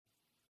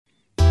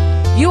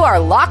You are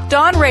Locked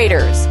On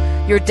Raiders,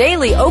 your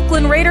daily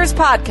Oakland Raiders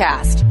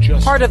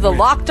podcast, part of the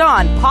Locked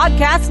On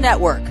Podcast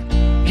Network.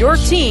 Your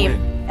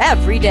team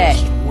every day.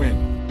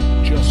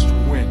 Just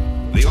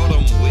win. The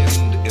autumn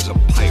wind is a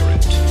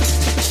pirate,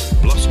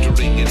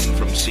 blustering in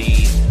from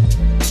sea.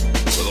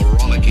 With a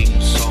rollicking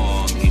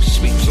song he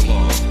sweeps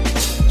along,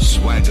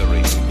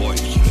 swaggering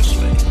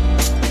boisterously.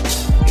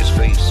 His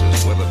face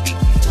is weather-beaten.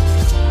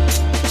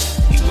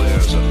 He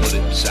wears a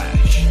hooded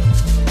sash,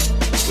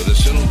 with a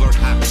silver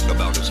hat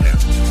about his head,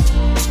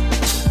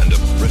 and a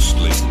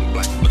bristling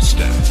black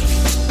mustache.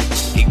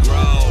 He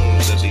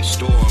growls as he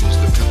storms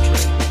the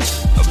country,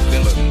 a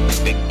villain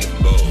big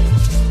and bold,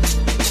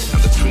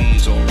 and the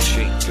trees all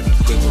shake and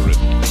quiver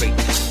and quake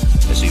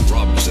as he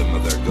robs them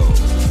of their gold.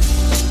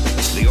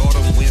 The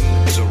autumn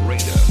wind is a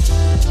raider,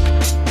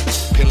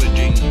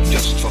 pillaging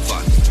just for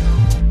fun.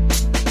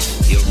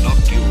 He'll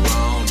knock you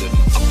round and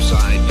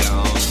upside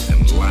down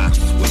and laugh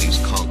when he's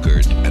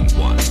conquered and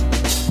won.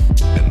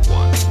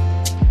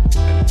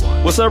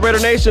 What's up, Raider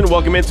Nation?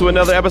 Welcome into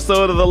another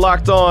episode of the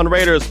Locked On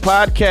Raiders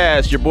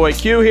podcast. Your boy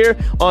Q here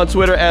on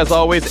Twitter, as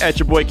always, at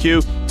your boy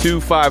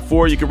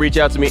Q254. You can reach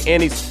out to me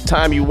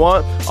anytime you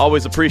want.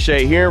 Always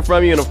appreciate hearing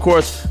from you. And, of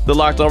course, the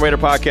Locked On Raider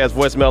podcast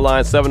voicemail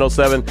line,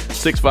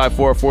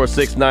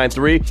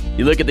 707-654-4693.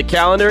 You look at the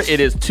calendar, it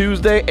is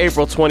Tuesday,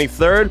 April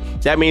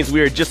 23rd. That means we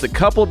are just a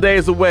couple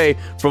days away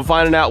from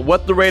finding out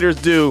what the Raiders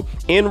do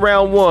in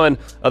round one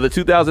of the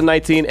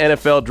 2019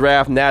 NFL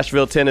Draft,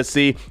 Nashville,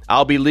 Tennessee.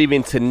 I'll be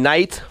leaving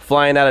tonight,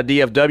 flying out of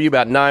DFW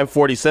about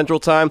 9:40 Central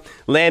Time,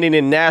 landing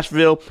in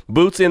Nashville,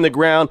 boots in the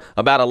ground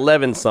about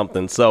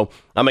 11-something. So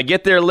I'm going to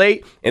get there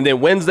late, and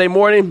then Wednesday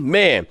morning,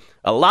 man,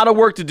 a lot of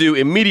work to do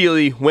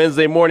immediately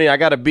Wednesday morning. I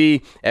got to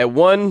be at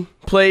one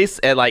place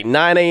at like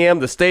 9 a.m.,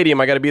 the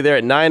stadium. I got to be there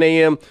at 9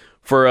 a.m.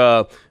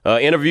 for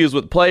interviews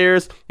with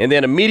players, and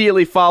then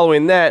immediately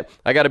following that,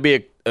 I got to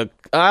be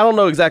I don't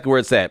know exactly where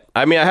it's at.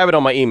 I mean, I have it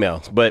on my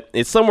email, but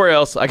it's somewhere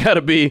else. I got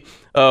to be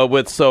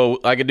so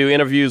I could do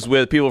interviews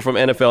with people from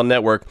NFL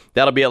Network.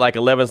 That'll be at like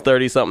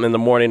 11:30 something in the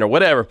morning or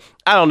whatever.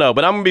 I don't know,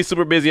 but I'm going to be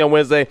super busy on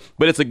Wednesday,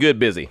 but it's a good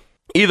busy.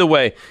 Either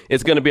way,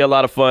 it's going to be a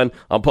lot of fun.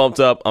 I'm pumped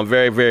up. I'm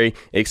very, very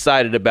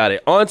excited about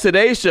it. On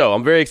today's show,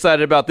 I'm very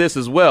excited about this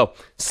as well.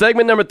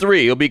 Segment number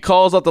 3, it'll be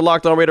calls off the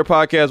Locked On Raider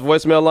podcast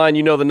voicemail line.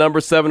 You know the number,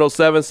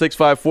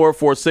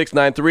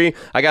 707-654-4693.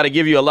 I got to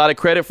give you a lot of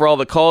credit for all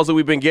the calls that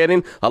we've been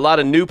getting. A lot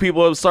of new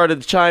people have started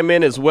to chime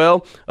in as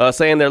well,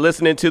 saying they're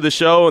listening to the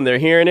show and they're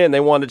hearing it and they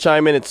want to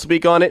chime in and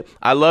speak on it.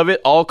 I love it.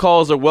 All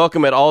calls are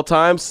welcome at all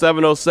times,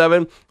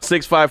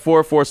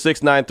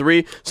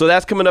 707-654-4693. So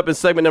that's coming up in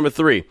segment number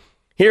 3.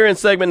 Here in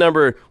segment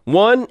number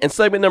 1 and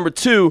segment number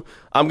 2,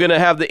 I'm going to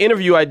have the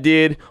interview I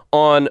did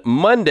on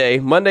Monday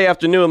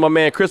afternoon with my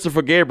man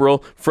Christopher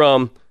Gabriel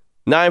from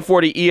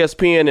 940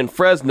 ESPN in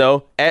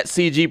Fresno, at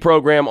CG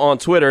Program on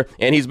Twitter.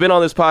 And he's been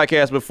on this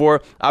podcast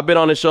before. I've been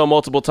on his show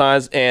multiple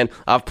times, and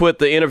I've put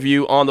the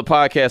interview on the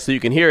podcast so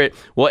you can hear it.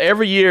 Well,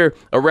 every year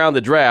around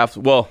the draft,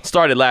 well,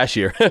 started last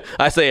year.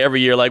 I say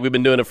every year like we've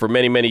been doing it for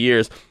many, many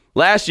years.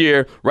 Last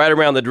year, right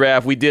around the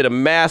draft, we did a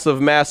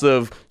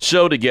massive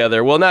show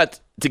together. Well, not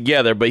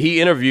together, but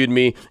he interviewed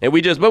me, and we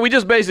just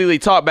basically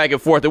talked back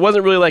and forth. It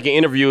wasn't really like an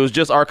interview. It was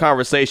just our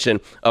conversation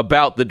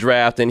about the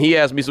draft, and he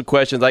asked me some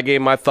questions. I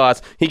gave him my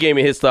thoughts. He gave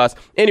me his thoughts.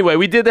 Anyway,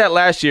 we did that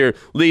last year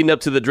leading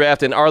up to the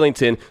draft in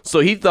Arlington, so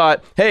he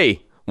thought,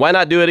 hey, why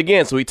not do it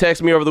again? So he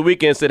texted me over the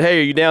weekend and said, hey,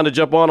 are you down to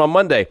jump on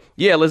Monday?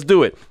 Yeah, let's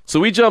do it. So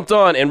we jumped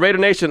on, and Raider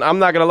Nation, I'm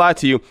not going to lie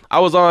to you, I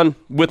was on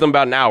with him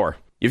about an hour.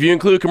 If you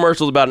include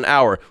commercials, about an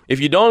hour. If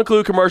you don't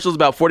include commercials,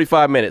 about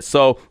 45 minutes.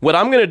 So what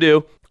I'm going to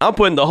do, I'm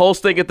putting the whole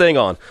stinking thing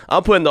on.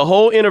 I'm putting the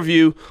whole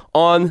interview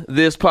on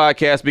this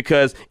podcast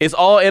because it's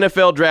all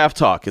NFL draft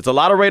talk. It's a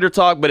lot of Raider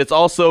talk, but it's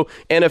also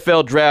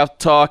NFL draft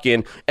talk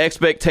and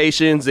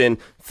expectations and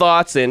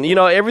thoughts and,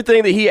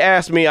 everything that he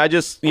asked me. I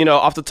just,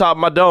 off the top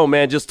of my dome,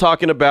 man, just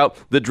talking about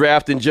the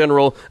draft in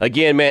general.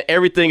 Again, man,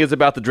 everything is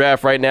about the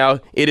draft right now.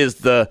 It is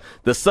the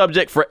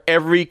subject for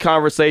every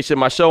conversation.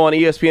 My show on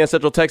ESPN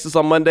Central Texas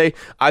on Monday,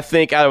 I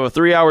think out of a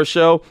 3-hour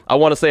show, I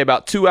want to say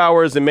about 2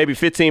 hours and maybe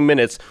 15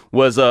 minutes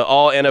was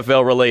all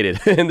NFL related.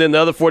 And then the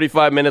other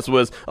 45 minutes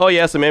was, oh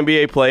yeah, some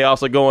NBA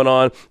playoffs are going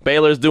on.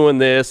 Baylor's doing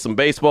this, some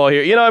baseball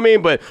here. You know what I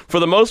mean? But for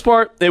the most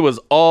part, it was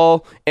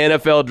all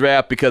NFL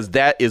draft because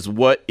that is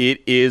what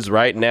it is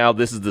right now.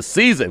 This is the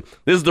season.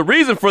 This is the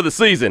reason for the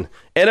season.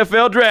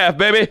 NFL draft,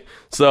 baby.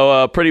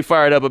 So pretty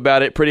fired up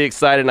about it. Pretty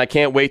excited. And I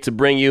can't wait to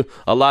bring you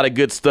a lot of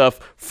good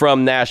stuff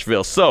from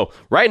Nashville. So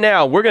right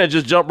now, we're going to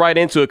just jump right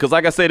into it because,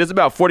 like I said, it's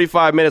about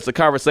 45 minutes of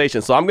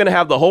conversation. So I'm going to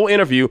have the whole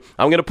interview.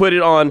 I'm going to put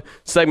it on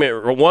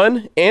segment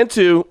 1 and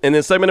 2, and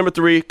then segment number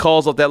 3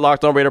 calls off that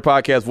Locked On Raider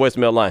podcast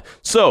voicemail line.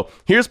 So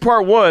here's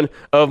part 1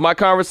 of my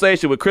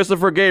conversation with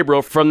Christopher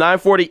Gabriel from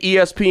 940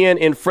 ESPN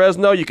in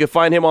Fresno. You can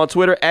find him on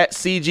Twitter at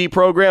CG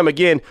Program.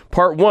 Again,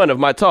 part 1 of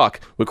my talk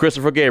with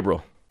Christopher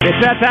Gabriel.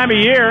 It's that time of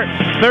year,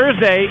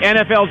 Thursday,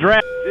 NFL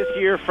Draft. This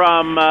year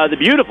from the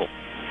beautiful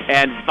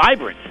and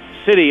vibrant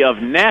city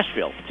of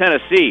Nashville,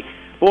 Tennessee.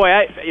 Boy,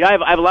 I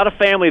have a lot of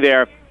family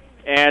there,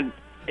 and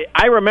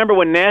I remember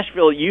when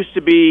Nashville used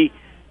to be,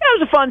 it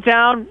was a fun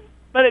town,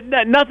 but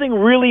nothing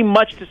really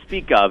much to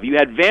speak of. You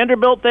had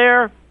Vanderbilt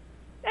there,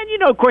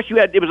 and, of course,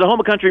 it was a home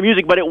of country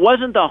music, but it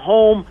wasn't the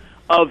home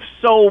of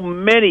so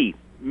many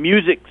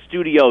music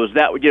studios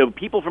that,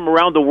 people from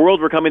around the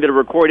world were coming to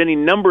record any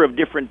number of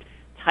different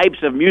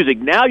types of music.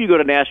 Now you go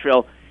to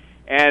Nashville,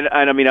 and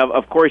I mean,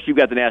 of course, you've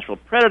got the Nashville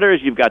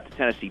Predators, you've got the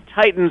Tennessee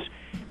Titans,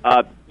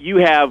 you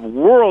have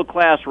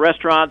world-class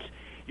restaurants.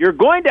 You're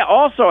going to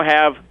also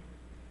have,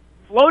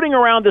 floating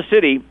around the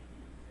city,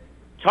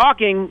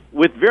 talking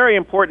with very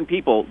important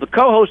people, the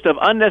co-host of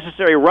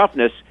Unnecessary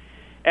Roughness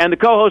and the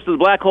co-host of the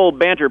Black Hole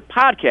Banter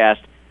podcast,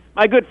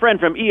 my good friend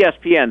from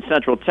ESPN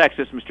Central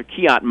Texas, Mr.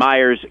 Keont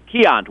Myers.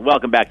 Keont,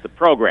 welcome back to the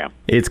program.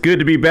 It's good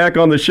to be back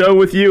on the show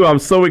with you. I'm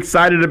so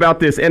excited about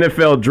this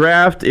NFL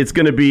draft. It's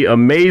going to be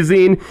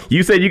amazing.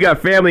 You said you got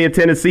family in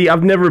Tennessee.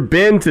 I've never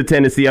been to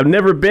Tennessee. I've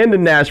never been to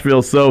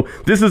Nashville. So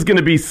this is going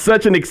to be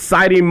such an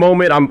exciting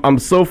moment. I'm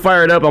so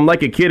fired up. I'm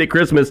like a kid at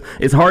Christmas.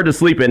 It's hard to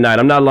sleep at night.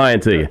 I'm not lying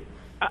to you.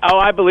 Oh,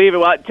 I believe it.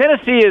 Well,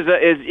 Tennessee is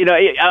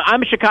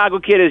I'm a Chicago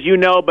kid, as you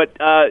know, but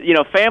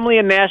family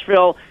in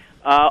Nashville.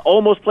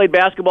 Almost played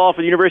basketball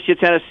for the University of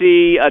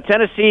Tennessee.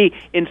 Tennessee,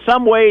 in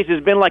some ways,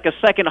 has been like a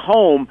second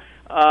home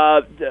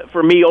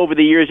for me over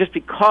the years, just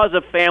because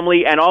of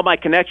family and all my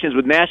connections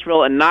with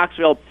Nashville and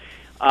Knoxville.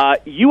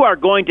 You are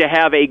going to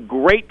have a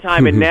great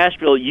time in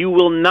Nashville. You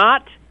will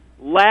not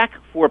lack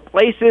for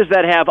places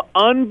that have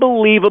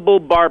unbelievable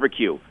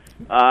barbecue.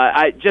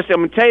 I'm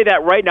going to tell you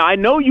that right now. I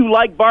know you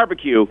like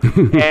barbecue,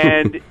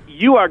 and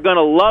you are going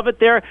to love it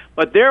there.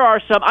 But there are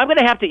some. I'm going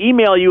to have to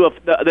email you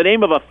the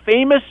name of a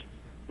famous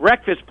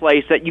breakfast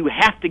place that you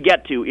have to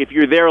get to if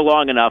you're there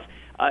long enough.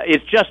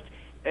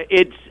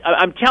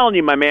 I'm telling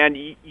you, my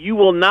man, you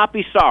will not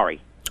be sorry.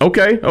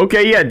 Okay,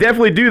 yeah,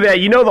 definitely do that.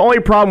 The only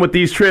problem with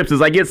these trips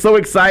is I get so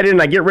excited and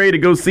I get ready to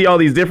go see all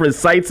these different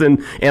sites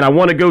and I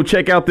want to go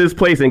check out this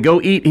place and go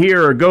eat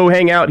here or go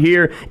hang out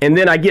here, and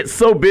then I get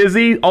so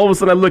busy, all of a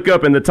sudden I look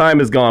up and the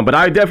time is gone. But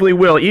I definitely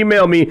will.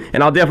 Email me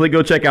and I'll definitely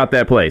go check out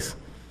that place.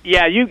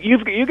 Yeah,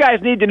 you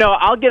guys need to know.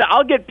 I'll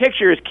get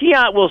pictures.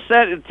 Keont will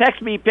text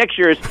me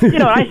pictures.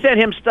 I sent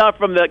him stuff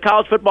from the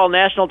College Football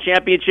National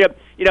Championship.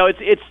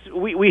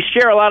 We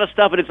share a lot of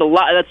stuff, and it's a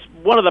lot. That's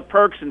one of the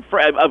perks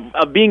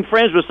of being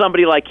friends with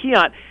somebody like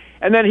Keont.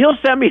 And then he'll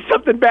send me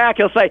something back.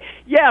 He'll say,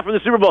 "Yeah, from the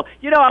Super Bowl.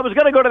 I was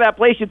going to go to that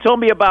place you told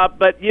me about,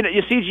 but you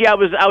see, I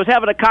was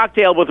having a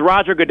cocktail with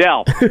Roger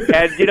Goodell,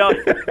 and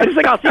it's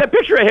like I'll see a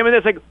picture of him, and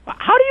it's like,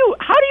 how do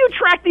you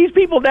track these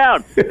people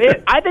down?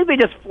 I think they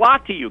just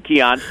flock to you,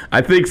 Keont.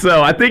 I think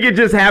so. I think it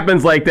just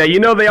happens like that.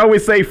 They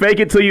always say, "Fake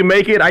it till you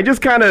make it." I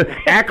just kind of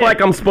act like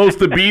I'm supposed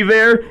to be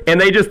there,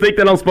 and they just think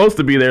that I'm supposed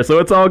to be there, so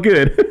it's all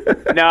good.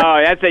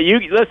 No, that's it.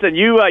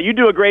 You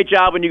do a great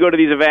job when you go to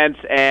these events,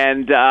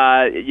 and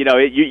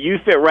you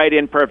fit right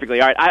in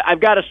perfectly. All right, I've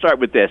got to start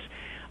with this.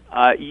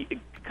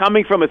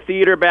 Coming from a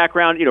theater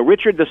background,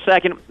 Richard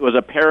II was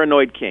a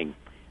paranoid king.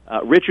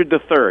 Richard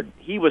III,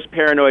 he was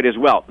paranoid as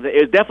well.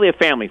 It was definitely a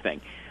family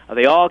thing.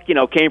 They all,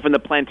 came from the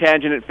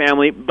Plantagenet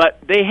family, but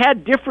they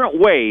had different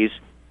ways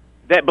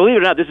that, believe it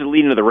or not, this is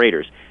leading to the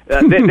Raiders.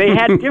 They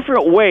had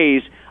different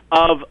ways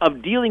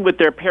of dealing with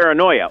their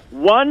paranoia.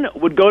 One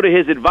would go to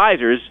his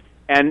advisors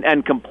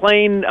and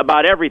complain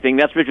about everything.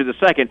 That's Richard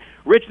II.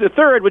 Richard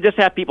III would just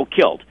have people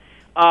killed.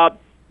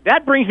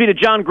 That brings me to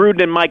John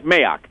Gruden and Mike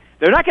Mayock.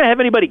 They're not going to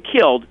have anybody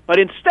killed, but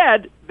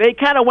instead they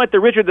kind of went the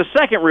Richard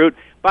II route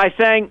by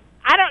saying,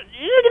 we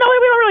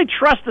don't really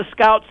trust the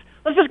scouts.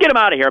 Let's just get them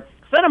out of here.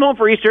 Send them home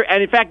for Easter,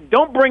 and in fact,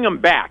 don't bring them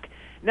back.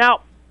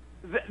 Now,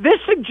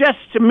 this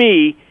suggests to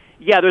me,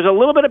 there's a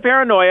little bit of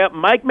paranoia.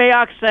 Mike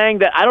Mayock saying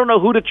that I don't know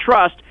who to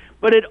trust,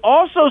 but it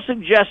also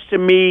suggests to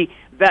me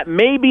that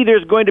maybe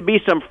there's going to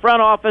be some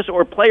front office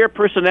or player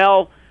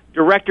personnel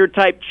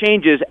director-type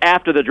changes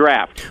after the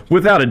draft.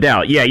 Without a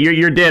doubt. Yeah,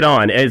 you're dead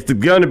on. It's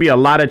going to be a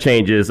lot of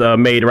changes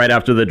made right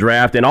after the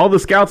draft, and all the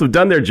scouts have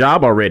done their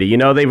job already.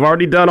 They've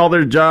already done all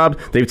their jobs.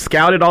 They've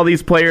scouted all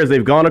these players.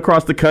 They've gone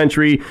across the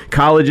country,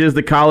 colleges,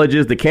 the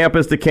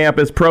campus to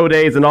campus, pro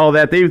days, and all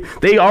that.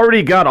 They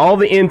already got all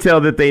the intel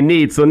that they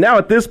need. So now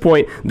at this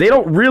point, they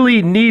don't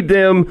really need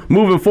them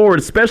moving forward,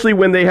 especially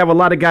when they have a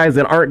lot of guys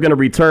that aren't going to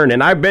return.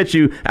 And I bet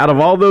you out of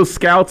all those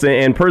scouts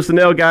and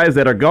personnel guys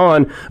that are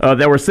gone,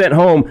 that were sent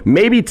home,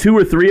 maybe 2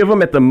 or 3 of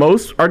them at the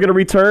most are going to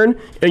return.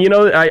 And,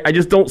 I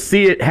just don't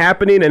see it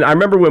happening. And I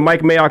remember when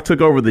Mike Mayock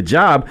took over the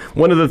job,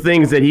 one of the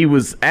things that he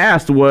was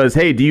asked was,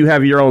 "Hey, do you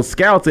have your own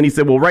scouts?" And he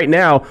said, "Well, right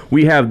now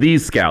we have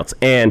these scouts,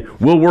 and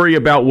we'll worry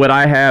about what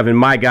I have and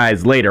my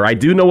guys later. I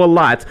do know a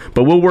lot,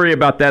 but we'll worry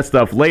about that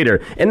stuff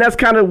later." And that's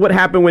kind of what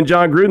happened when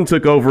John Gruden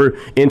took over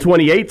in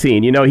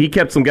 2018. He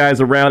kept some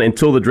guys around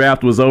until the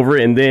draft was over,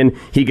 and then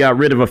he got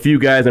rid of a few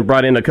guys and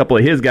brought in a couple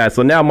of his guys.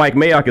 So now Mike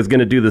Mayock is going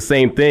to do the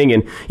same thing.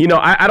 And,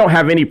 I don't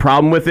have any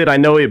problem with it. I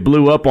know it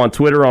blew up on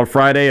Twitter on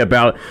Friday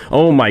about,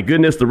 oh my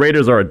goodness, the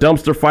Raiders are a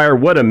dumpster fire.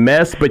 What a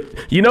mess. But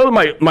you know,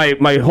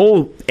 my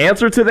whole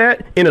answer to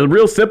that, in a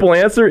real simple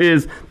answer,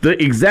 is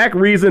the exact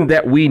reason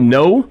that we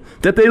know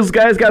that those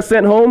guys got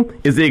sent home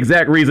is the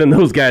exact reason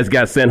those guys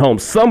got sent home.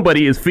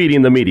 Somebody is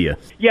feeding the media.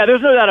 Yeah,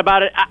 there's no doubt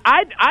about it.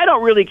 I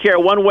don't really care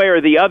one way or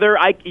the other.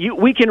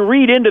 We can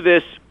read into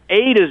this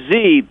A to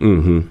Z.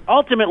 Mm-hmm.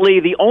 Ultimately,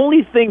 the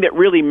only thing that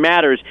really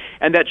matters,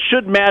 and that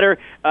should matter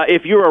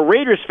if you're a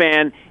Raiders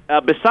fan,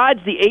 besides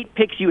the 8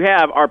 picks you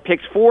have, are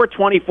picks 4,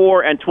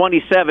 24, and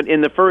 27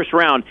 in the first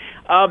round.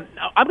 I'm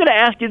going to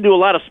ask you to do a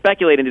lot of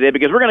speculating today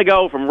because we're going to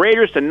go from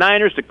Raiders to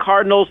Niners to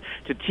Cardinals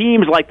to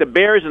teams like the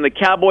Bears and the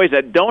Cowboys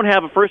that don't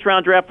have a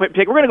first-round draft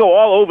pick. We're going to go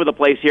all over the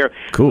place here.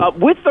 Cool.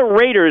 With the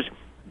Raiders,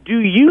 do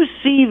you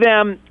see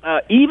them,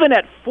 even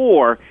at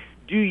 4,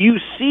 do you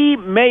see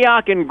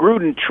Mayock and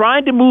Gruden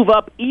trying to move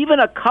up even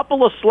a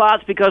couple of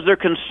slots because they're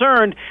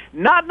concerned,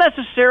 not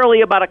necessarily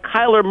about a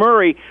Kyler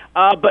Murray,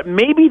 but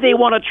maybe they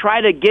want to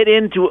try to get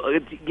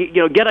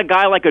a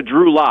guy like a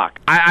Drew Lock?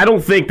 I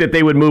don't think that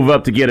they would move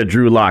up to get a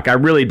Drew Lock. I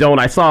really don't.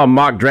 I saw a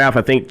mock draft.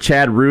 I think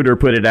Chad Reader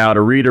put it out,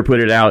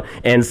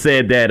 and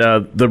said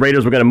that the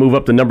Raiders were going to move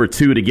up to number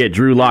 2 to get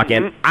Drew Lock,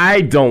 and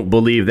I don't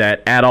believe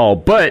that at all.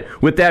 But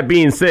with that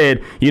being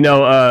said, Ian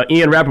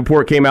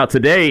Rappaport came out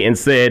today and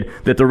said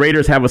that the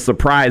Raiders have a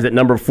surprise at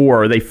number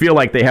 4, or they feel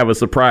like they have a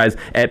surprise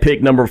at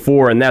pick number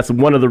 4, and that's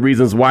one of the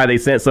reasons why they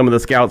sent some of the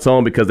scouts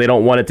home, because they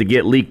don't want it to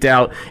get leaked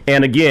out.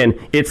 And again,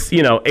 it's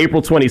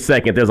April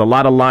 22nd. There's a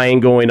lot of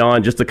lying going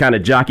on just to kind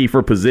of jockey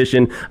for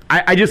position.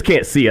 I just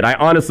can't see it. I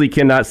honestly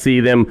cannot see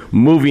them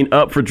moving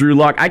up for Drew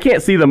Lock. I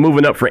can't see them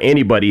moving up for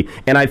anybody,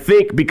 and I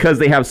think because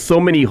they have so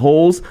many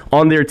holes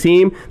on their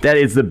team that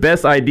it's the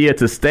best idea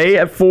to stay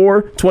at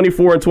 4,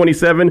 24, and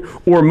 27,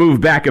 or move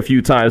back a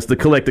few times to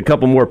collect a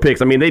couple more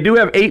picks. I mean, they do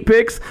have 8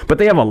 picks, but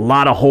they have a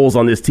lot of holes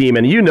on this team,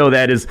 and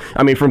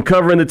from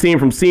covering the team,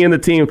 from seeing the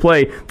team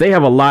play, they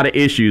have a lot of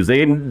issues.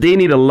 They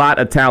need a lot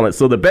of talent.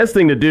 So the best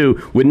thing to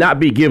do would not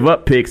be give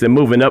up picks and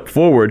moving up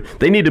forward.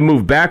 They need to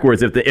move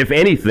backwards, if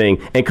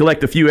anything, and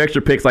collect a few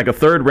extra picks, like a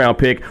 3rd-round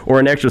pick or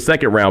an extra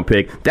 2nd-round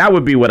pick. That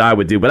would be what I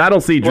would do, but I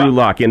don't see Drew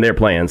Lock in their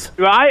plans.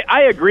 Well,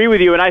 I agree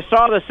with you, and I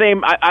saw the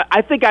same.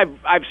 I think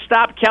I've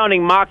stopped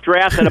counting mock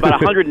drafts at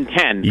about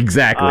 110.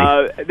 Exactly.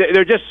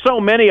 There are just so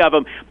many of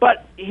them.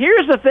 But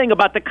here's the thing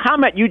about the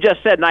comment you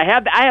just said, and I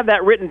have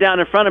that written down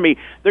in front of me.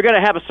 They're going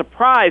to have a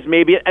surprise,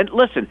 maybe. And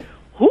listen,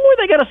 who are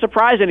they going to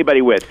surprise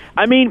anybody with?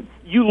 I mean,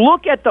 you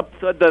look at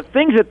the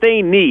things that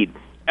they need.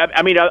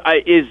 I mean,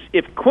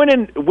 if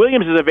Quinnen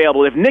Williams is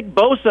available, if Nick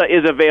Bosa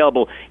is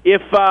available,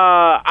 if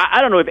I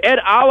don't know, if Ed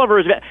Oliver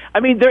is, I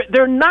mean,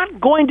 they're not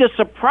going to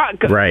surprise.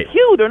 Right.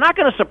 They're not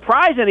going to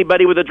surprise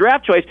anybody with a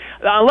draft choice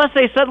unless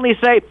they suddenly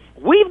say,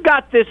 we've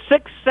got this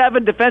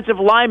 6'7" defensive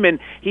lineman.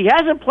 He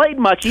hasn't played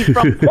much. He's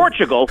from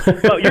Portugal,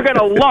 so you're going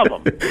to love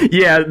him.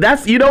 Yeah,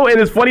 that's, and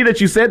it's funny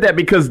that you said that,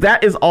 because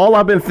that is all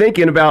I've been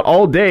thinking about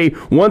all day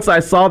once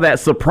I saw that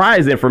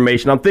surprise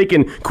information. I'm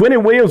thinking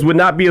Quinnen Williams would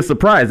not be a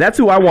surprise. That's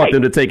who I want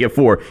them to take it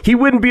for. He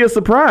wouldn't be a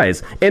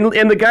surprise. And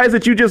the guys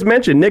that you just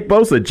mentioned, Nick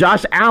Bosa,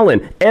 Josh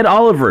Allen, Ed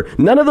Oliver,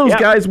 none of those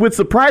guys would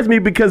surprise me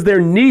because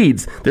they're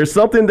needs. There's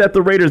something that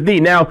the Raiders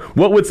need. Now,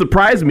 what would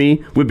surprise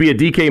me would be a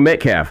DK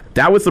Metcalf.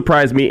 That would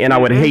surprise me, and I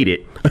would hate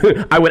it.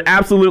 I would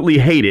absolutely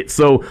hate it.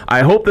 So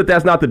I hope that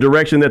that's not the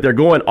direction that they're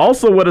going.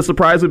 Also, what a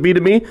surprise would be to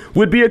me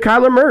would be a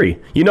Kyler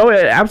Murray. It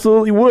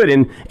absolutely would.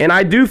 And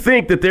I do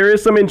think that there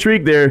is some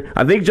intrigue there.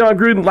 I think John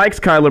Gruden likes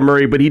Kyler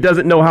Murray, but he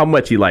doesn't know how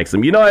much he likes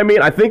him. You know what I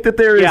mean? I think that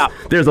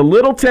there's a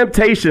little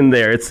temptation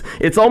there.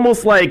 It's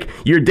almost like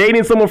you're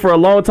dating someone for a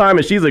long time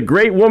and she's a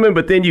great woman,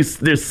 but then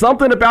there's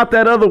something about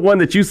that other one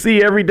that you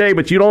see every day,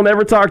 but you don't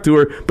ever talk to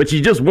her, but you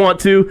just want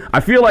to.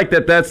 I feel like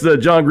that's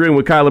John Gruden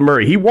with Kyler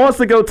Murray. He wants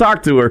to go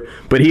talk to her,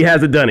 but he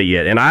hasn't done it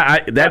yet, and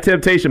that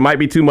temptation might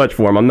be too much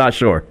for him. I'm not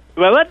sure.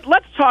 Well,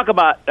 let's talk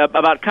about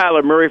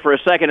Kyler Murray for a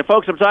second. And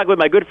folks, I'm talking with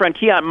my good friend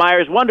Keon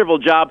Myers. Wonderful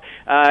job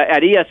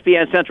at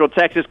ESPN Central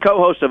Texas,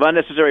 co-host of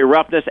Unnecessary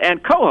Roughness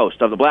and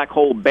co-host of the Black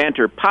Hole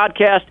Banter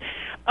podcast.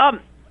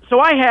 So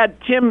I had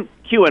Tim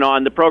Kewen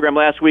on the program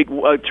last week,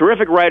 a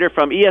terrific writer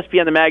from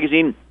ESPN, the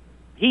magazine.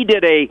 He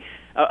did a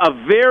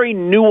very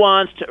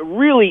nuanced,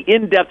 really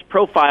in-depth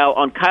profile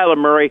on Kyler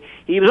Murray.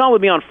 He was on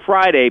with me on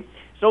Friday.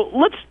 So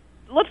let's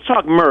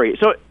talk Murray.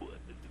 So,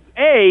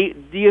 A,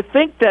 do you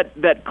think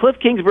that Cliff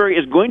Kingsbury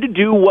is going to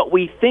do what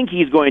we think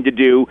he's going to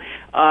do?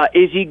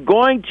 Is he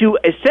going to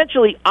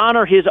essentially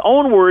honor his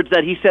own words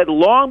that he said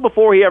long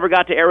before he ever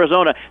got to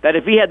Arizona, that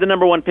if he had the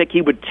number 1 pick,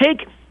 he would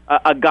take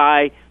a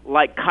guy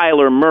like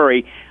Kyler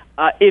Murray?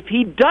 If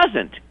he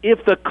doesn't,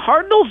 if the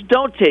Cardinals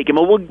don't take him,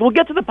 and we'll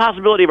get to the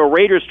possibility of a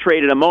Raiders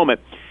trade in a moment,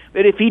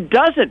 but if he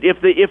doesn't,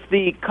 if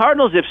the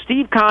Cardinals, if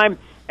Steve Keim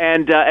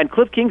and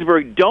Cliff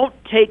Kingsbury don't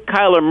take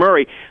Kyler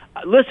Murray,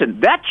 Listen,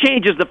 that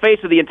changes the face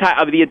of the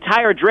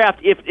entire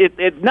draft.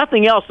 If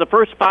nothing else, the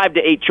first 5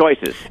 to 8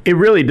 choices. It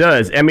really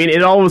does. I mean,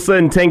 it all of a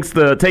sudden takes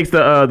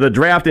the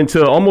draft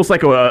into almost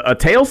like a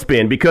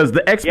tailspin, because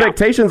the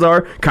expectations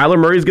are Kyler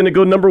Murray's going to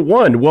go number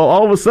 1. Well,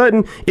 all of a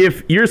sudden,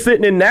 if you're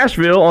sitting in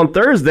Nashville on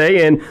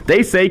Thursday and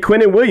they say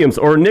Quinnen Williams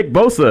or Nick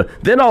Bosa,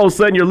 then all of a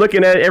sudden you're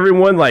looking at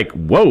everyone like,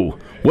 whoa.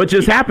 What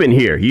just happened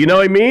here? You know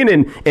what I mean?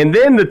 And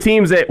then the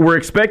teams that were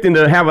expecting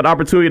to have an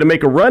opportunity to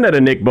make a run at a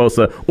Nick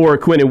Bosa or a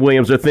Quinnen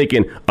Williams are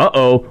thinking,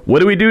 what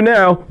do we do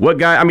now? What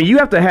guy? I mean, you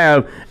have to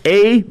have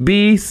A,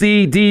 B,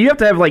 C, D. You have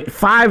to have like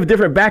 5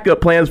 different backup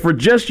plans for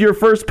just your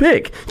first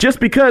pick, just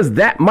because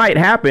that might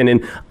happen.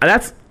 And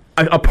that's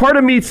a part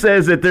of me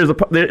says that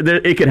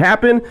it could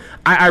happen.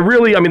 I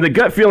mean, the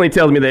gut feeling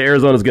tells me that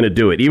Arizona's going to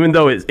do it, even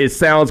though it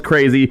sounds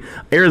crazy.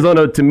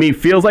 Arizona, to me,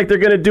 feels like they're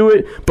going to do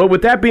it. But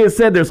with that being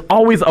said, there's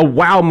always a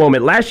wow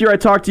moment. Last year I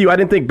talked to you, I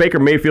didn't think Baker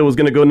Mayfield was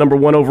going to go number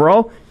 1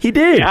 overall. He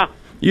did. Yeah.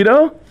 You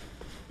know?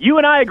 You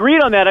and I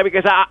agreed on that,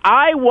 because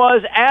I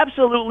was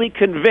absolutely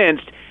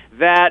convinced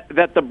that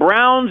the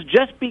Browns,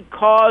 just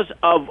because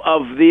of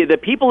the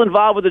people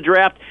involved with the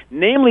draft,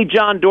 namely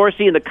John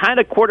Dorsey and the kind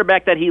of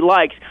quarterback that he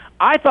likes,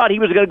 I thought he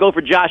was going to go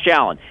for Josh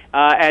Allen,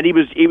 and he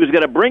was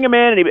going to bring him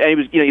in, and he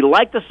was, he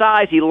liked the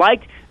size, he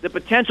liked the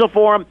potential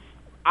for him.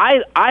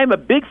 I'm a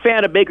big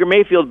fan of Baker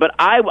Mayfield, but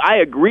I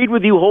agreed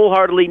with you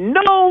wholeheartedly.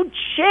 No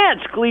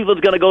chance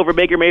Cleveland's going to go for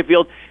Baker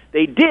Mayfield.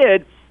 They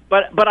did,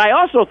 but I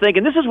also think,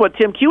 and this is what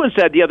Tim Kewen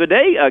said the other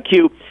day,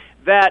 Q,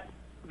 that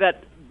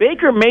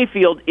Baker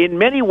Mayfield, in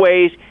many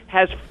ways,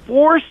 has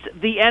forced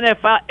the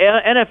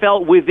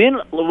NFL within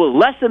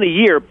less than a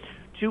year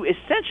to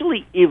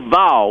essentially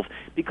evolve,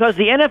 because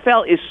the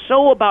NFL is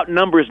so about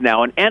numbers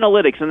now and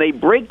analytics, and they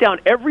break down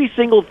every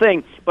single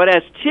thing. But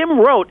as Tim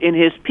wrote in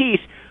his piece,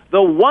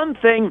 the one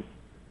thing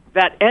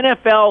that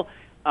NFL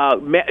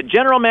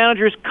general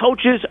managers,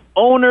 coaches,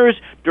 owners,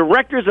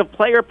 directors of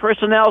player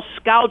personnel,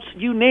 scouts,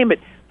 you name it,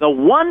 the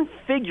one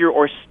figure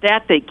or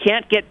stat they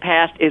can't get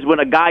past is when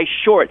a guy's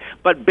short.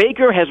 But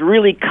Baker has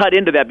really cut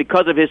into that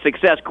because of his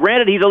success.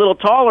 Granted, he's a little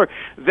taller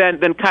than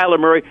Kyler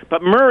Murray,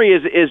 but Murray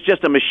is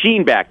just a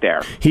machine back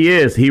there. He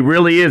is. He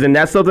really is. And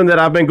that's something that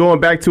I've been going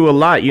back to a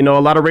lot. You know,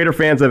 a lot of Raider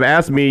fans have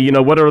asked me,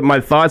 what are my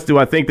thoughts? Do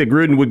I think that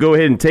Gruden would go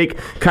ahead and take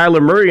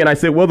Kyler Murray? And I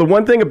said, well, the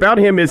one thing about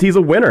him is he's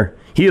a winner.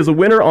 He is a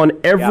winner on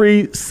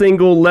every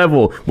single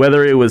level,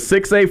 whether it was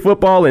 6A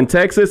football in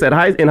Texas in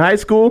high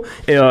school,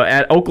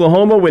 at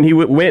Oklahoma when he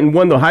went and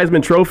won the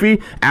Heisman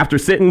Trophy after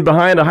sitting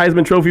behind a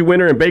Heisman Trophy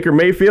winner in Baker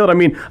Mayfield. I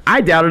mean,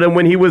 I doubted him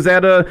when he was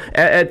at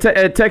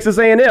Texas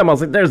A&M. I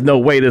was like, there's no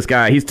way this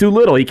guy, he's too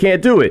little. He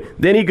can't do it.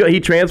 Then he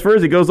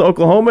transfers, he goes to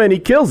Oklahoma, and he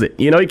kills it.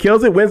 He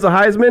kills it, wins the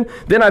Heisman.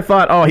 Then I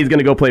thought, he's going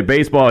to go play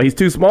baseball. He's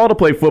too small to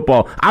play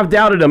football. I've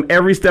doubted him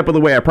every step of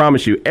the way, I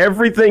promise you.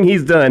 Everything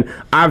he's done,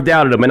 I've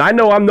doubted him. And I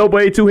know I'm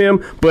nobody to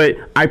him, but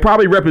I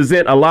probably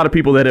represent a lot of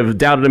people that have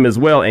doubted him as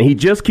well, and he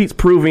just keeps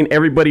proving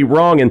everybody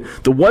wrong. And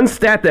the one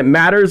stat that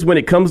matters when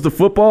it comes to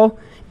football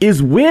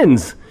is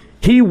wins.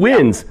 He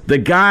wins. The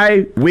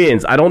guy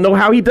wins. I don't know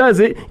how he does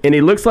it, and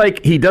it looks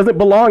like he doesn't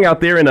belong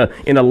out there in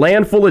a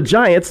land full of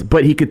giants,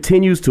 but he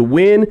continues to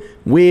win,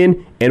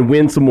 and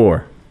win some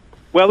more.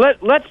 Well,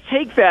 let's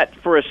take that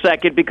for a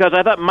second, because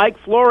I thought Mike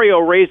Florio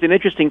raised an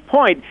interesting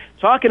point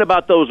talking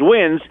about those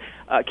wins.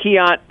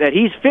 Keon, that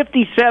he's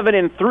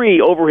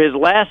 57-3 over his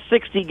last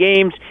 60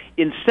 games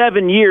in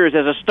 7 years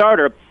as a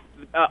starter.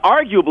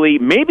 Arguably,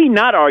 maybe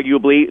not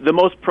arguably, the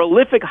most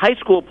prolific high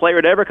school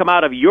player to ever come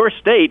out of your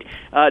state,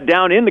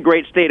 down in the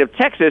great state of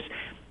Texas.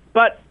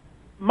 But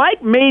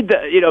Mike made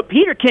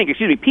Peter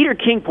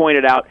King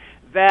pointed out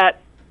that,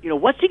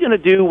 what's he going to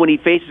do when he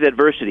faces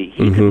adversity?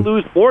 He could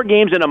lose more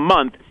games in a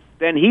month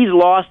than he's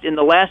lost in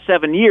the last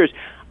 7 years.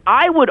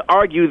 I would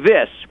argue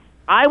this.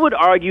 I would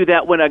argue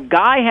that when a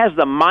guy has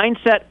the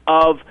mindset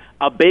of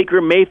a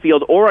Baker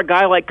Mayfield or a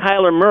guy like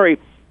Kyler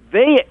Murray,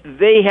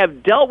 they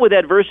have dealt with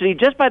adversity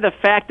just by the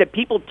fact that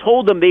people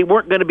told them they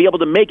weren't going to be able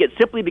to make it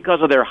simply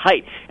because of their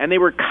height. And they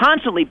were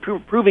constantly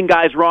proving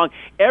guys wrong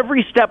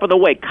every step of the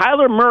way.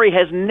 Kyler Murray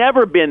has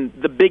never been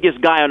the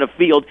biggest guy on the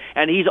field,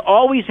 and he's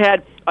always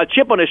had a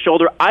chip on his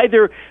shoulder,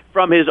 either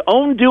from his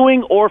own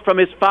doing or from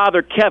his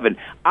father, Kevin.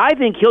 I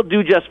think he'll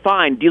do just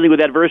fine dealing with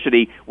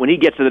adversity when he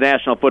gets to the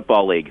National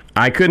Football League.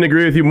 I couldn't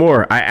agree with you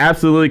more. I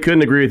absolutely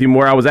couldn't agree with you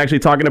more. I was actually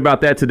talking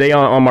about that today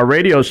on my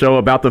radio show,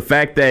 about the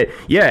fact that,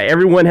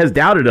 everyone has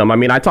doubted him. I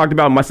mean, I talked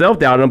about myself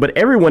doubting him, but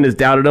everyone has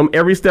doubted him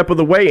every step of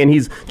the way, and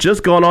he's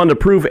just gone on to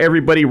prove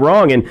everybody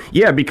wrong. And,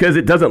 because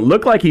it doesn't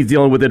look like he's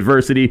dealing with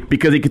adversity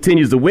because he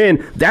continues to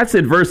win, that's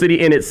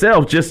adversity in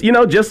itself. Just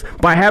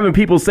by having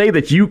people say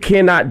that you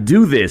cannot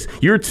do this,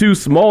 you're too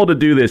small called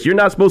to do this. You're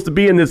not supposed to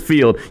be in this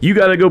field. You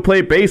got to go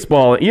play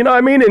baseball. You know what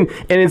I mean? And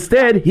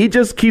instead, he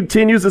just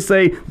continues to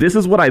say, this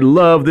is what I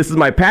love. This is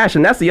my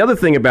passion. That's the other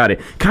thing about it.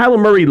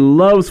 Kyler Murray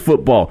loves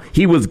football.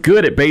 He was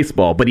good at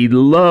baseball, but he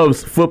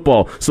loves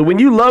football. So when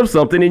you love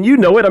something, and you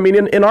know it, I mean,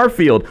 in our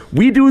field,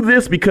 we do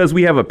this because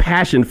we have a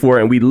passion for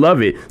it and we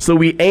love it. So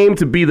we aim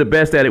to be the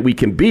best at it we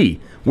can be,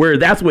 where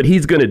that's what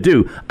he's going to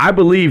do. I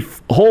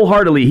believe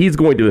wholeheartedly he's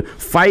going to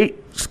fight,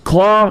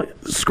 claw,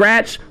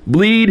 scratch,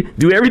 bleed,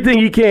 do everything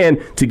he can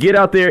to get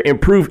out there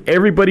and prove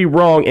everybody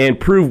wrong and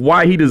prove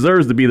why he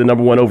deserves to be the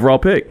number 1 overall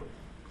pick.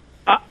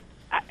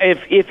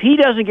 If he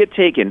doesn't get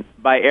taken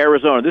by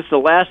Arizona, this is the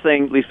last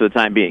thing, at least for the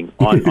time being,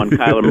 on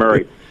Kyler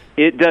Murray.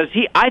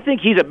 I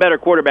think he's a better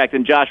quarterback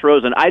than Josh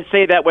Rosen. I'd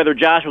say that whether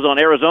Josh was on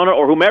Arizona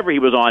or whomever he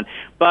was on.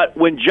 But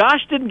when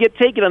Josh didn't get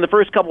taken on the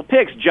first couple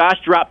picks, Josh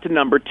dropped to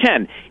number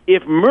 10.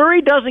 If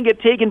Murray doesn't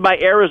get taken by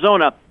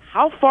Arizona,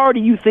 how far do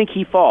you think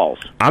he falls?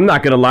 I'm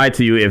not going to lie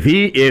to you. If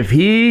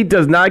he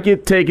does not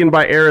get taken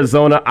by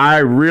Arizona, I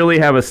really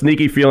have a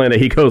sneaky feeling that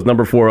he goes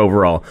number 4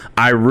 overall.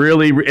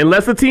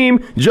 Unless the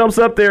team jumps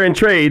up there and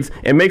trades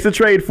and makes a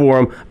trade for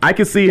him, I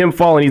could see him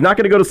falling. He's not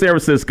going to go to San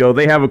Francisco.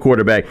 They have a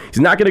quarterback. He's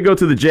not going to go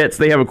to the Jets.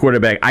 They have a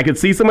quarterback. I could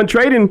see someone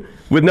trading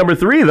with number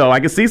 3, though. I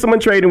could see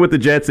someone trading with the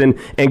Jets and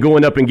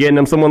going up and getting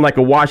them, someone like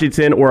a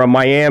Washington or a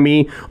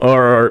Miami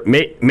or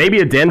maybe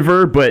a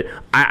Denver, but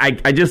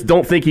I just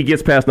don't think he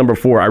gets past number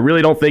 4. I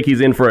really don't think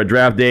he's in for a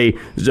draft day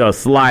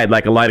slide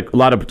like a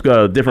lot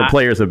of different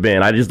players have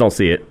been. I just don't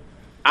see it.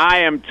 I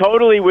am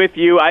totally with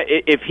you.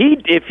 If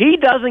he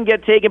doesn't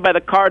get taken by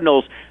the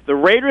Cardinals, the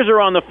Raiders are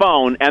on the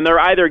phone and they're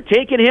either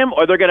taking him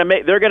or they're going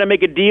to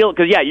make a deal.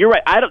 Because you're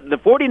right. The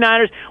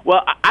 49ers.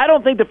 Well, I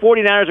don't think the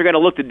 49ers are going to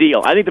look to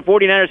deal. I think the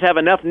 49ers have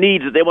enough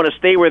needs that they want to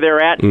stay where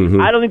they're at. Mm-hmm.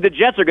 I don't think the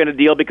Jets are going to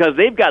deal because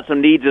they've got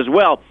some needs as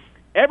well.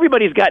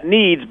 Everybody's got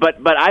needs, but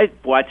I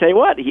tell you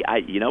what,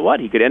 you know what?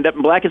 He could end up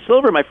in black and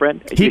silver, my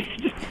friend. He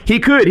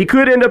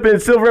could end up in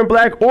silver and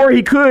black, or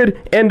he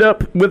could end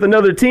up with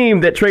another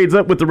team that trades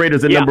up with the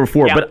Raiders at number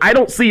 4. Yeah. But I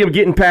don't see him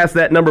getting past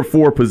that number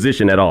 4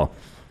 position at all.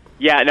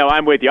 Yeah, no,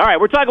 I'm with you. All right,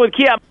 we're talking with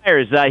Keon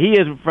Myers. He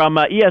is from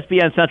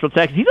ESPN Central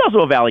Texas. He's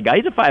also a Valley guy.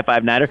 He's a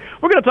 5'5"9"er.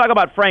 We're going to talk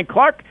about Frank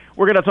Clark.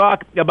 We're going to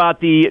talk about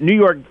the New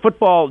York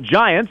Football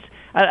Giants.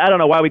 I don't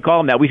know why we call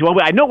them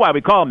that. I know why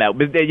we call them that.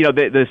 But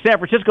the San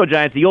Francisco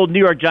Giants, the old New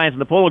York Giants in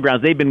the Polo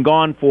Grounds, they've been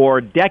gone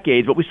for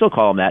decades, but we still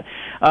call them that.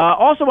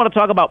 Also want to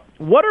talk about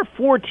what are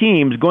 4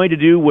 teams going to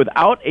do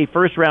without a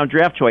first-round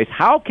draft choice?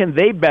 How can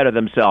they better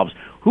themselves?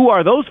 Who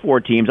are those 4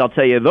 teams? I'll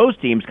tell you those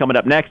teams coming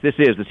up next. This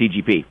is the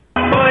CGP.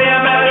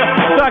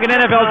 Talking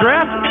NFL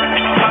draft.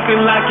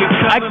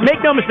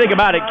 Make no mistake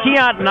about it,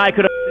 Keon and I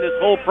could have done this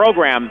whole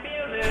program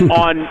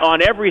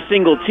on every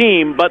single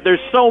team, but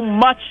there's so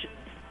much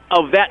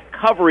of that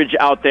coverage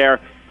out there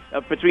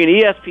between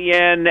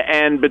ESPN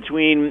and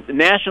between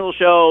national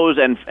shows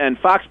and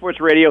Fox Sports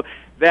Radio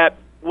that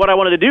what I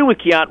wanted to do with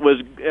Keon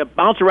was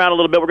bounce around a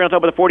little bit. We're going to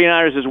talk about the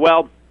 49ers as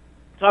well.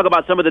 Talk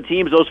about some of the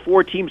teams, those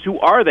 4 teams, who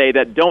are they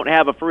that don't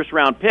have a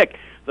first-round pick?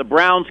 The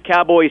Browns,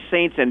 Cowboys,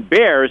 Saints, and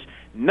Bears,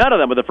 none of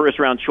them with a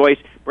first-round choice.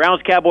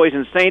 Browns, Cowboys,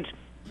 and Saints,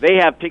 they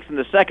have picks in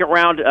the second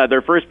round,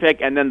 their first pick,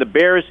 and then the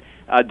Bears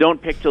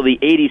don't pick till the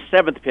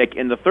 87th pick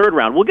in the third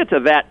round. We'll get to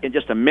that in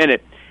just a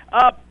minute.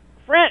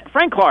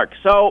 Frank Clark,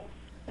 so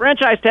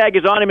franchise tag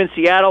is on him in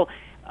Seattle.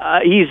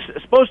 He's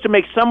supposed to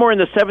make somewhere in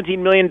the $17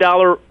 million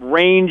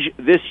range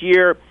this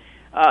year.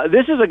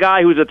 This is a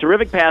guy who's a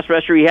terrific pass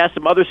rusher. He has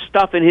some other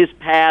stuff in his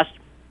past,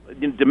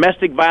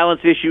 domestic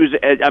violence issues.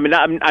 I mean,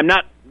 I'm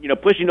not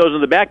pushing those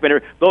in the back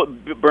burner.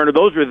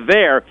 Those are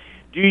there.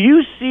 Do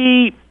you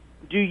see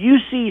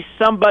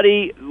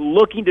somebody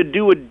looking to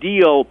do a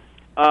deal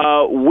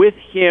with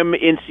him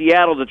in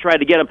Seattle to try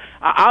to get him?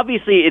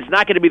 Obviously, it's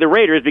not going to be the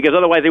Raiders because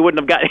otherwise they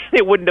wouldn't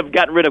have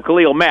gotten rid of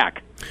Khalil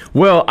Mack.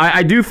 Well,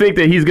 I do think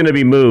that he's going to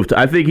be moved.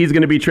 I think he's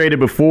going to be traded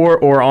before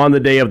or on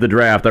the day of the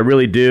draft. I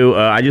really do.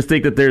 I just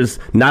think that there's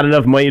not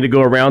enough money to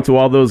go around to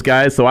all those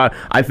guys. So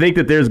I think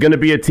that there's going to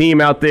be a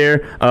team out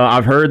there.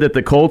 I've heard that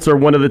the Colts are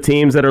one of the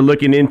teams that are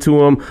looking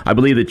into him. I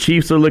believe the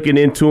Chiefs are looking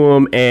into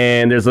him.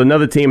 And there's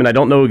another team, and I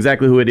don't know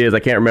exactly who it is. I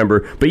can't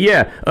remember. But,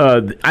 yeah,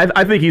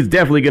 I think he's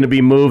definitely going to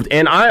be moved.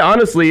 And I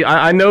honestly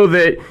know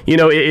that,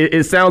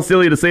 it sounds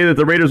silly to say that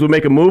the Raiders would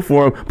make a move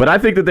for him, but I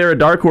think that they're a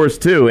dark horse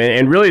too.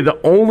 And really the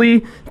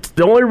only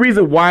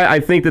reason why I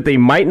think that they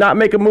might not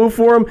make a move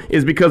for him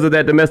is because of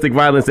that domestic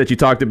violence that you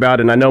talked about.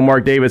 And I know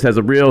Mark Davis has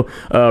a real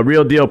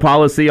deal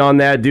policy on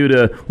that due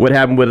to what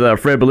happened with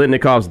Fred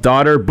Biletnikoff's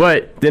daughter.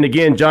 But then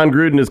again, John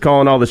Gruden is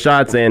calling all the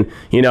shots, and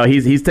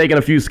he's taken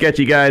a few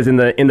sketchy guys in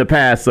the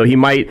past, so he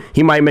might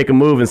make a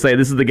move and say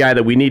this is the guy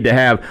that we need to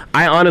have.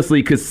 I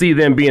honestly could see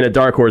them being a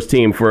dark horse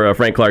team for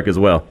Frank Clark as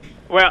well.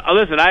 Well,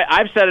 listen,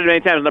 I've said it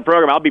many times in the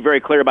program. I'll be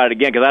very clear about it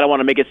again because I don't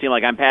want to make it seem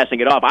like I'm passing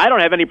it off. I don't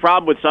have any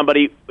problem with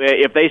somebody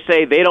if they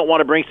say they don't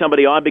want to bring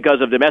somebody on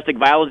because of domestic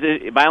violence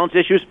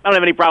issues. I don't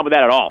have any problem with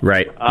that at all.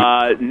 Right.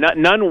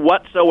 None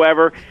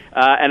whatsoever,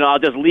 and I'll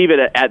just leave it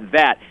at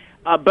that.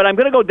 But I'm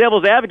going to go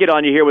devil's advocate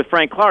on you here with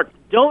Frank Clark.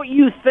 don't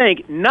you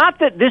think, not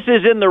that this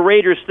is in the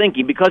Raiders'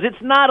 thinking, because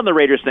it's not in the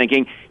Raiders'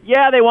 thinking.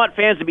 Yeah, they want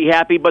fans to be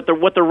happy, but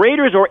what the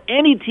Raiders or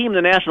any team in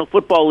the National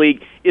Football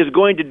League is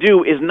going to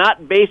do is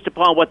not based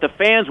upon what the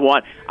fans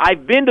want.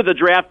 I've been to the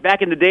draft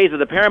back in the days of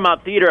the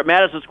Paramount Theater at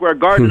Madison Square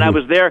Garden, and I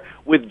was there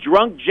with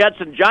drunk Jets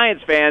and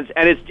Giants fans,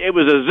 and it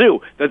was a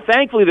zoo. But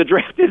thankfully, the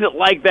draft isn't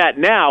like that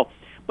now.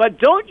 But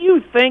don't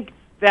you think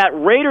that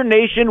Raider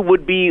Nation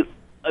would be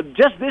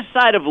just this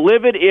side of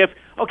livid if,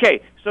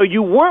 okay, so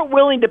you weren't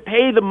willing to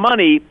pay the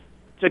money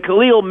to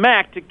Khalil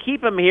Mack to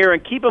keep him here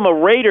and keep him a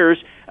Raider,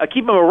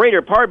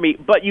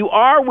 but you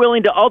are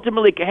willing to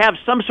ultimately have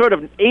some sort of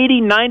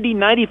 $80, $90,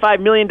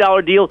 $95 million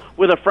deal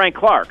with a Frank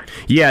Clark.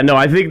 Yeah, no,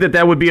 I think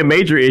that would be a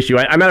major issue.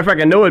 Matter of fact,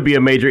 I know it would be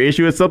a major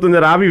issue. It's something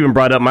that I've even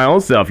brought up my own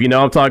self.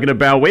 I'm talking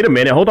about, wait a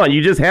minute, hold on.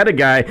 You just had a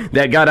guy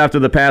that got after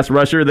the pass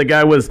rusher. The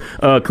guy was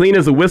clean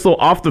as a whistle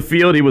off the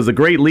field. He was a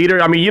great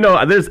leader. I mean,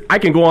 I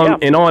can go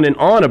on and on and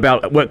on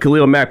about what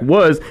Khalil Mack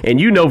was, and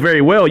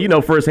very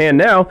well, firsthand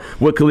now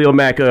what Khalil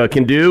Mack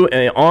can do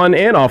on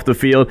and off the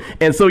field.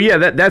 And so, yeah,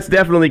 that's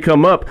definitely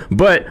come up,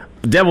 but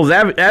devil's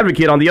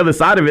advocate on the other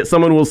side of it,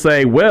 someone will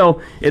say,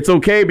 well, it's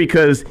okay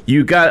because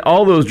you got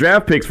all those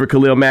draft picks for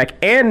Khalil Mack,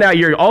 and now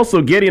you're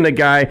also getting a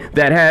guy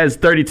that has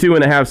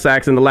 32.5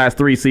 sacks in the last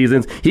 3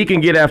 seasons. He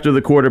can get after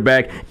the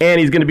quarterback, and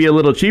he's going to be a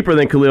little cheaper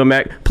than Khalil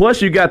Mack.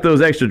 Plus, you got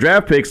those extra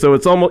draft picks, so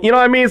it's almost, you know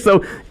what I mean?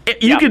 So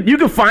you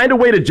could find a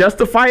way to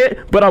justify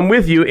it, but I'm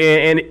with you,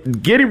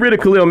 and getting rid of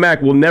Khalil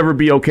Mack will never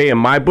be okay in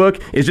my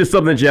book. It's just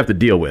something that you have to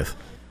deal with.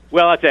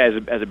 Well, I'd say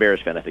as a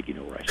Bears fan, I think you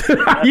know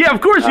right. Yeah, of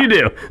course you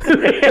do.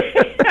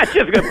 I'm just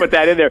going to put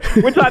that in there.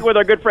 We're talking with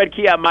our good friend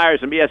Keon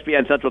Myers from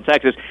ESPN Central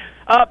Texas.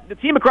 The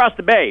team across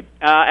the bay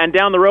and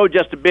down the road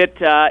just a bit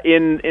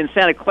in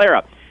Santa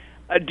Clara.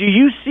 Do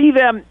you see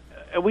them?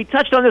 We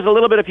touched on this a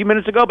little bit a few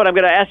minutes ago, but I'm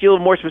going to ask you a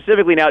little more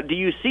specifically now. Do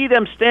you see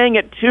them staying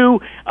at 2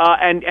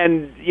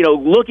 and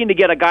looking to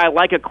get a guy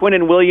like a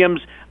Quinnen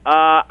Williams?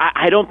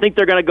 I don't think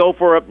they're going to go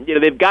for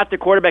they've got the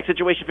quarterback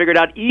situation figured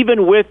out,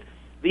 even with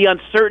the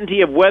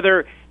uncertainty of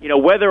whether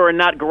or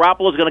not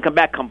Garoppolo is going to come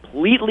back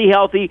completely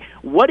healthy.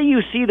 What do you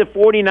see the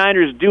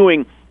 49ers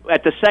doing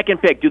at the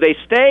second pick? Do they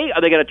stay? Are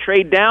they going to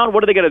trade down?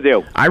 What are they going to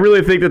do? I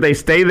really think that they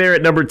stay there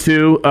at number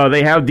 2.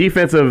 They have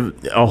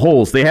defensive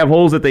holes. They have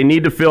holes that they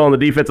need to fill on the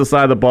defensive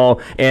side of the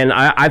ball, and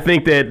I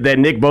think that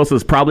Nick Bosa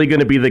is probably going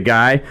to be the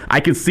guy. I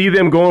could see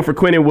them going for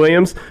Quinnen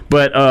Williams,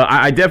 but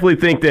I definitely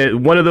think that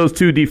one of those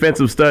 2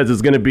 defensive studs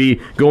is going to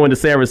be going to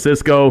San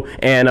Francisco.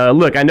 And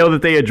look, I know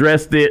that they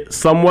addressed it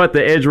somewhat,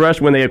 the edge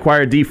rush, when they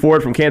acquired Dee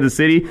Ford from Kansas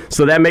City,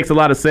 so that makes a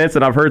lot of sense,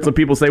 and I've heard some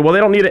people say, well, they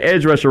don't need an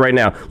edge rusher right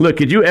now. Look,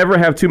 could you ever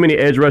have too many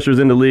edge rushers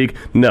in the league?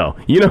 No.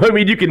 You know what I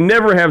mean? You can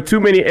never have too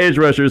many edge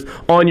rushers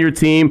on your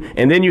team,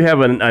 and then you have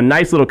a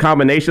nice little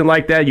combination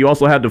like that. You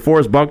also have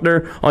DeForest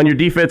Buckner on your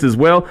defense as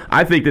well.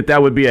 I think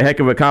that would be a heck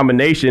of a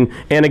combination.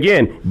 And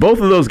again,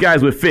 both of those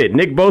guys would fit.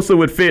 Nick Bosa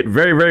would fit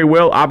very, very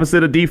well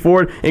opposite of Dee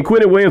Ford, and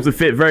Quinnen Williams would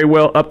fit very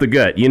well up the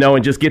gut,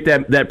 and just get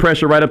that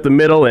pressure right up the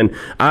middle. And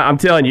I'm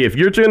telling you, if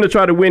you're trying to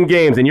try to win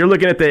games and you're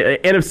looking at the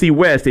NFC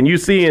West and you're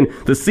seeing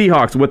the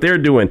Seahawks, what they're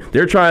doing,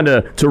 they're trying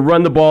to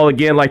run the ball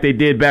again like they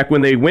did back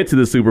when they went to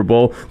the Super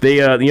Bowl. They,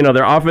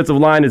 their offensive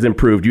line is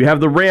improved. You have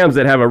the Rams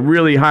that have a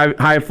really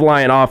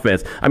high-flying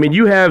offense. I mean,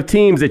 you have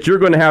teams that you're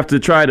going to have to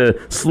try to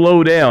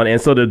slow down, and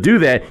so to do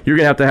that, you're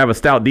going to have a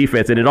stout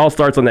defense, and it all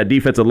starts on that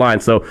defensive line.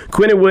 So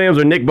Quinnen Williams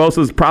or Nick Bosa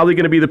is probably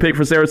going to be the pick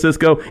for San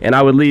Francisco, and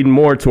I would lean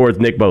more towards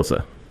Nick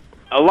Bosa.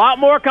 A lot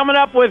more coming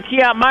up with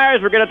Keon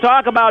Myers. We're going to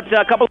talk about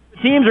a couple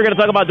of teams. We're going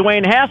to talk about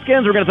Dwayne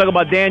Haskins. We're going to talk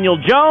about Daniel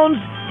Jones.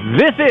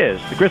 This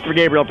is the Christopher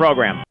Gabriel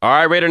Program. All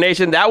right, Raider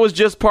Nation, that was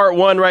just part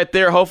 1 right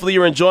there. Hopefully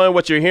you're enjoying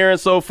what you're hearing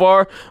so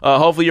far.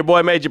 Hopefully your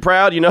boy made you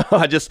proud.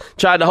 I just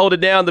tried to hold it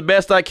down the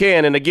best I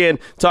can. And again,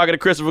 talking to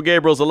Christopher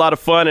Gabriel is a lot of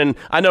fun. And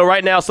I know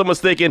right now someone's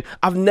thinking,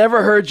 I've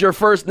never heard your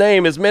first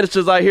name as much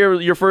as I hear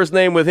your first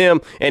name with him.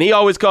 And he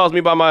always calls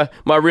me by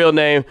my real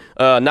name,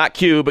 not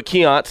Q, but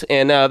Keont.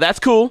 And that's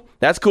cool.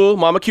 That's cool.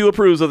 Mama Q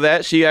approves of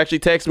that. She actually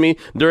texted me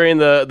during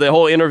the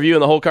whole interview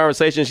and the whole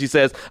conversation. She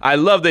says, I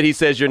love that he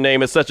says your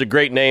name. It's such a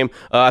great name.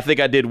 I think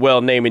I did well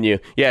naming you.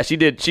 Yeah, she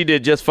did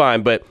just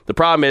fine. But the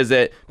problem is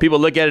that people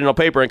look at it on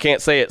paper and can't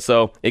say it.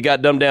 So it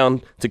got dumbed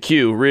down to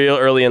Q real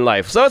early in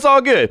life. So it's all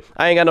good.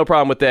 I ain't got no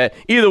problem with that.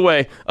 Either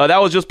way, that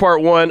was just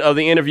part 1 of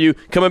the interview.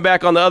 Coming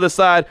back on the other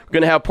side, we're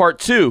going to have part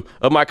 2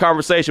 of my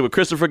conversation with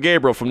Christopher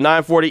Gabriel from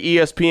 940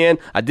 ESPN.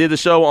 I did the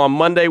show on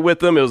Monday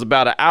with him. It was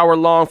about an hour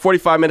long,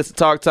 45 minutes of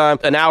talk time.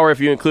 An hour if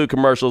you include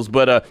commercials,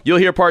 but you'll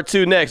hear part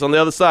 2 next on the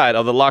other side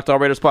of the Locked On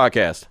Raiders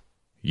podcast.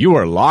 You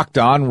are Locked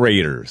On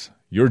Raiders,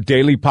 your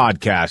daily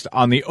podcast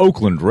on the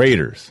Oakland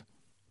Raiders.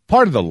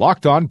 Part of the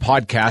Locked On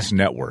Podcast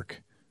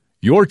Network,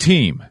 your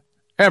team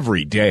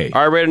every day.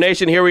 All right, Raider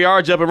Nation, here we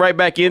are, jumping right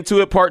back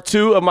into it. Part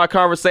 2 of my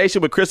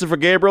conversation with Christopher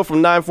Gabriel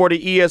from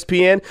 940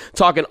 ESPN,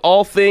 talking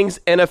all things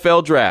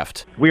NFL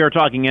Draft. We are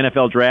talking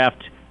NFL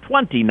Draft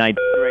 2019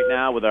 right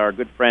now with our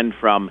good friend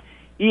from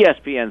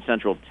ESPN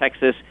Central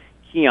Texas,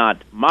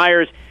 Keon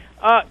Myers.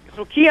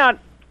 So, Keon,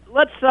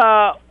 let's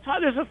talk.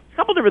 There's a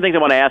couple different things I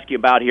want to ask you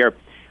about here.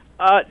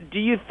 Do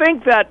you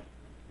think that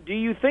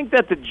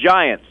the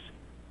Giants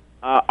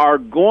are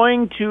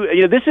going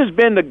to? This has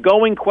been the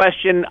going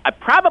question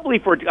probably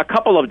for a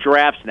couple of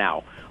drafts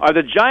now. Are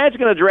the Giants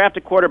going to draft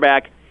a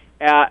quarterback?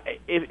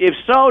 If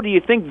so, do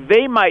you think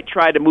they might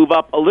try to move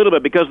up a little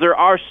bit? Because there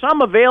are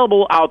some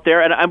available out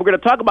there, and we're going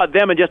to talk about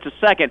them in just a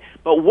second.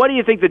 But what do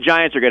you think the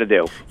Giants are going to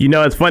do?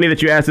 It's funny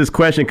that you asked this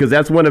question because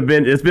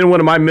it's been one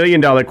of my $1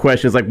 million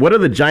questions. Like, what are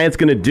the Giants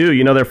going to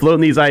do? They're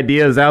floating these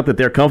ideas out that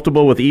they're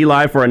comfortable with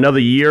Eli for another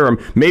year or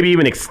maybe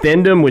even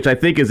extend him, which I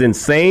think is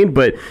insane.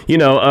 But,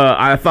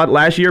 I thought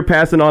last year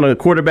passing on a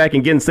quarterback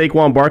and getting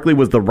Saquon Barkley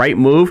was the right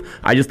move.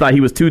 I just thought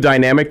he was too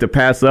dynamic to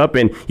pass up,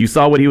 and you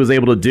saw what he was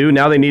able to do.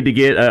 Now they need to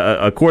get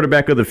a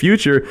quarterback of the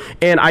future.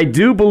 And I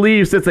do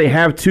believe, since they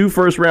have 2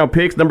 first-round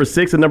picks, number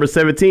 6 and number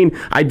 17,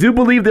 I do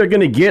believe they're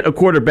going to get a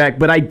quarterback,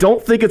 but I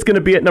don't think it's going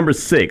to be at number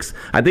 6.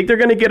 I think they're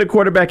going to get a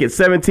quarterback at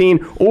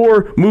 17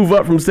 or move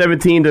up from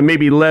 17 to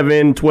maybe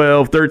 11,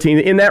 12, 13,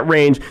 in that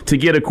range to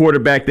get a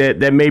quarterback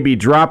that may be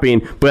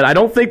dropping. But I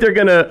don't think they're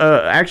going to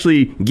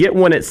actually get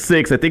one at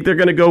 6. I think they're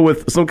going to go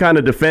with some kind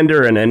of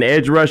defender and an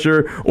edge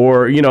rusher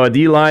or, a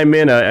D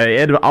lineman, a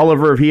Ed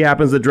Oliver if he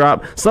happens to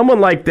drop. Someone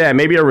like that,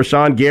 maybe a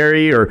Rashawn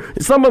Gary or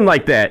someone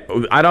like that.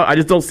 I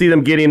just don't see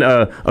them getting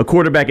a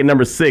quarterback at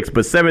number 6,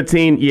 but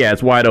 17, yeah,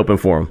 it's wide open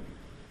for them.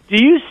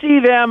 Do you see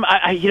them?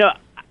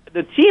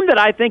 The team that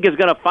I think is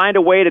going to find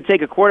a way to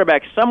take a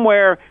quarterback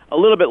somewhere a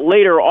little bit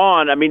later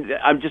on.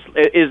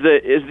 Is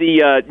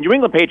the New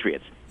England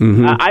Patriots.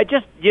 Mm-hmm.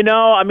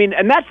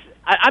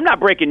 I'm not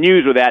breaking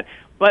news with that,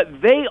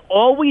 but they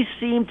always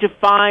seem to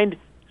find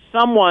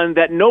someone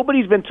that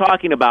nobody's been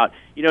talking about.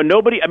 They're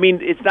not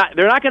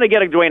going to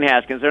get a Dwayne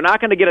Haskins. They're not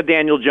going to get a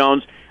Daniel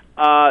Jones.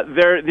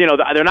 They're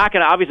not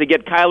going to obviously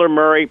get Kyler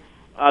Murray.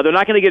 They're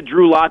not going to get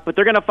Drew Lock, but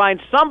they're going to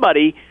find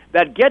somebody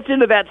that gets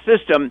into that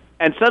system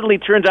and suddenly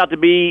turns out to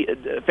be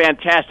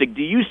fantastic.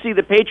 Do you see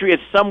the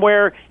Patriots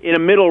somewhere in a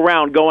middle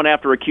round going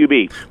after a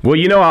QB?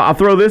 Well, I'll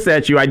throw this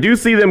at you. I do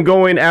see them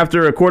going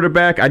after a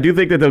quarterback. I do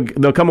think that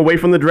they'll come away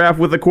from the draft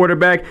with a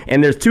quarterback,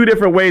 and there's 2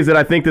 different ways that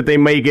I think that they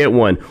may get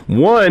one.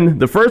 One,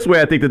 the first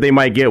way I think that they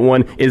might get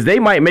one is they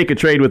might make a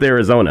trade with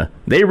Arizona.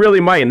 They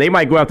really might, and they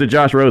might go after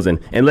Josh Rosen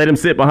and let him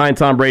sit behind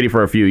Tom Brady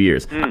for a few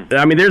years.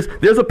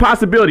 There's a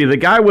possibility. The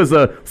guy was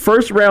a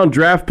first-round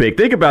draft pick.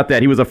 Think about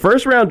that. He was a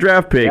first-round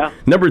draft pick,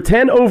 number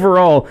 10 overall,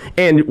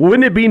 and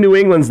wouldn't it be New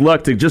England's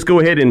luck to just go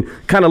ahead and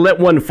kind of let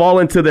one fall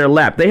into their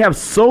lap? They have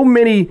so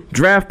many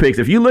draft picks.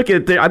 If you look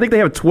at I think they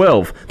have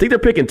 12. I think they're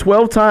picking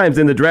 12 times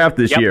in the draft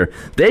this year.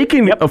 They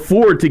can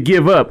afford to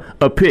give up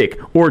a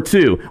pick or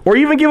 2, or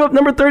even give up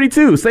number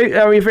 32.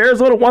 If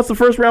Arizona wants the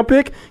first-round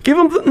pick, give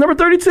them number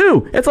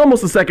 32. It's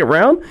almost the second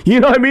round. You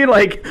know what I mean?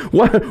 Like,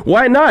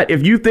 why not?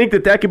 If you think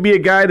that could be a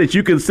guy that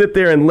you can sit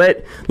there and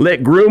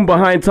let groom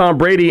behind Tom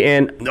Brady,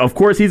 and of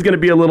course he's going to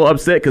be a little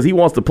upset because he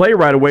wants to play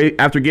right away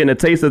after getting a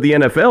taste of the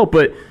NFL,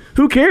 but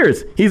who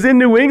cares? He's in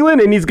New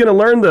England, and he's going to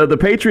learn the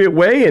Patriot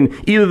way, and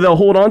either they'll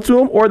hold on to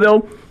him or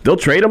they'll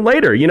trade him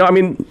later.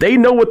 They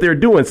know what they're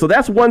doing. So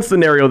that's one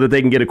scenario that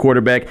they can get a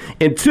quarterback.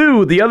 And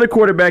 2, the other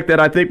quarterback that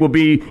I think will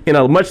be in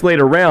a much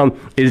later round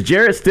is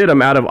Jarrett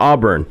Stidham out of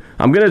Auburn.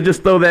 I'm going to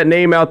just throw that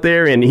name out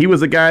there, and he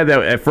was a guy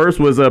that at first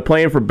was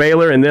playing for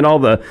Baylor, and then all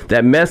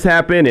that mess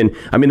happened. And,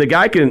 the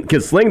guy can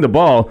sling the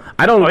ball.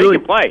 I don't really he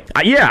can play.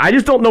 I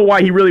just don't know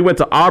why he really went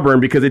to Auburn,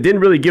 because it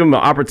didn't really give him an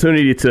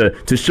opportunity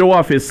to show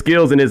off his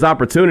skills and his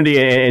opportunity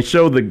and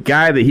show the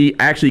guy that he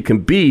actually can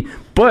be.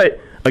 But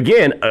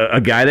again,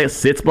 a guy that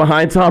sits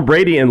behind Tom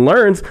Brady and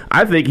learns,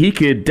 I think he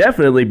could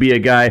definitely be a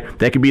guy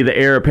that could be the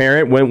heir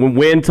apparent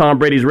when Tom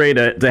Brady's ready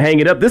to hang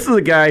it up. This is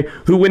a guy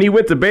who, when he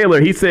went to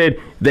Baylor, he said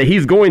that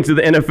he's going to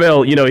the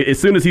NFL, as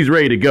soon as he's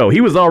ready to go. He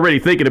was already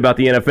thinking about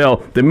the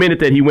NFL the minute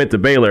that he went to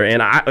Baylor.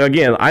 And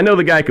I know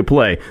the guy could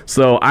play.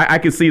 So I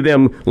could see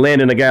them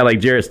landing a guy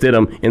like Jarrett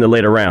Stidham in the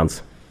later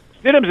rounds.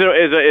 Stidham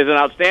is an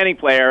outstanding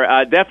player.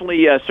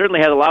 Definitely,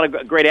 certainly has a lot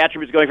of great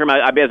attributes going for him.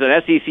 As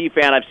an SEC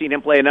fan, I've seen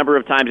him play a number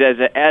of times,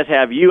 as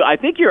have you. I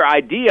think your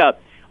idea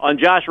on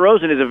Josh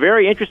Rosen is a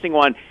very interesting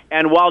one.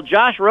 And while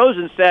Josh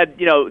Rosen said,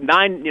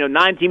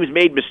 9 teams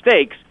made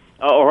mistakes,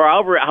 or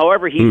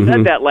however he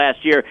said that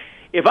last year,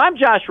 if I'm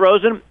Josh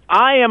Rosen,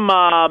 I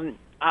am.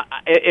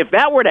 If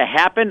that were to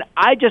happen,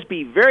 I'd just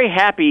be very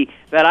happy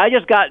that I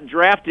just got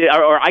drafted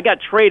or I got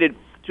traded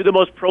to the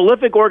most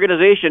prolific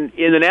organization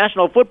in the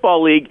National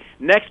Football League,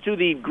 next to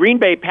the Green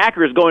Bay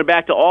Packers, going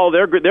back to all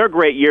their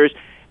great years.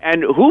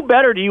 And who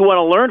better do you want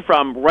to learn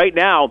from right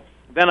now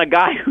than a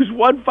guy who's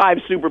won 5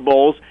 Super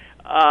Bowls,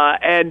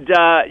 and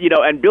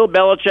Bill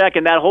Belichick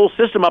and that whole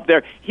system up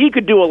there? He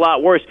could do a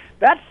lot worse.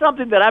 That's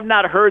something that I've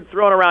not heard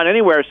thrown around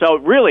anywhere. So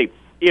really,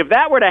 if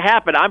that were to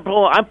happen, I'm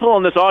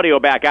pulling this audio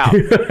back out.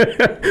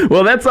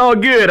 Well, that's all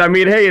good.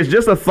 Hey, it's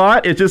just a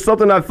thought. It's just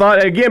something I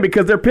thought, again,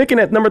 because they're picking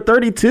at number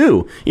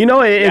 32.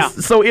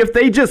 So if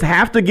they just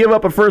have to give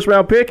up a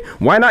first-round pick,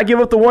 why not give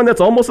up the one that's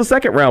almost a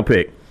second-round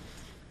pick?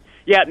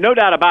 Yeah, no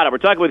doubt about it. We're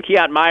talking with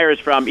Keaton Myers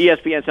from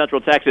ESPN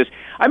Central Texas.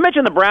 I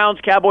mentioned the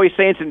Browns, Cowboys,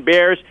 Saints, and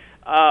Bears.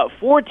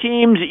 4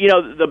 teams. You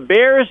know, the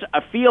Bears.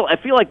 I feel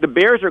like the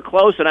Bears are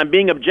close, and I'm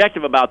being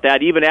objective about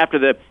that. Even after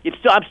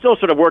I'm still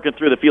sort of working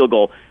through the field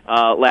goal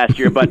last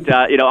year, but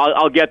you know,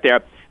 I'll get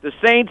there. The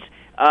Saints,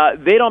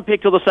 they don't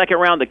pick till the second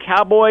round. The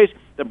Cowboys,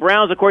 the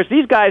Browns, of course,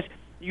 these guys.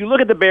 You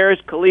look at the Bears.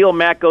 Khalil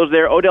Mack goes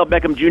there. Odell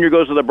Beckham Jr.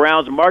 goes to the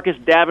Browns. Marcus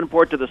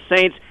Davenport to the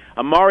Saints.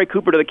 Amari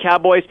Cooper to the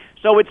Cowboys.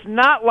 So it's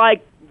not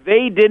like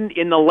they didn't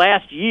in the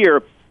last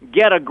year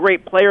get a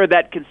great player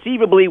that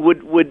conceivably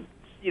would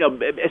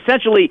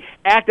essentially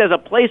act as a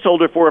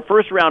placeholder for a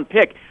first-round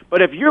pick.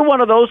 But if you're one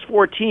of those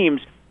 4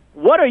 teams,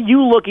 what are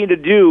you looking to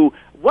do?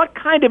 What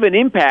kind of an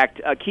impact,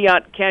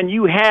 Keon, can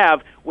you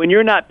have when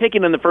you're not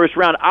picking in the first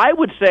round? I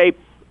would say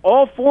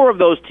all 4 of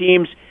those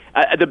teams,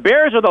 the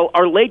Bears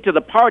are late to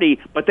the party,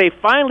 but they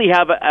finally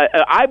have,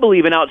 I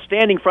believe, an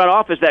outstanding front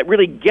office that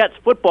really gets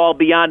football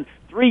beyond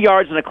 3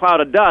 yards in a cloud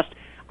of dust.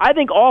 I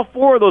think all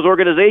 4 of those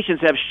organizations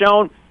have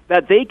shown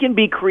that they can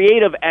be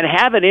creative and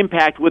have an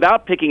impact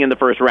without picking in the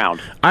first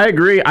round. I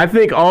agree. I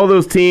think all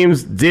those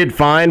teams did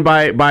fine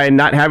by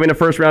not having a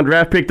first-round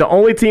draft pick. The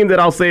only team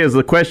that I'll say is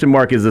a question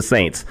mark is the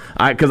Saints,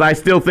 because I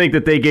still think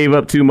that they gave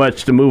up too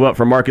much to move up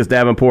for Marcus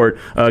Davenport,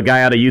 a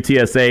guy out of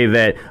UTSA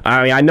that,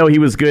 I know he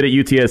was good at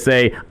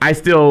UTSA. I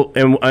still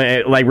am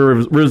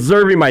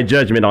reserving my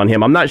judgment on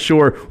him. I'm not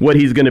sure what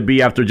he's going to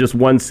be after just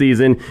one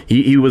season.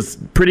 He was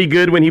pretty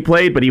good when he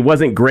played, but he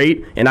wasn't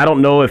great, and I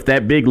don't know if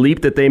that big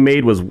leap that they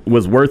made was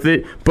worth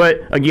it.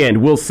 But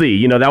again, we'll see.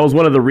 You know, that was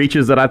one of the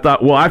reaches that I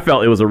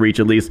felt it was a reach,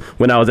 at least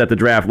when I was at the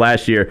draft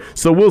last year.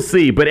 So we'll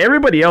see. But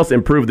everybody else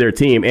improved their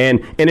team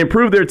and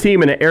improved their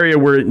team in an area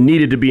where it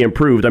needed to be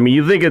improved. I mean,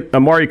 you think of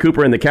Amari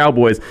Cooper and the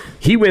Cowboys.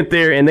 He went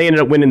there and they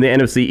ended up winning the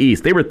NFC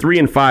East. They were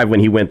 3-5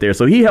 when he went there.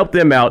 So he helped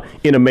them out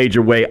in a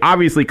major way.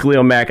 Obviously,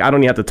 Khalil Mack, I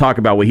don't even have to talk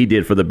about what he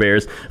did for the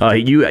Bears.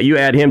 You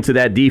add him to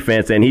that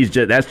defense and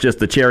that's just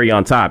the cherry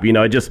on top. You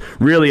know, it just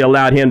really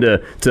allowed him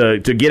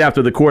to get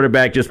after the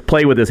quarterback, just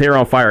play with his hair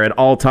on fire at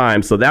all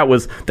times. So that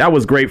was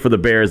great for the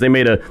Bears. They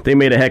made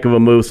a heck of a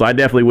move. So I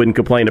definitely wouldn't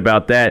complain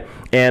about that.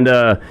 And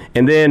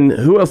then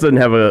who else doesn't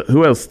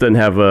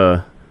have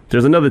a?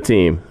 There's another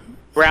team.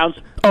 Browns.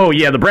 Oh,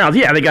 yeah, the Browns.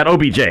 Yeah, they got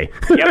OBJ.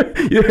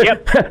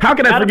 Yep. How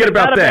can I forget about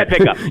that? Not a bad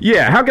pickup.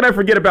 Yeah, how can I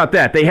forget about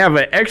that? They have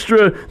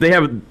they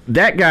have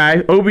that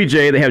guy, OBJ.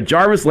 They have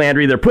Jarvis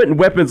Landry. They're putting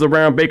weapons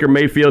around Baker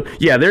Mayfield.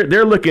 Yeah,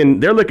 they're looking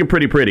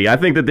pretty. I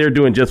think that they're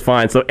doing just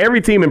fine. So every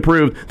team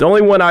improved. The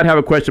only one I'd have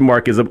a question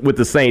mark is with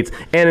the Saints.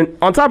 And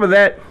on top of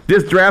that,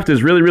 this draft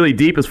is really, really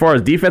deep as far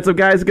as defensive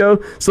guys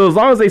go. So as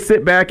long as they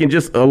sit back and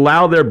just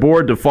allow their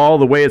board to fall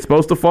the way it's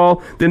supposed to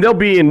fall, then they'll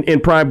be in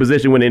prime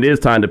position when it is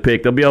time to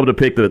pick. They'll be able to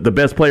pick the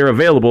best player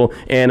available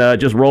and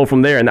just roll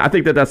from there. And I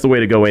think that that's the way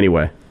to go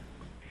anyway.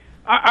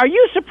 Are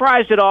you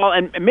surprised at all?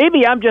 And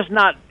maybe I'm just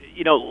not,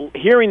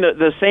 hearing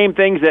the same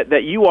things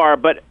that you are.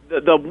 But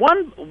the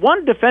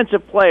one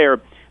defensive player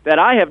that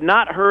I have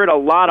not heard a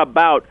lot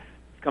about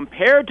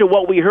compared to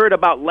what we heard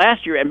about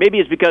last year, and maybe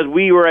it's because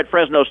we were at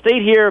Fresno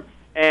State here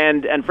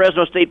and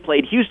Fresno State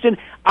played Houston.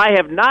 I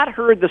have not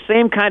heard the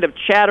same kind of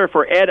chatter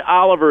for Ed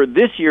Oliver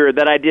this year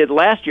that I did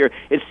last year.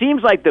 It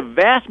seems like the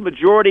vast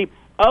majority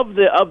of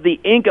the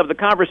ink of the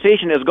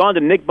conversation has gone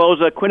to Nick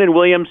Bosa, Quinnen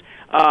Williams,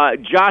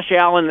 Josh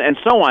Allen, and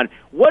so on.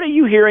 What are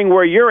you hearing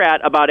where you're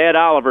at about Ed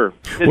Oliver?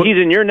 Because he's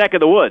in your neck of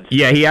the woods.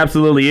 Yeah, he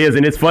absolutely is.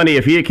 And it's funny,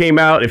 if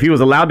he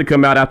was allowed to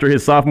come out after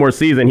his sophomore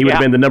season, he would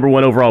have been the number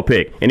 1 overall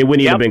pick, and it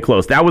wouldn't even have been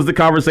close. That was the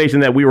conversation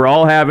that we were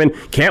all having.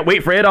 Can't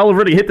wait for Ed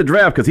Oliver to hit the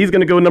draft because he's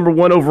going to go number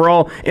 1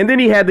 overall. And then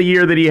he had the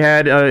year that he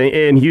had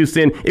in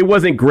Houston. It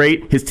wasn't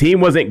great. His team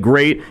wasn't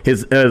great.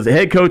 His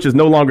head coach is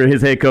no longer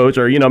his head coach,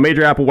 or,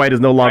 Major Applewhite is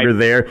no longer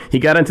there. He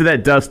got into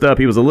that dust up.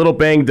 He was a little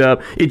banged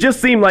up. It just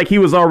seemed like he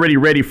was already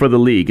ready for the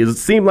league. It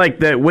seemed like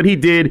that what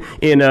he did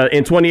in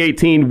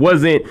 2018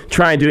 wasn't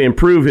trying to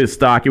improve his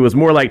stock. It was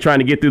more like trying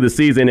to get through the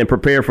season and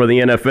prepare for the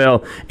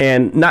NFL.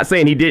 And not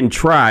saying he didn't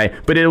try,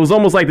 but it was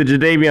almost like the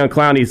Jadeveon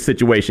Clowney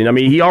situation. I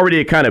mean, he already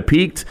had kind of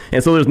peaked,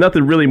 and so there's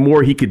nothing really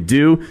more he could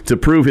do to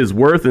prove his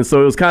worth. And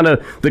so it was kind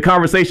of, the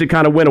conversation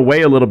kind of went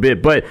away a little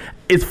bit. But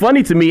it's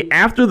funny to me,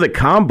 after the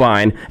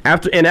combine,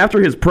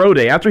 after his pro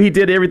day, after he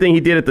did everything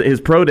he did at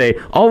his pro day,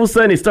 all of a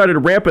sudden he started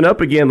ramping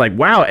up again, like,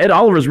 wow, Ed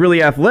Oliver's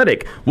really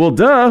athletic. Well,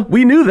 duh,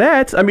 we knew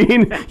that. I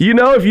mean,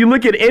 if you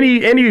look at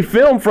any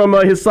film from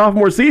his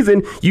sophomore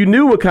season, you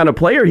knew what kind of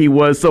player he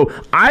was. So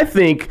I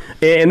think,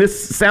 and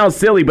this sounds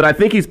silly, but I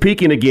think he's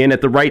peaking again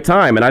at the right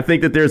time. And I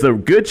think that there's a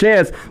good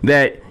chance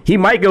that he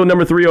might go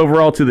number 3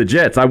 overall to the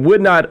Jets. I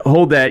would not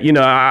hold that.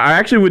 I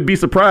actually would be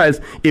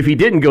surprised if he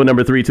didn't go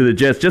number 3 to the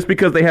Jets, just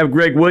because they have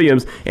Greg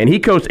Williams and he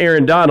coached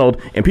Aaron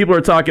Donald, and people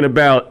are talking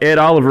about Ed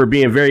Oliver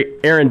being very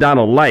Aaron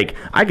Donald-like.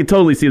 I could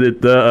totally see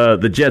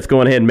the Jets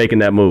going ahead and making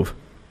that move.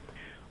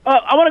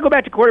 I want to go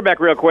back to quarterback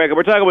real quick.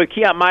 We're talking with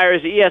Keon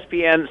Myers,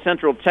 ESPN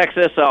Central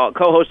Texas,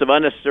 co-host of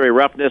Unnecessary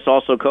Roughness,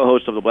 also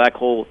co-host of the Black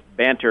Hole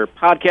Banter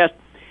podcast.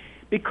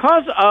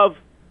 Because of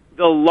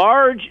the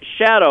large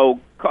shadow,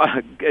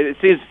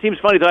 it seems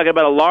funny talking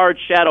about a large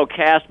shadow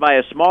cast by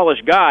a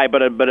smallish guy,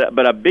 but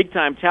a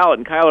big-time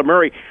talent in Kyler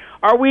Murray.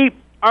 Are we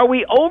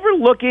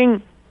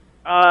overlooking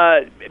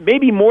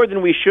maybe more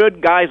than we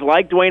should, guys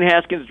like Dwayne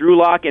Haskins, Drew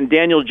Lock, and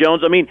Daniel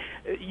Jones. I mean,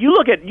 you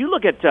look at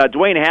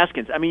Dwayne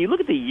Haskins. I mean, you look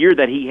at the year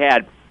that he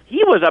had.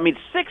 He was,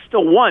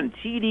 6-to-1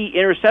 TD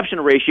interception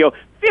ratio,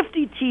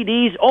 50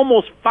 TDs,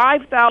 almost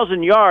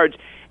 5,000 yards,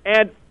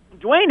 and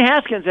Dwayne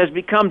Haskins has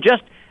become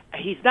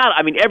he's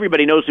not,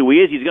 everybody knows who he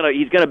is.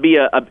 He's gonna be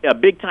a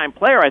big-time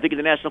player, I think, in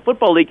the National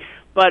Football League,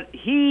 but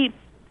he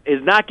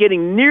is not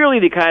getting nearly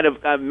the kind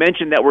of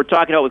mention that we're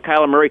talking about with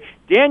Kyler Murray.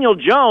 Daniel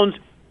Jones,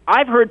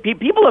 I've heard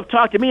people have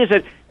talked to me and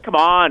said, come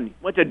on,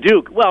 went to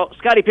Duke. Well,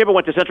 Scottie Pippen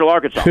went to Central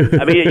Arkansas.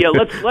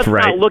 Let's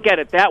right. not look at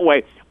it that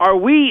way. Are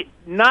we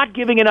not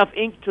giving enough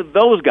ink to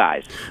those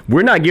guys?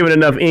 We're not giving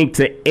enough ink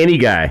to any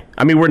guy.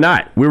 We're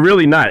not. We're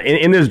really not.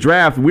 In this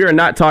draft, we are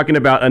not talking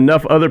about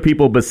enough other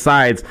people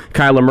besides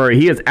Kyler Murray.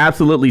 He has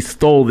absolutely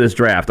stole this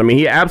draft.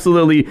 He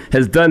absolutely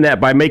has done that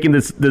by making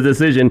the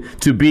decision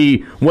to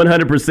be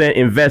 100%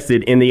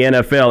 invested in the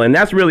NFL. And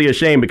that's really a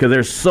shame because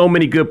there's so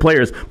many good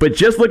players. But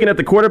just looking at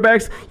the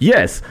quarterbacks,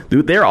 yes,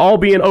 they're all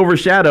being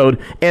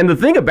overshadowed. And the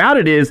thing about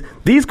it is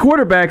these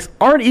quarterbacks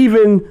aren't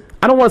even,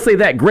 I don't want to say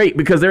that great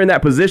because they're in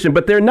that position,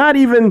 but they're not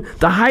even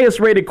the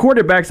highest rated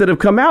quarterbacks that have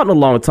come out in a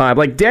long time.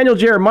 Like Daniel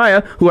Jeremiah,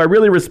 who I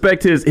really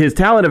respect his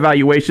talent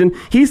evaluation,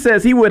 he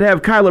says he would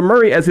have Kyler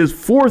Murray as his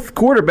fourth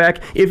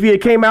quarterback if he had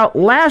came out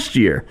last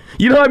year.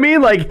 You know what I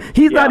mean? Like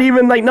he's not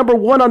even like number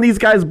one on these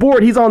guys'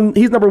 board. He's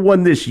number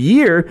one this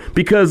year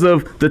because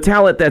of the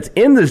talent that's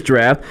in this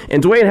draft.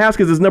 And Dwayne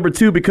Haskins is number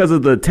two because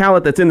of the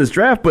talent that's in this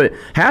draft. But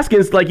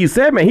Haskins, like you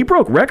said, man, he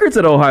broke records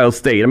at Ohio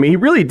State. He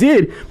really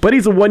did, but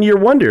he's a one-year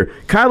wonder.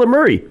 Kyler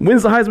Murray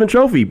wins the Heisman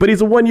Trophy, but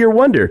he's a one-year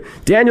wonder.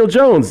 Daniel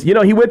Jones, he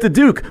went to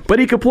Duke, but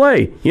he could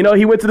play. He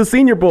went to the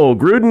Senior Bowl.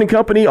 Gruden and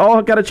company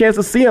all got a chance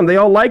to see him. They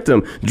all liked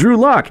him. Drew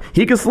Lock,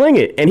 he could sling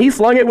it, and he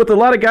slung it with a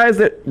lot of guys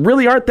that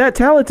really aren't that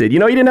talented. He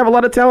didn't have a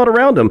lot of talent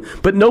around him,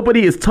 but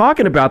nobody is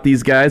talking about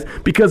these guys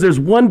because there's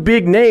one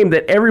big name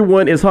that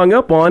everyone is hung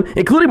up on,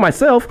 including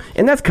myself,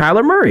 and that's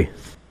Kyler Murray.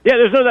 Yeah,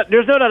 there's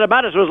no doubt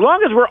about it. So as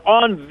long as we're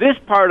on this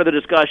part of the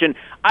discussion,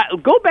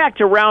 go back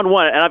to round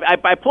one, and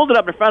I pulled it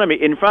up in front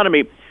of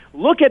me.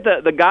 Look at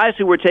the guys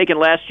who were taken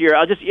last year.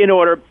 I'll just in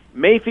order: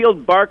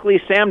 Mayfield,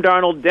 Barkley, Sam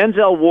Darnold,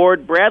 Denzel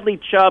Ward, Bradley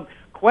Chubb,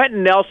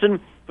 Quentin Nelson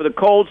for the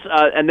Colts,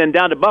 and then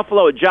down to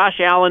Buffalo, Josh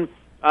Allen.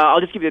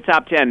 I'll just give you the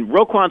top 10.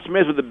 Roquan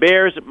Smith with the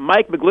Bears,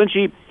 Mike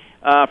McGlinchey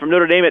from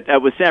Notre Dame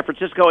with San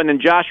Francisco, and then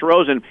Josh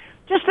Rosen.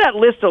 Just that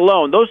list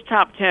alone, those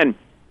top 10.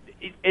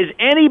 Is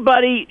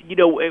anybody,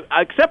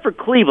 except for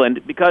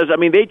Cleveland, because,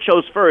 they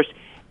chose first,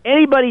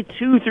 anybody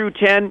 2 through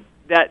 10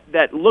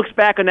 that looks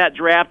back on that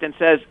draft and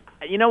says,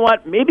 you know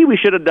what, maybe we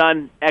should have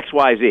done X,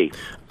 Y, Z?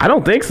 I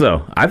don't think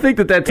so. I think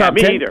that top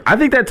 10. Either. I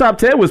think that top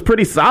 10 was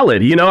pretty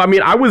solid.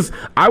 I was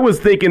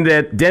thinking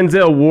that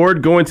Denzel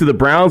Ward going to the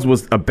Browns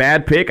was a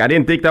bad pick. I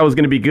didn't think that was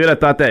going to be good. I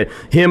thought that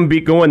him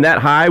going that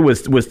high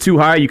was too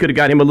high. You could have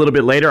got him a little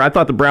bit later. I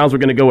thought the Browns were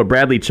going to go with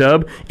Bradley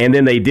Chubb, and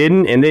then they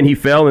didn't, and then he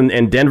fell,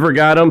 and Denver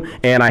got him,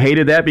 and I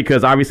hated that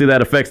because obviously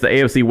that affects the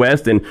AFC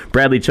West, and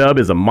Bradley Chubb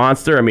is a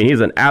monster.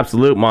 He's an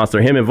absolute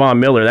monster. Him and Von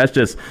Miller,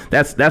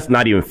 that's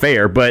not even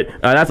fair, but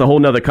that's a whole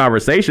nother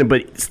conversation.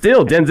 But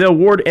still, Denzel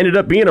Ward ended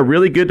up being a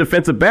really good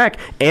defensive back,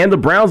 and the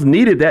Browns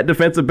needed that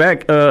defensive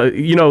back,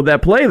 that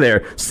play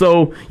there.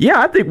 So, yeah,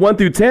 I think 1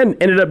 through 10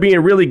 ended up being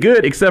really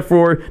good, except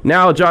for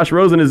now Josh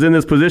Rosen is in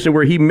this position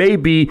where he may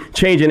be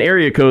changing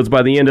area codes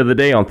by the end of the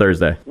day on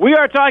Thursday. We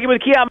are talking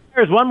with Keon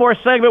Myers. One more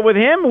segment with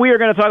him. We are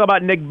going to talk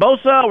about Nick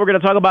Bosa. We're going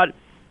to talk about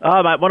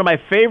one of my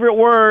favorite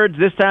words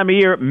this time of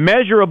year,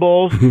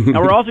 measurables. And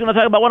we're also going to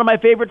talk about one of my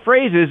favorite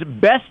phrases,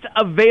 best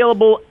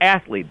available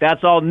athlete.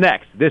 That's all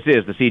next. This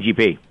is the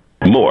CGP.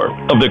 More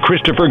of the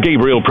Christopher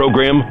Gabriel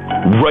program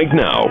right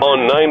now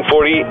on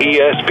 940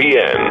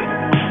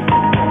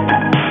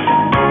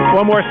 ESPN.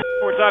 One more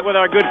we're talking with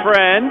our good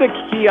friend,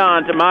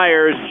 Keon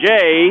Myers.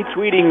 Jay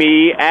tweeting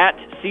me at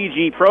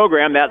CG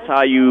Program. That's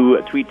how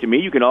you tweet to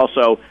me. You can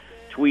also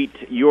tweet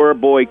your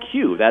boy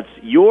Q. That's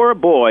your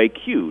boy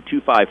Q,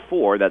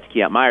 254. That's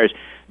Keon Myers.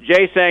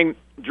 Jay saying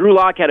Drew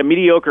Lock had a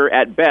mediocre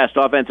at best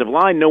offensive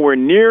line, nowhere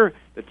near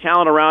the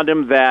talent around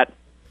him that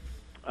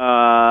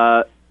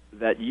UM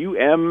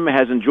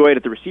has enjoyed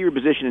at the receiver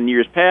position in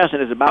years past,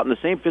 and is about in the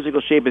same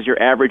physical shape as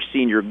your average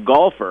senior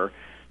golfer.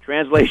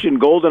 Translation: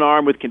 golden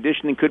arm with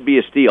conditioning could be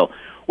a steal.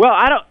 Well,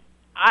 I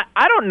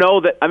don't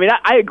know that.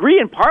 I agree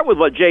in part with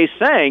what Jay's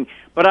saying,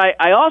 but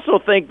I also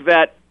think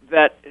that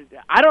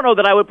I don't know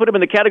that I would put him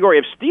in the category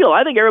of steal.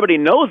 I think everybody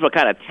knows what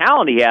kind of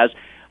talent he has.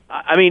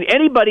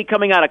 Anybody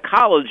coming out of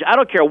college, I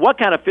don't care what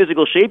kind of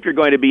physical shape you're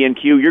going to be in,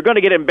 Q, you're going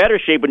to get in better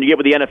shape when you get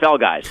with the NFL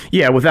guys.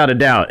 Yeah, without a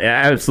doubt.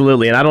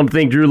 Absolutely. And I don't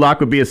think Drew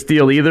Lock would be a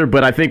steal either,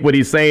 but I think what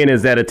he's saying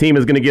is that a team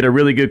is going to get a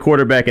really good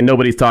quarterback and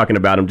nobody's talking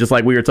about him, just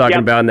like we were talking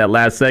about in that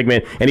last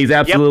segment. And he's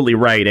absolutely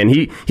right. And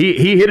he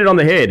hit it on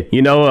the head.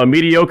 A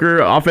mediocre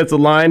offensive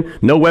line,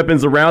 no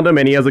weapons around him,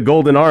 and he has a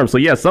golden arm. So,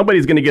 yeah,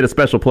 somebody's going to get a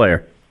special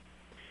player.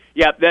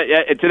 Yeah,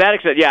 to that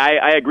extent, yeah,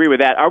 I agree with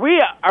that. Are we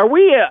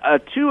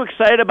too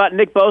excited about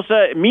Nick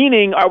Bosa?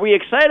 Meaning, are we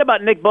excited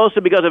about Nick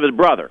Bosa because of his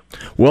brother?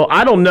 Well,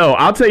 I don't know.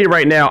 I'll tell you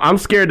right now, I'm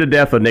scared to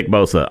death of Nick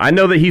Bosa. I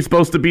know that he's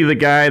supposed to be the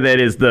guy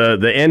that is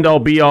the end-all,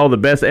 be-all, the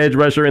best edge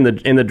rusher in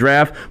the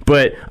draft,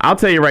 but I'll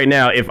tell you right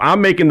now, if I'm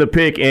making the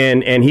pick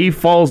and he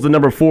falls to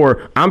number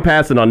 4, I'm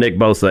passing on Nick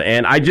Bosa.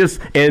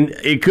 And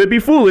it could be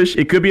foolish,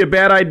 it could be a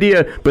bad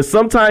idea, but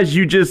sometimes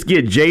you just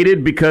get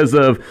jaded because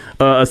of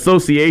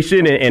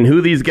association and who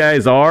these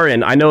guys are.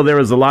 And I know there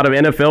was a lot of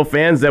NFL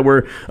fans that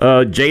were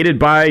jaded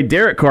by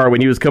Derek Carr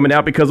when he was coming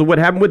out because of what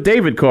happened with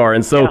David Carr.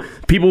 And so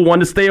people want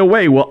to stay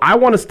away. Well, I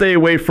want to stay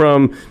away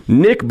from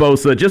Nick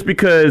Bosa just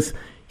because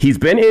he's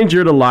been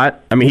injured a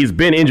lot. I mean, he's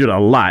been injured a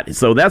lot.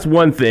 So that's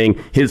one thing.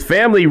 His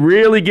family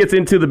really gets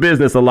into the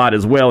business a lot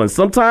as well. And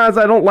sometimes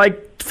I don't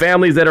like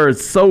families that are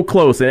so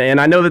close, and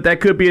I know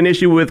that could be an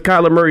issue with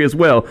Kyler Murray as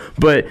well,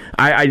 but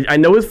I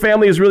know his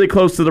family is really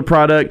close to the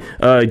product.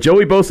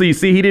 Joey Bosa, you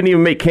see, he didn't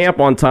even make camp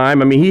on time.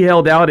 I mean, he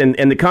held out,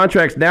 and the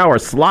contracts now are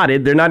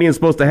slotted. They're not even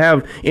supposed to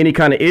have any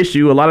kind of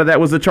issue. A lot of that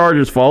was the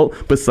Chargers' fault,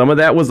 but some of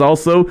that was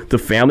also the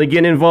family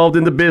getting involved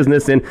in the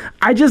business, and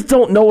I just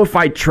don't know if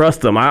I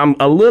trust him. I'm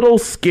a little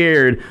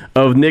scared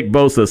of Nick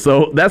Bosa,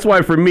 so that's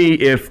why for me,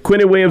 if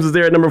Quinnen Williams is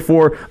there at number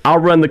 4, I'll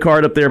run the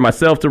card up there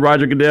myself to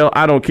Roger Goodell.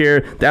 I don't care.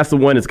 That's the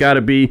one it's got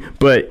to be,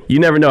 but you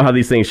never know how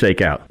these things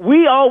shake out.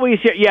 We always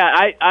hear,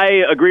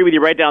 I agree with you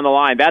right down the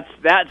line.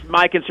 That's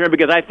my concern,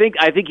 because I think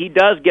he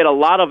does get a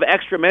lot of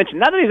extra mention.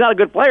 Not that he's not a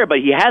good player, but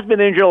he has been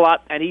injured a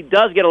lot, and he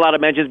does get a lot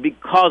of mentions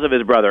because of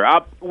his brother.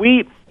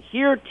 We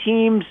hear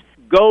teams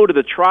go to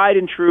the tried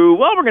and true,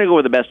 well, we're going to go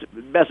with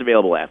the best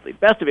available athlete.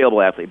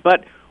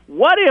 But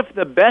what if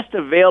the best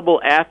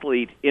available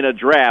athlete in a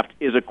draft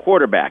is a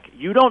quarterback?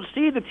 You don't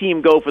see the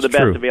team go for the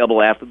best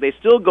available athlete. They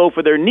still go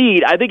for their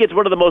need. I think it's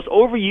one of the most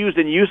overused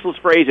and useless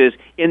phrases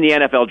in the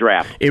NFL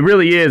draft. It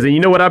really is. And you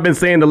know what I've been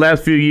saying the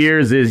last few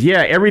years is,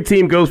 every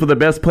team goes for the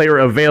best player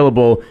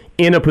available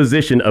in a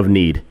position of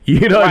need.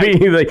 You know what I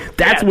mean? Like,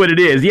 that's what it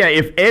is. Yeah,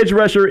 if edge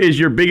rusher is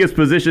your biggest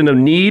position of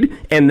need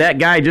and that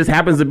guy just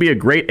happens to be a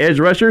great edge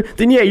rusher,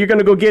 then you're going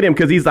to go get him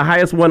because he's the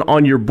highest one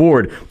on your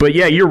board. But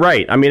you're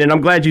right. I mean, and I'm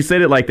glad you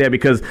said it like that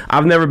because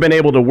I've never been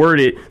able to word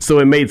it so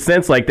it made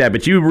sense like that.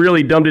 But you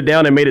really dumbed it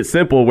down and made it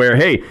simple where,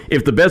 hey,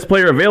 if the best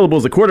player available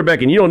is a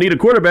quarterback and you don't need a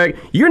quarterback,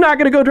 you're not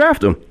going to go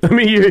draft him. I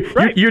mean,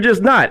 you're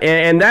just not.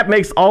 And that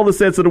makes all the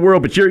sense of the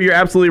world. But you're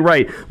absolutely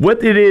right.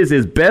 What it is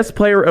best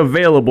player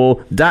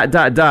available, ...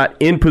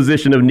 in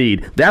position of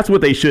need. That's what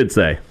they should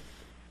say.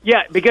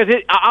 Yeah, because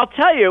I'll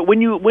tell you,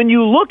 when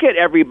you look at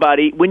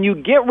everybody, when you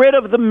get rid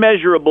of the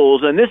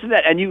measurables and this and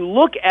that, and you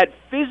look at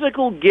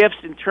physical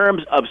gifts in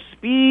terms of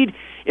speed,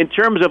 in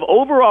terms of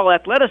overall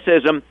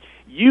athleticism,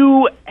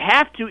 you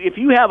have to, if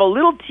you have a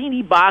little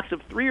teeny box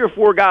of 3 or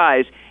 4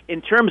 guys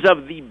in terms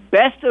of the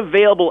best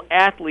available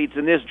athletes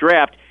in this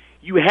draft,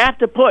 you have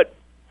to put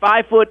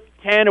 5'10"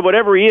 or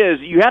whatever he is,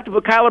 you have to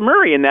put Kyler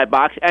Murray in that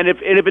box. And if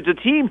it's a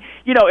team,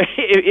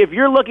 if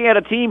you're looking at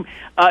a team,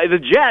 the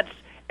Jets,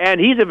 and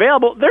he's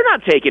available, they're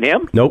not taking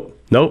him.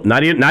 Nope,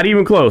 not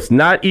even close.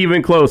 Not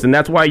even close. And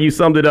that's why you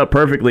summed it up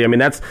perfectly. I mean,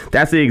 that's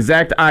the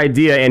exact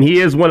idea. And he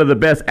is one of the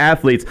best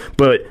athletes.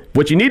 But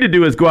what you need to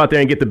do is go out there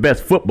and get the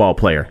best football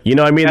player. You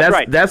know what I mean? That's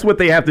right. That's what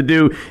they have to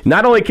do.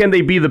 Not only can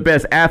they be the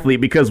best athlete,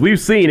 because we've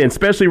seen, and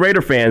especially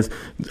Raider fans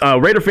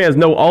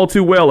know all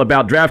too well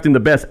about drafting the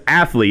best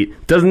athlete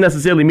doesn't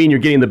necessarily mean you're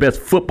getting the best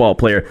football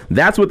player.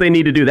 That's what they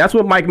need to do. That's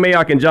what Mike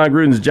Mayock and John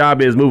Gruden's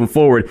job is moving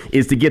forward,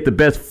 is to get the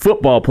best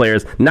football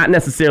players, not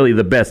necessarily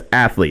the best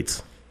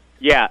athletes.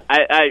 Yeah,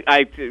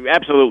 I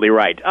absolutely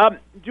right.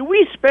 Do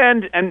we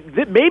spend, and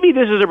maybe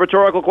this is a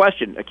rhetorical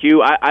question,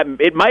 Q,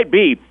 it might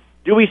be,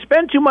 do we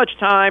spend too much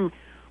time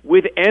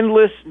with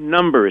endless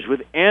numbers,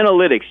 with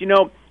analytics?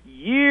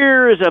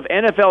 Years of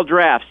NFL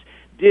drafts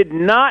did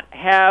not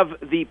have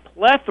the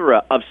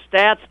plethora of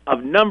stats,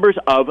 of numbers,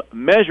 of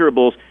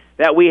measurables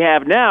that we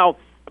have now.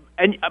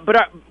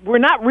 But we're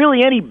not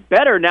really any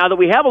better now that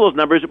we have all those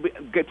numbers.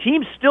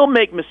 Teams still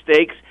make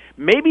mistakes.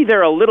 Maybe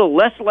they're a little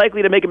less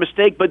likely to make a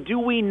mistake, but do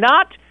we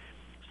not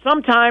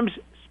sometimes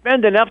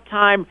spend enough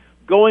time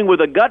going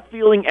with a gut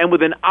feeling and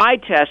with an eye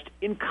test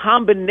in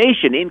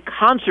combination, in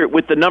concert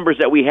with the numbers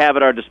that we have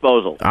at our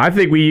disposal? I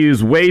think we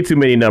use way too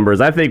many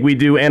numbers. I think we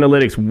do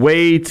analytics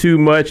way too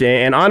much.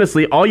 And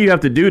honestly, all you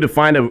have to do to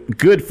find a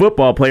good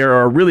football player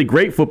or a really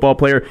great football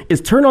player is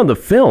turn on the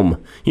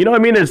film. You know what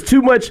I mean? There's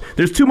too much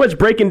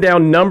breaking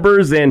down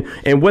numbers and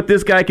what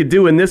this guy could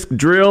do in this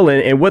drill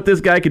and what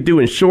this guy could do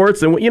in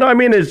shorts. And you know what I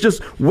mean? There's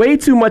just way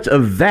too much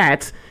of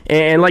that.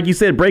 And like you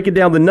said, breaking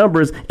down the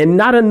numbers and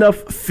not enough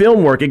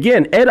film work.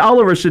 Again, Ed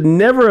Oliver should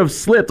never have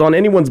slipped on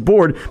anyone's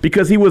board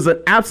because he was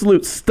an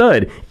absolute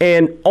stud.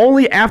 And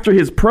only after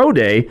his pro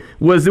day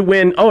was it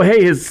when,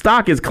 his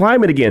stock is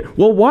climbing again.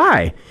 Well,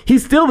 why?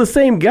 He's still the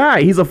same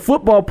guy. He's a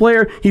football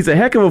player. He's a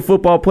heck of a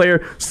football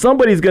player.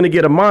 Somebody's going to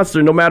get a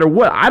monster no matter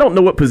what. I don't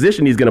know what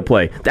position he's going to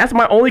play. That's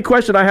my only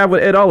question I have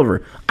with Ed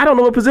Oliver. I don't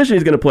know what position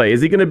he's going to play.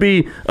 Is he going to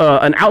be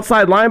an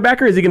outside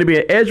linebacker? Is he going to be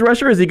an edge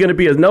rusher? Is he going to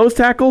be a nose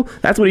tackle?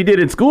 That's what he did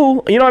in school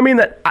cool. You know what I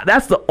mean?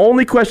 That's the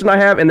only question I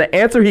have, and the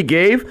answer he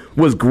gave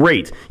was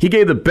great. He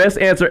gave the best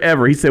answer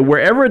ever. He said,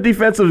 wherever a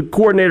defensive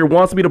coordinator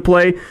wants me to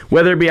play,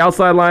 whether it be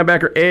outside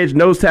linebacker, edge,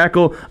 nose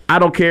tackle, I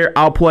don't care.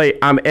 I'll play.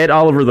 I'm Ed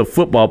Oliver, the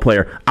football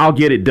player. I'll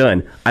get it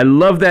done. I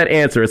love that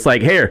answer. It's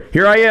like, here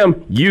I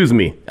am. Use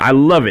me. I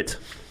love it.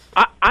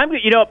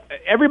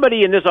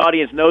 Everybody in this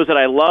audience knows that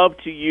I love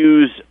to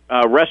use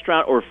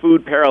restaurant or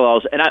food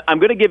parallels, and I'm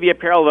going to give you a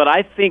parallel that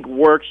I think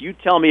works. You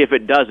tell me if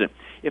it doesn't.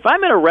 If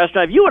I'm in a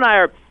restaurant, if you and I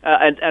are,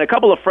 and a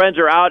couple of friends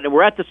are out, and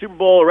we're at the Super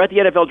Bowl or at the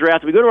NFL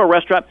draft, we go to a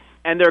restaurant,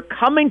 and they're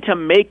coming to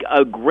make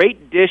a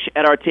great dish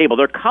at our table.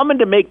 They're coming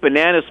to make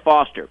Bananas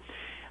Foster.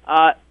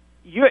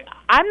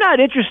 I'm not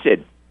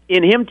interested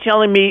in him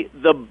telling me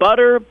the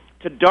butter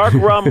to dark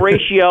rum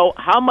ratio,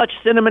 how much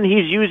cinnamon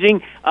he's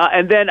using,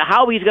 and then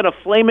how he's going to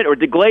flame it or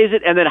deglaze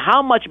it, and then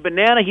how much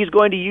banana he's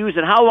going to use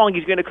and how long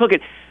he's going to cook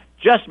it.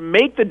 Just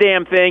make the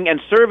damn thing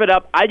and serve it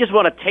up. I just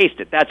want to taste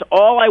it. That's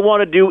all I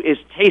want to do is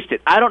taste it.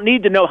 I don't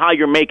need to know how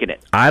you're making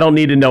it. I don't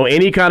need to know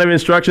any kind of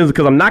instructions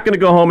because I'm not going to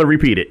go home and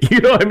repeat it. You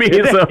know what I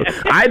mean? So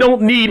I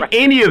don't need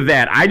any of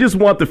that. I just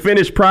want the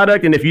finished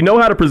product. And if you know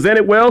how to present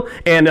it well,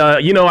 and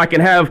I can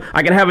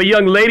have a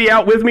young lady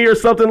out with me or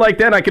something like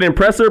that, and I can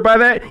impress her by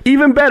that,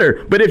 even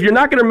better. But if you're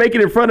not going to make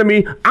it in front of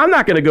me, I'm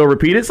not going to go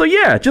repeat it. So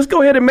yeah, just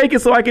go ahead and make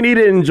it so I can eat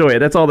it and enjoy it.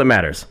 That's all that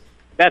matters.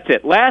 That's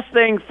it. Last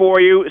thing for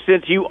you,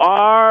 since you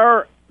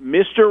are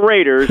Mr.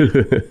 Raiders,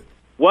 now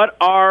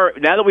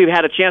that we've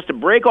had a chance to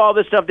break all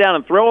this stuff down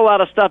and throw a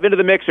lot of stuff into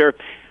the mixer,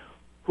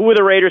 who are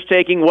the Raiders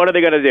taking? What are they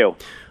going to do?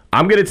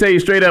 I'm going to tell you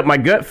straight up, my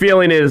gut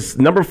feeling is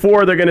number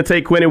 4, they're going to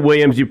take Quinnen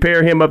Williams. You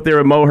pair him up there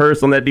with Mo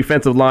Hurst on that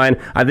defensive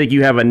line. I think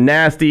you have a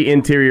nasty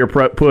interior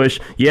push.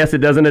 Yes, it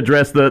doesn't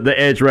address the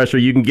edge rusher.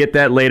 You can get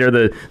that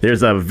later.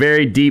 There's a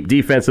very deep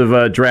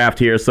defensive draft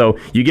here. So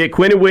you get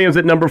Quinnen Williams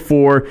at number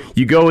 4.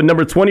 You go at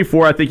number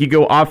 24, I think you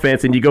go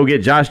offense, and you go get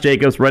Josh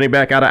Jacobs, running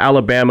back out of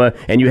Alabama,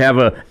 and you have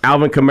a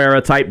Alvin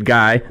Kamara type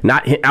guy.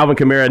 Not Alvin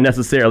Kamara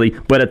necessarily,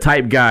 but a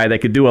type guy that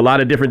could do a lot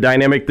of different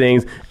dynamic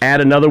things. Add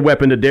another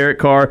weapon to Derek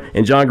Carr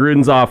and John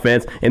Gruden's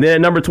offense. And then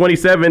at number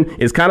 27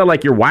 is kind of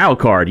like your wild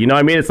card. You know what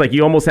I mean? It's like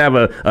you almost have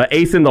a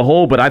ace in the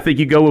hole, but I think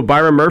you go with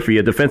Byron Murphy,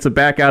 a defensive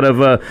back out of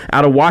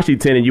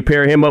Washington, and you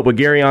pair him up with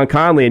Garyon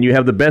Conley, and you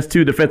have the best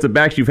 2 defensive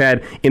backs you've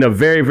had in a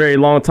very, very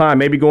long time,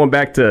 maybe going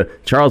back to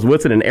Charles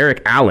Woodson and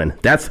Eric Allen.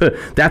 That's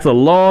a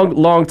long,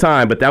 long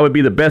time, but that would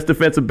be the best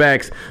defensive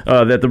backs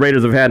that the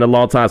Raiders have had in a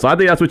long time. So I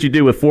think that's what you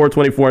do with 4,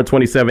 24, and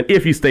 27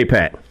 if you stay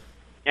pat.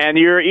 And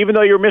even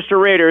though you're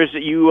Mr. Raiders,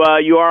 you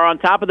are on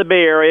top of the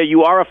Bay Area.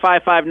 You are a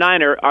 5'5"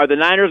 Niner. Are the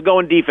Niners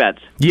going defense?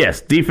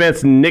 Yes,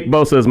 defense. Nick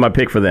Bosa is my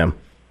pick for them.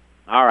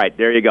 All right,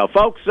 there you go.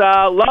 Folks,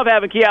 love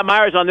having Kiat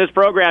Myers on this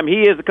program.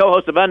 He is the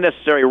co-host of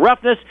Unnecessary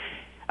Roughness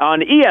on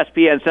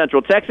ESPN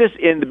Central Texas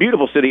in the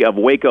beautiful city of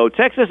Waco,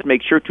 Texas.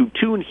 Make sure to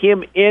tune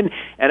him in.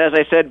 And as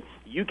I said,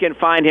 you can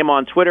find him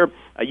on Twitter.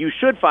 You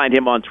should find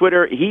him on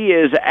Twitter. He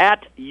is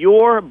at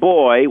your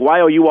boy,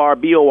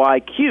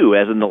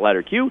 YOURBOYQ, as in the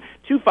letter Q,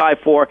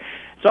 254.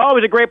 It's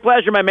always a great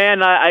pleasure, my man.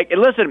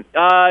 Listen,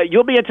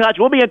 you'll be in touch.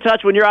 We'll be in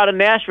touch when you're out in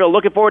Nashville.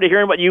 Looking forward to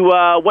hearing what you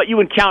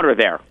encounter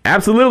there.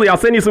 Absolutely, I'll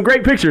send you some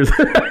great pictures.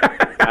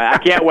 I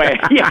can't wait.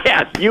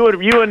 Yes, you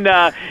and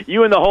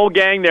the whole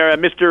gang there,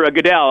 Mr.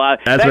 Goodell.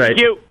 That's right.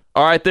 Thank you.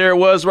 All right, there it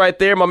was right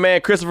there. My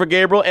man Christopher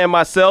Gabriel and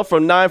myself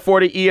from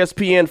 940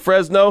 ESPN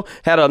Fresno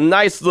had a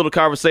nice little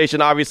conversation,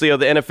 obviously,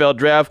 of the NFL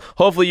draft.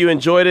 Hopefully you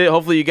enjoyed it.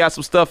 Hopefully you got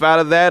some stuff out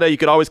of that. You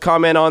could always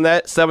comment on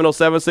that,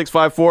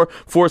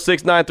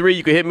 707-654-4693.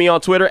 You can hit me on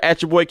Twitter,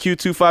 at your boy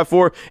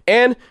Q254.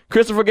 And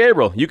Christopher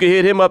Gabriel, you can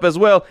hit him up as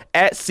well,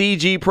 at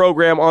CG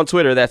Program on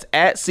Twitter. That's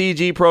at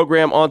CG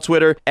Program on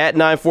Twitter, at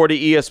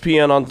 940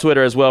 ESPN on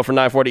Twitter as well for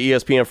 940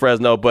 ESPN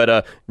Fresno.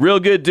 But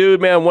real good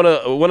dude, man. One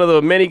of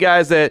the many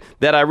guys that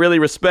I really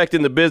respect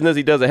in the business.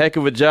 He does a heck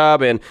of a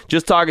job, and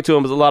just talking to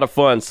him is a lot of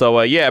fun. So,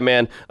 yeah,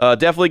 man,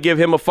 definitely give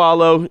him a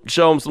follow,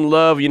 show him some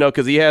love,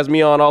 because he has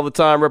me on all the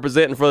time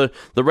representing for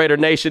the Raider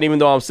Nation. Even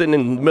though I'm sitting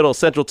in the middle of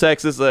Central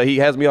Texas, he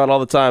has me on all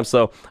the time.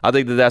 So I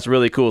think that's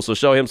really cool. So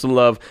show him some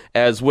love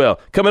as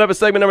well. Coming up in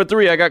segment number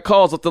 3, I got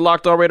calls off the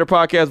Locked On Raider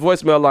podcast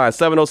voicemail line,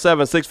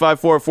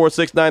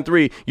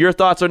 707-654-4693. Your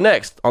thoughts are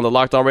next on the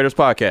Locked On Raiders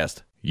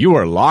podcast. You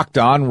are Locked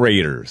On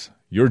Raiders,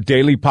 your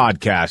daily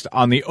podcast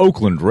on the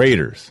Oakland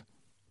Raiders.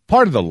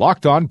 Part of the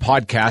Locked On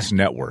Podcast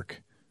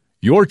Network.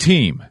 Your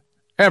team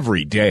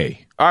every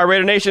day. All right,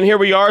 Raider Nation, here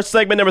we are.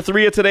 Segment number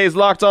 3 of today's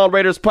Locked On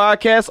Raiders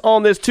podcast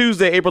on this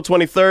Tuesday, April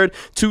 23rd,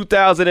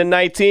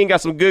 2019.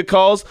 Got some good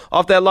calls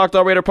off that Locked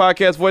On Raider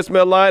podcast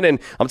voicemail line, and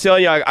I'm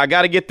telling you, I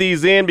got to get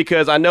these in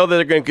because I know that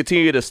they're going to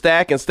continue to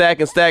stack,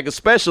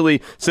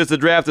 especially since the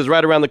draft is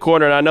right around the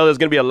corner, and I know there's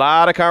going to be a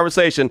lot of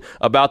conversation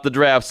about the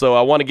draft, so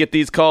I want to get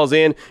these calls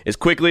in as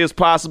quickly as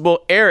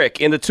possible.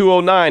 Eric in the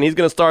 209, he's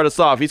going to start us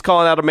off. He's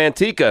calling out of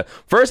Manteca.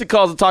 First, he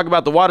calls to talk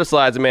about the water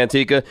slides in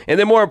Manteca, and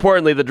then more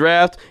importantly, the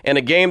draft and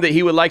a game that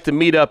he would like to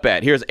meet up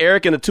at. Here's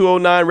Eric in the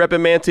 209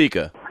 repping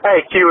Manteca.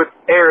 Hey, Q, it's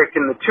Eric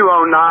in the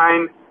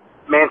 209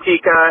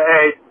 Manteca.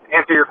 Hey,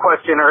 answer your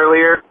question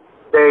earlier.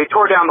 They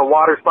tore down the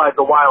water slides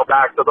a while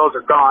back, so those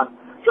are gone.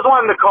 Just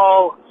wanted to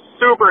call.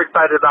 Super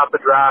excited about the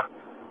draft.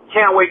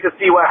 Can't wait to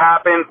see what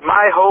happens.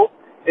 My hope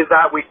is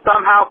that we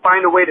somehow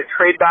find a way to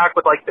trade back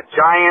with, like, the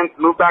Giants,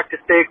 move back to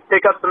 6,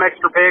 pick up some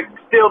extra picks,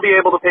 still be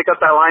able to pick up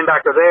that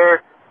linebacker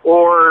there,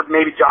 or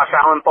maybe Josh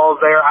Allen falls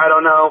there. I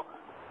don't know.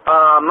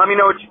 Let me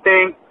know what you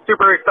think.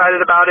 Super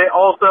excited about it.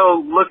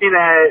 Also, looking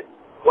at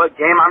what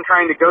game I'm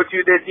trying to go to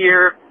this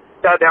year,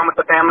 sat down with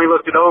the family,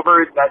 looked it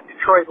over. That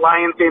Detroit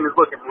Lions game is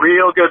looking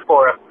real good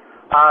for us.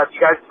 If you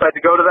guys decide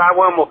to go to that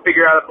one, we'll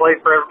figure out a place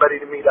for everybody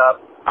to meet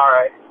up. All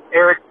right.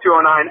 Eric,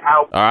 209,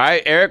 out. All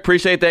right, Eric,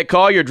 appreciate that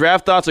call. Your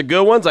draft thoughts are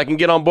good ones. I can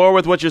get on board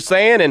with what you're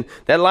saying. And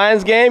that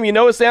Lions game, you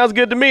know, it sounds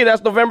good to me.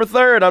 That's November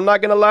 3rd. I'm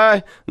not going to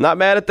lie. Not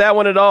mad at that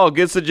one at all.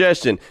 Good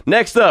suggestion.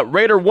 Next up,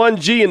 Raider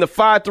 1G in the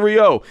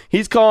 530.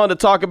 He's calling to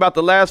talk about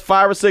the last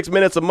 5 or 6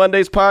 minutes of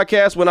Monday's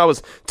podcast when I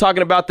was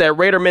talking about that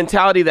Raider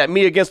mentality, that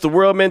me against the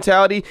world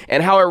mentality,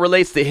 and how it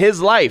relates to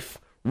his life.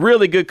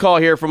 Really good call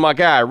here from my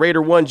guy,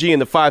 Raider 1G in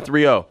the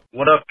 530.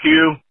 What up,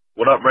 Q?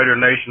 What up, Raider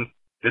Nation?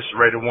 This is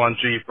Raider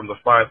 1G from the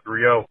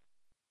 530.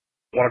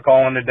 I want to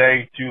call in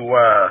today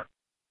to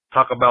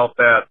talk about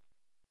that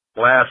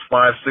last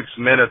 5-6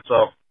 minutes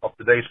of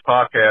today's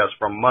podcast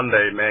from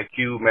Monday, man.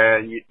 Q,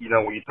 man, you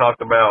know, when you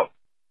talked about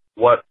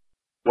what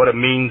it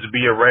means to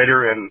be a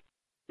Raider and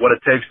what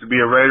it takes to be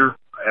a Raider,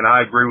 and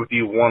I agree with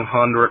you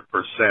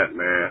 100%,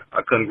 man.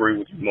 I couldn't agree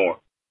with you more.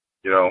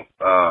 You know,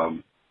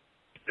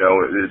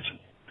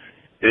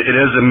 it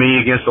is a me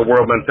against the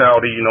world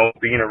mentality, you know,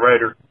 being a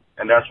Raider,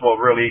 and that's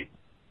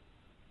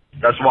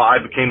why I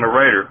became a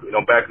Raider, you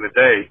know, back in the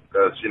day,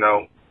 because, you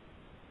know,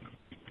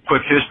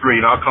 quick history,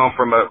 you know, I come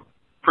from a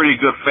pretty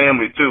good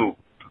family, too,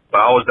 but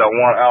I was that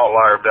one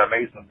outlier that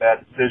made some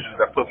bad decisions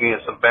that put me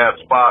in some bad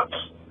spots,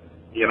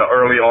 you know,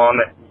 early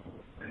on,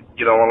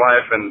 you know, in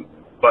life,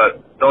 but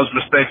those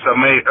mistakes I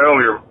made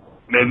earlier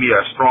made me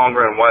a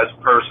stronger and wiser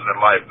person in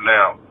life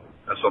now,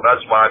 and so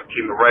that's why I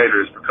became a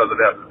Raider, is because of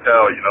that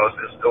mentality, you know,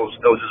 it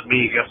was just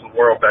me against the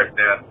world back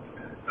then,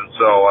 and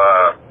so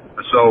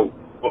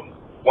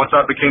once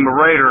I became a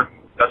Raider,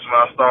 that's when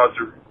I started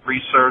to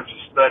research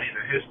and study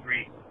the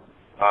history,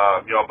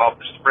 you know, about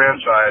this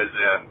franchise,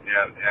 and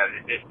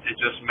it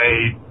just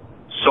made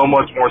so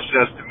much more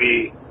sense to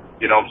me,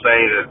 you know what I'm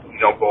saying, to,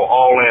 you know, go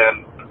all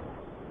in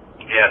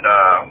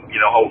and, you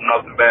know, hold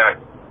nothing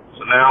back.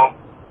 So now,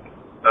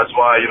 that's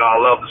why, you know,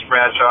 I love this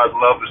franchise,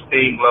 love this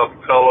team,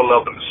 love the color,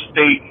 love the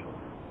mistake,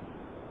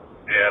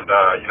 and,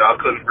 you know, I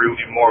couldn't agree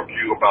with you more,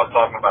 Q, about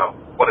talking about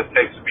what it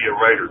takes to be a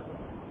Raider,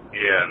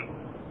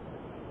 and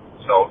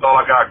so that's all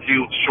I got,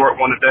 Q. Short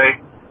one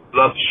today.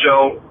 Love the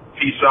show.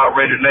 Peace out,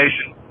 Raider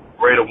Nation.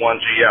 Raider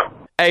 1G out.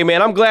 Hey,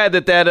 man, I'm glad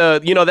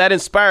that you know, that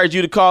inspired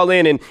you to call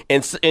in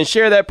and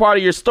share that part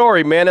of your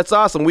story, man. That's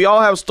awesome. We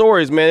all have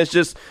stories, man. It's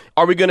just,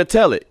 are we going to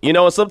tell it? You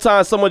know, and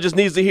sometimes someone just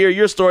needs to hear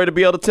your story to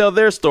be able to tell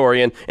their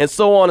story, and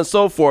so on and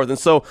so forth. And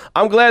so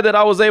I'm glad that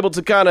I was able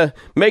to kind of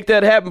make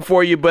that happen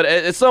for you. But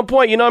at some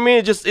point, you know what I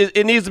mean?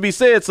 It needs to be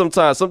said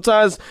sometimes.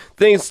 Sometimes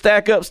things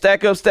stack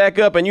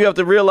up, and you have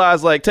to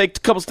realize, like, take a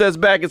couple steps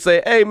back and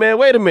say, hey, man,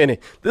 wait a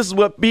minute. This is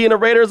what being a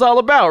Raider is all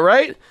about,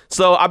 right?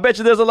 So I bet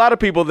you there's a lot of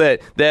people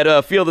that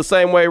feel the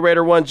same way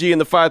Raider 1G and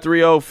the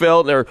 530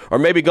 felt, or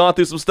maybe gone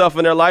through some stuff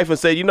in their life and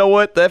said, you know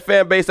what, that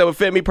fan base that would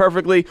fit me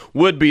perfectly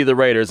would be the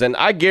Raiders. And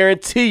I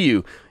guarantee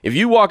you, if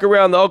you walk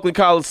around the Oakland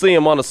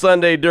Coliseum on a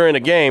Sunday during a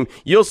game,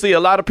 you'll see a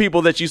lot of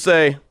people that you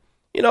say,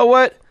 you know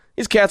what,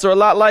 these cats are a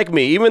lot like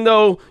me. Even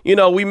though, you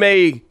know, we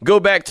may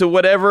go back to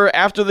whatever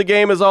after the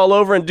game is all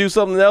over and do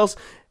something else,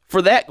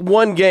 for that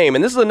one game,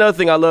 and this is another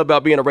thing I love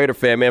about being a Raider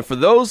fan, man, for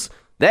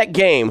that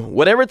game,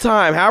 whatever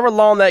time, however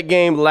long that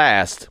game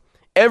lasts,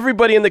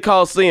 everybody in the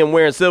Coliseum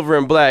wearing silver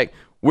and black,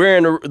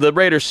 wearing the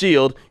Raider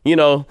shield, you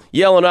know,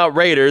 yelling out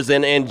Raiders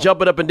and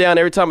jumping up and down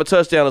every time a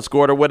touchdown is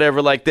scored or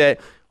whatever like that.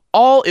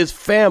 All is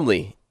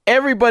family.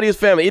 Everybody is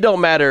family. It don't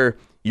matter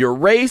your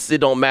race.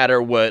 It don't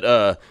matter what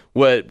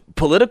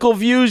political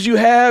views you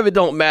have. It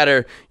don't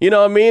matter, you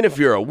know what I mean, if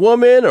you're a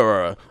woman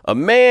or a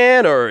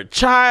man or a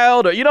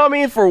child, or, you know what I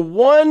mean, for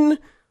one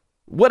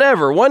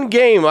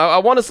game, I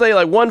want to say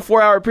like 1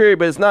 4-hour period,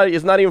 but it's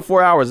not even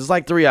 4 hours. It's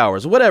like 3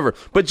 hours, whatever.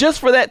 But just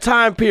for that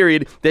time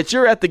period that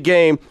you're at the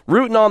game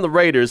rooting on the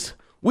Raiders,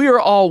 we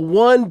are all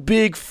one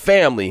big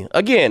family.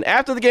 Again,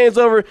 after the game's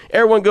over,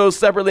 everyone goes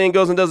separately and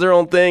goes and does their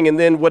own thing, and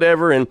then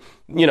whatever, and,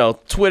 you know,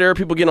 Twitter,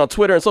 people get on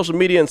Twitter and social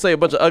media and say a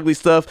bunch of ugly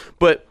stuff.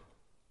 But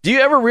do you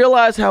ever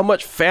realize how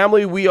much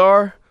family we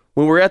are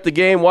when we're at the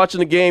game, watching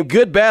the game,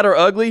 good, bad, or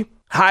ugly?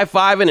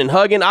 High-fiving and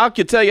hugging. I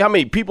could tell you how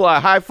many people I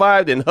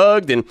high-fived and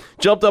hugged and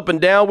jumped up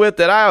and down with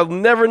that I'll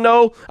never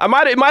know.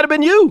 It might have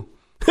been you,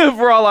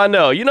 for all I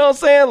know. You know what I'm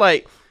saying?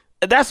 Like,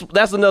 that's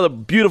another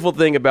beautiful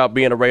thing about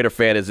being a Raider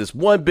fan, is this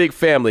one big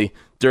family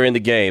during the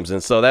games.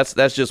 And so that's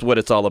just what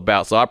it's all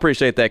about. So I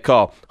appreciate that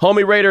call.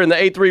 Homie Raider in the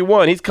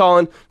 831, he's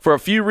calling for a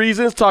few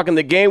reasons, talking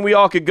the game we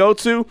all could go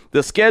to,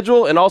 the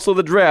schedule, and also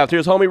the draft.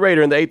 Here's Homie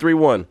Raider in the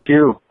 831.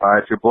 Q,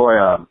 it's your boy,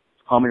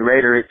 Homie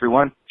Raider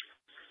 831.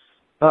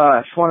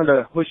 I just wanted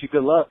to wish you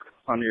good luck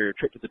on your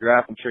trip to the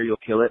draft. I'm sure you'll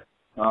kill it.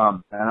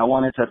 And I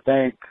wanted to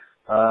thank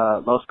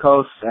Los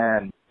Cos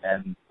and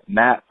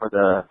Matt for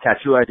the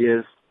tattoo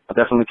ideas. I'll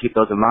definitely keep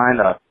those in mind.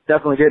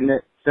 Definitely getting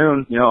it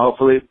soon,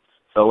 hopefully.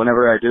 So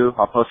whenever I do,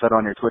 I'll post that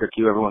on your Twitter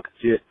queue. Everyone can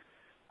see it.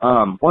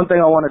 One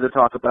thing I wanted to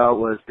talk about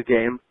was the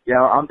game.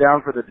 Yeah, I'm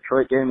down for the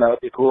Detroit game. That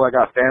would be cool. I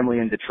got family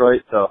in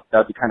Detroit, so that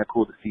would be kind of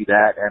cool to see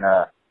that. And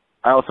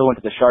I also went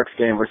to the Sharks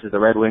game versus the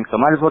Red Wings, so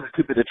might as well just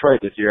keep it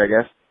Detroit this year, I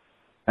guess.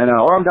 And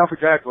or I'm down for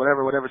Jack,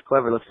 whatever's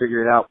clever. Let's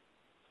figure it out.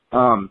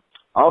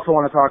 I also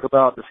want to talk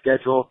about the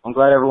schedule. I'm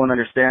glad everyone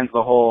understands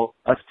the whole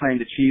us playing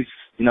the Chiefs,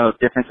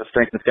 difference of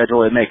strength and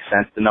schedule. It makes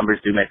sense. The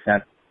numbers do make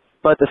sense.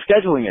 But the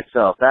scheduling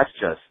itself, that's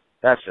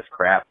just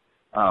crap.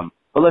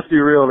 But let's be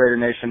real, Raider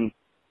Nation.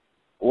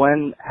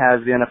 When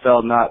has the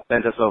NFL not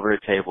bent us over a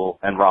table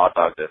and raw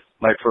dogged us?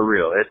 Like, for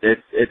real.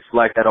 It's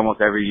like that almost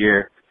every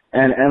year.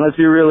 And let's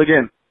be real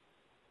again.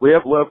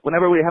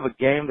 Whenever we have a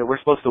game that we're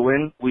supposed to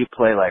win, we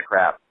play like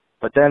crap.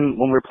 But then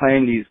when we're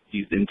playing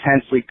these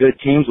intensely good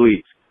teams,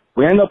 we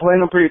end up playing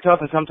them pretty tough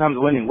and sometimes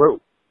winning.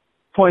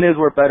 Point is,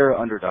 we're better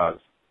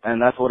underdogs.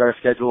 And that's what our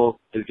schedule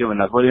is giving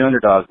us. We're the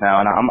underdogs now,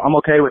 and I'm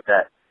okay with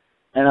that.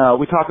 And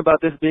we talk about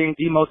this being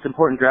the most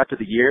important draft of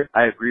the year.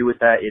 I agree with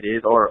that. It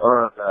is,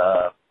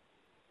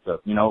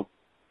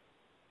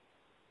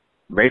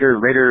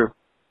 Raider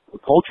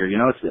culture.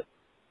 It's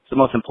the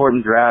most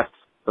important draft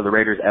for the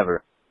Raiders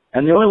ever.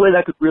 And the only way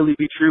that could really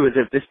be true is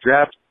if this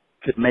draft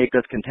could make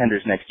us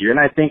contenders next year. And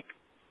I think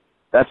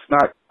that's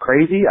not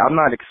crazy. I'm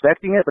not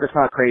expecting it, but it's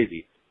not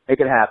crazy. It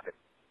could happen.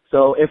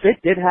 So if it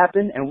did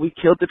happen and we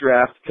killed the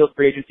draft, killed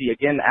free agency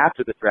again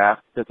after the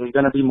draft, because there's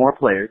going to be more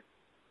players,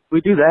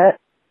 we do that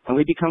and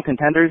we become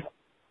contenders,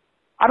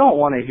 I don't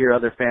want to hear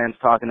other fans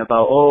talking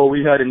about,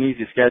 we had an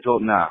easy schedule.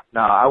 Nah,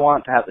 I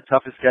want to have the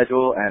toughest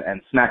schedule and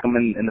smack them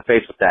in the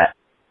face with that.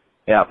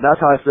 Yeah, that's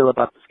how I feel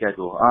about the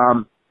schedule.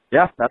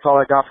 That's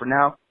all I got for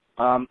now.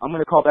 I'm going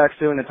to call back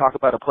soon and talk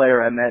about a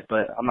player I met,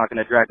 but I'm not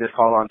going to drag this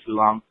call on too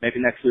long. Maybe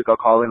next week I'll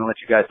call in and let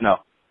you guys know.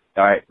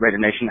 All right, Raider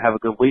Nation, have a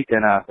good week,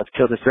 and let's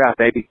kill this draft,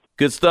 baby.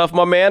 Good stuff,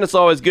 my man. It's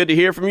always good to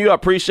hear from you. I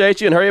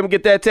appreciate you, and hurry up and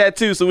get that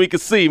tattoo so we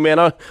can see, man.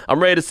 I'm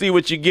ready to see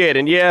what you get.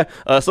 And,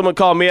 someone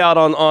called me out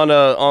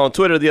on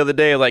Twitter the other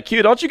day, like,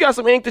 Q, don't you got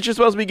some ink that you're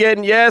supposed to be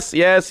getting? Yes,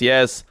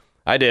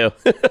 I do.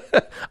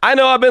 I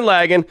know I've been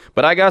lagging,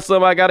 but I got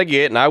some I got to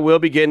get, and I will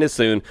be getting it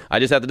soon. I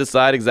just have to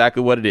decide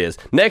exactly what it is.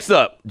 Next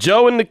up,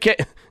 Joe and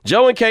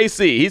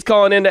KC. He's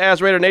calling in to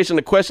ask Raider Nation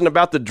a question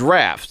about the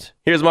draft.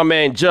 Here's my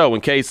man Joe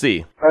and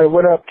KC. Hey,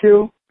 what up,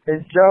 Q?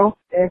 It's Joe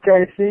and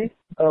KC,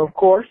 of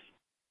course.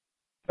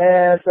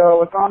 Man,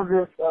 so with all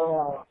this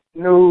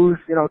news,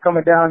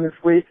 coming down this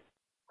week,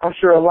 I'm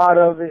sure a lot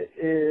of it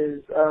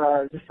is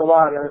just a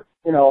lot of,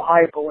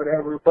 hype or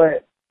whatever,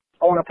 but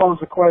I want to pose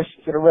a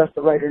question to the rest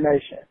of Raider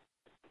Nation.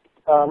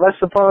 Let's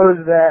suppose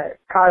that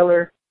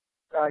Kyler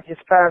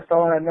gets passed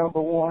on at number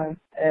 1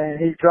 and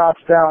he drops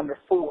down to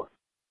 4.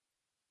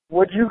 How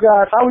would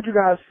you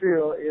guys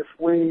feel if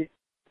we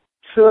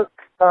took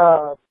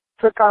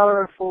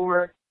Kyler at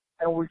 4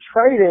 and we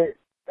traded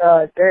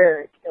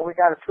Derek and we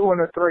got a 2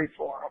 and a 3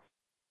 for him?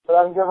 So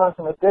that can give us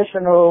an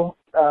additional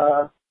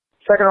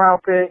second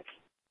round pick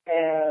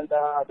and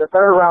the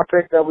third round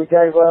pick that we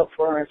gave up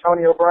for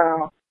Antonio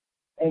Brown.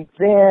 And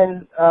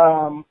then,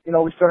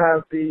 we still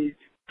have the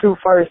 2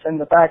 firsts in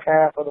the back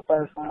half of the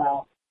first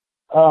round.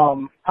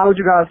 How would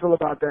you guys feel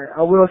about that?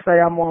 I will say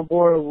I'm on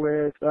board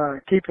with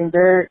keeping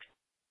Derek,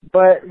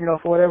 but,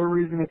 for whatever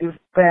reason, if this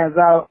pans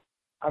out,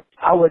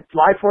 I would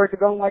like for it to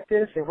go like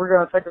this. If we're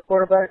going to take a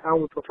quarterback, I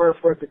would prefer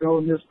for it to go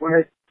in this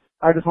way.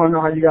 I just want to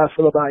know how you guys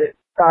feel about it.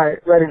 All right,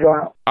 ready to go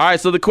out. All right,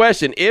 so the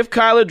question, if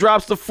Kyler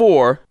drops to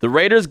 4, the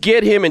Raiders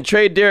get him and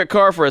trade Derek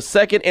Carr for a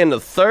second and a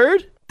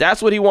third?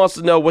 That's what he wants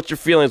to know, what your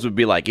feelings would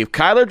be like. If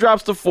Kyler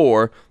drops to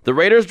 4, the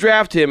Raiders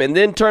draft him, and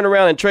then turn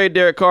around and trade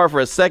Derek Carr for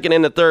a second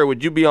and a third,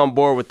 would you be on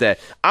board with that?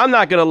 I'm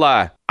not going to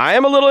lie. I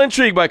am a little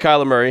intrigued by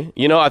Kyler Murray.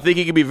 I think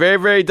he could be very,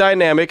 very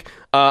dynamic.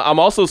 I'm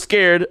also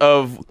scared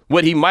of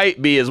what he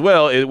might be as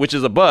well, which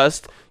is a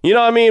bust. You know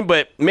what I mean?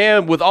 But,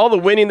 man, with all the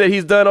winning that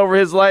he's done over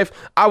his life,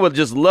 I would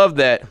just love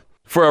that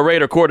for a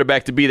Raider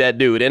quarterback to be that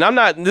dude.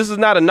 And this is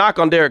not a knock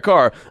on Derek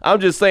Carr.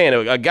 I'm just saying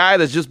a guy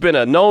that's just been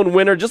a known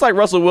winner, just like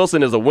Russell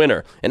Wilson is a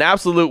winner, an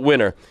absolute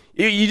winner.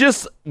 You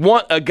just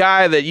want a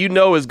guy that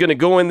is going to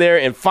go in there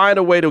and find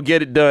a way to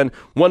get it done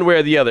one way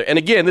or the other. And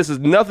again, this is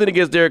nothing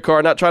against Derek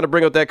Carr, not trying to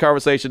bring up that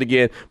conversation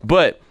again,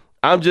 but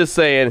I'm just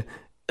saying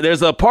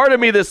there's a part of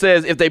me that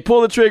says if they pull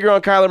the trigger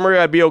on Kyler Murray,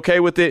 I'd be okay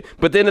with it.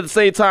 But then at the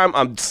same time,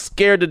 I'm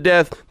scared to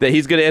death that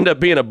he's going to end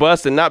up being a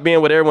bust and not being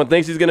what everyone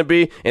thinks he's going to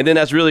be. And then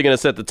that's really going to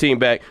set the team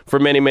back for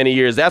many, many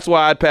years. That's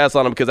why I'd pass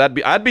on him, because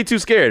I'd be too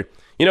scared.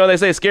 They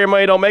say scared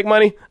money don't make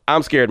money.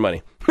 I'm scared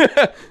money.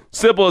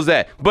 Simple as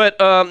that. But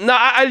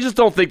I just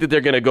don't think that they're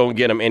going to go and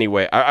get him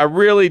anyway. I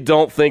really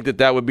don't think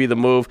that would be the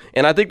move.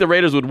 And I think the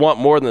Raiders would want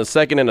more than a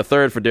second and a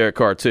third for Derek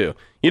Carr too.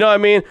 You know what I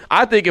mean?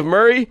 I think if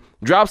Murray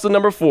drops to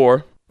number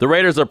 4, The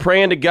Raiders are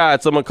praying to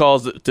God someone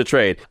calls to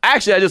trade.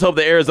 Actually, I just hope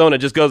that Arizona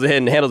just goes ahead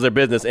and handles their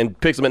business and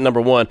picks them at number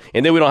 1,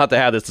 and then we don't have to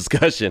have this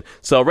discussion.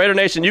 So, Raider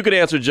Nation, you could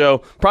answer Joe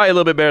probably a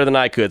little bit better than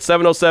I could.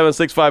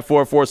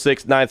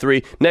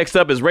 707-654-4693. Next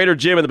up is Raider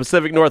Jim in the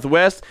Pacific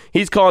Northwest.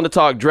 He's calling to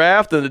talk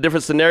draft and the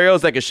different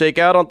scenarios that could shake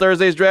out on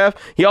Thursday's draft.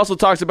 He also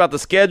talks about the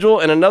schedule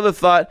and another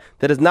thought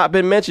that has not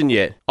been mentioned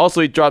yet.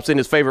 Also, he drops in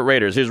his favorite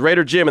Raiders. Here's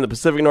Raider Jim in the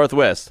Pacific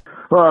Northwest.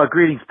 Well,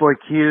 greetings, Boy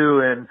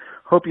Q, and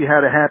hope you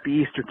had a happy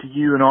Easter to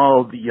you and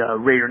all of the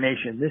Raider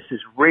Nation. This is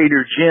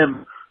Raider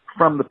Jim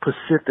from the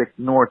Pacific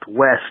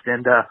Northwest.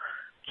 And,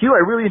 Q, I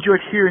really enjoyed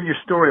hearing your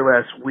story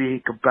last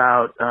week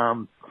about,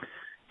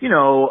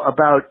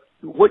 about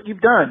what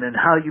you've done and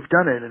how you've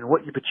done it and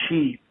what you've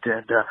achieved.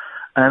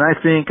 And I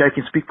think I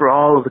can speak for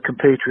all of the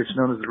compatriots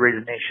known as the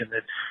Raider Nation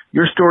that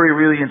your story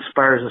really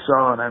inspires us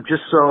all. And I'm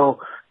just so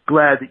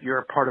glad that you're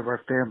a part of our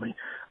family.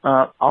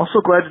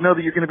 Also glad to know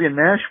that you're going to be in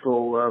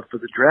Nashville for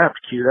the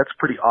draft, Q. That's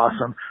pretty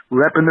awesome.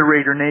 Repping the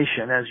Raider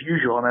Nation as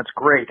usual, and that's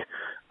great.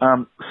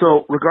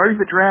 So regarding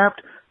the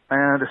draft,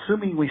 and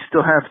assuming we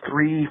still have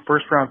 3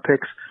 first-round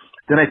picks,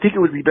 then I think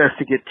it would be best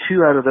to get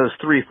 2 out of those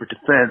 3 for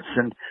defense.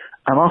 And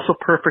I'm also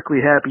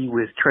perfectly happy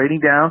with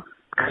trading down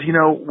because,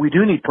 we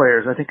do need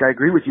players. I think I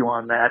agree with you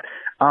on that.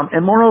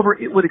 And moreover,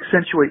 it would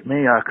accentuate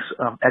Mayock's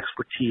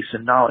expertise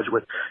and knowledge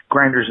with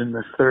grinders in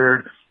the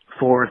 3rd,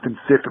 4th, and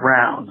 5th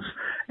rounds.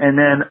 And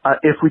then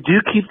if we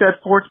do keep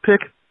that 4th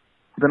pick,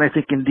 then I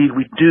think indeed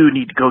we do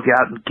need to go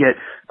out and get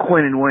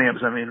Quinnen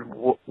Williams. I mean,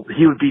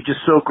 he would be just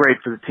so great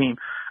for the team.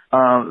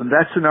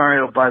 That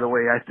scenario, by the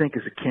way, I think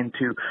is akin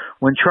to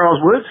when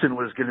Charles Woodson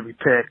was going to be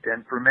picked.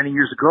 And for many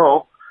years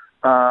ago,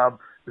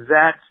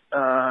 that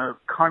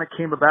kind of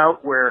came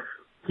about where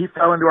he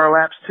fell into our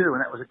laps too, and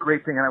that was a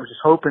great thing, and I was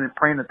just hoping and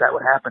praying that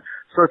would happen.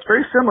 So it's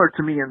very similar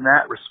to me in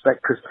that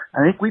respect, because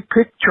I think we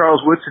picked Charles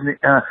Woodson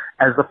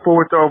as the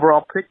 4th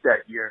overall pick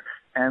that year,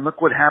 and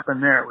look what happened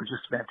there. It was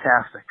just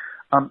fantastic.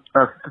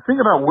 The thing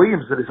about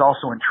Williams that is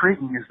also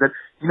intriguing is that,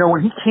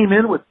 when he came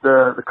in with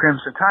the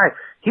Crimson Tide,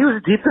 he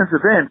was a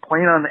defensive end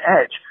playing on the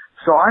edge.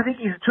 So I think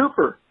he's a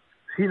twofer.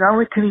 See, not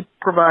only can he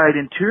provide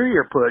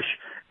interior push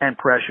and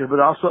pressure, but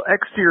also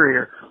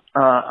exterior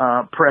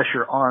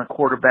pressure on a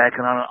quarterback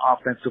and on an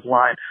offensive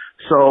line.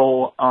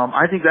 So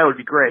I think that would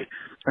be great.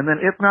 And then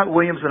if not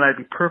Williams, then I'd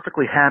be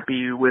perfectly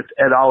happy with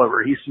Ed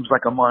Oliver. He seems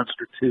like a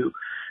monster too.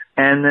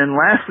 And then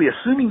lastly,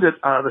 assuming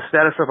that the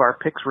status of our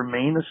picks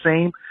remain the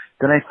same,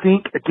 then I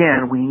think,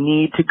 again, we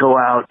need to go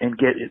out and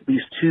get at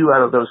least 2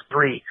 out of those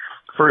 3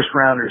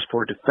 first-rounders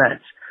for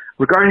defense.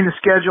 Regarding the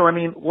schedule, I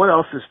mean, what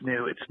else is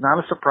new? It's not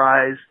a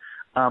surprise.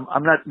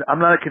 I'm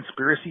not a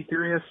conspiracy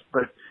theorist,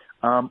 but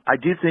I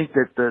do think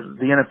that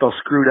the NFL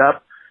screwed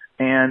up.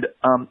 And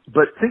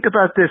but think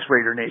about this,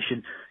 Raider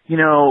Nation.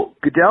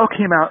 Goodell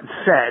came out and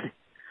said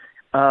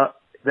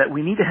that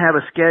we need to have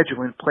a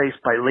schedule in place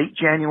by late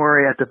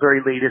January at the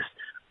very latest,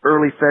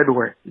 early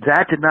February.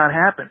 That did not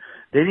happen.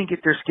 They didn't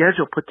get their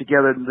schedule put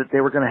together that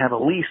they were going to have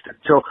at least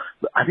until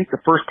I think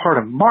the first part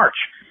of March.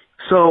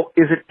 So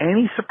is it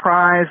any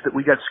surprise that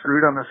we got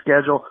screwed on the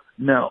schedule?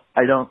 No,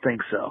 I don't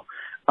think so.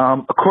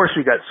 Of course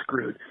we got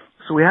screwed.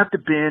 So we have to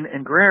bend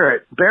and bear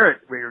it,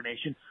 Raider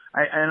Nation.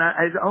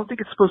 I don't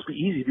think it's supposed to be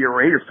easy to be a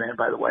Raider fan,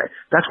 by the way.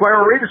 That's why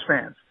we're Raiders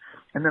fans.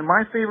 And then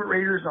my favorite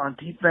Raiders on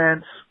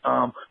defense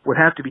would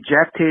have to be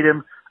Jack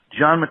Tatum,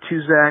 John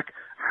Matuzak,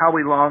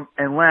 Howie Long,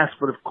 and last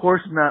but of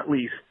course not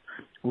least,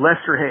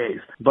 Lester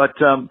Hayes. But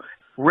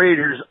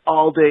Raiders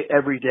all day,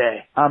 every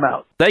day. I'm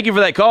out. Thank you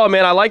for that call,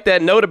 man. I like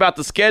that note about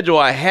the schedule.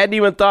 I hadn't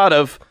even thought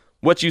of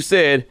what you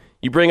said.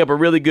 You bring up a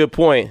really good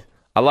point.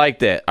 I like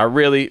that. I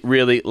really,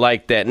 really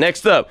like that.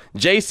 Next up,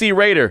 J.C.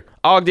 Raider,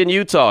 Ogden,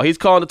 Utah. He's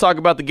calling to talk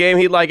about the game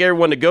he'd like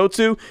everyone to go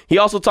to. He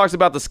also talks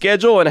about the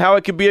schedule and how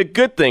it could be a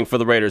good thing for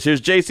the Raiders.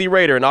 Here's J.C.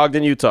 Raider in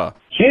Ogden, Utah.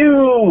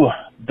 Q,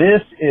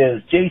 this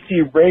is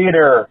J.C.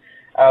 Raider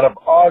out of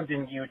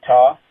Ogden,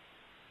 Utah.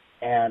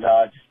 And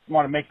just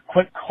want to make a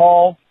quick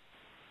call.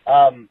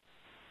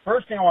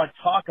 First thing I want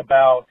to talk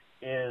about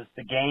is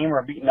the game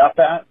we're beating up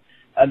at.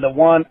 And the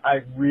one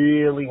I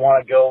really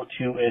want to go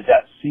to is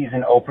that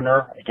season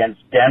opener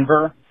against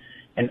Denver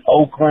and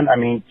Oakland. I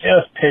mean,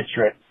 just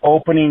picture it.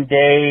 Opening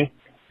day,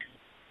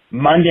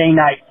 Monday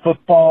Night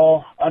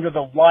Football, under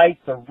the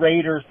lights, the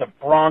Raiders, the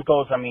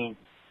Broncos. I mean,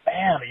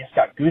 bam, I just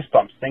got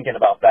goosebumps thinking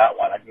about that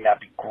one. I think that'd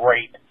be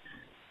great.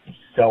 It's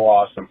so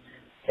awesome.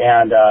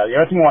 And the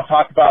other thing I want to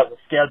talk about is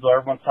the schedule.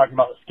 Everyone's talking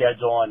about the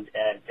schedule, and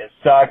it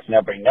sucks, and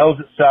everybody knows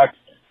it sucks.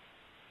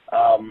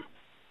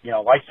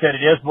 Like I said,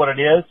 it is what it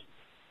is.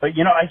 But,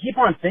 I keep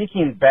on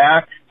thinking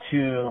back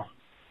to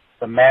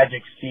the Magic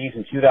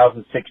season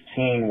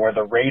 2016 where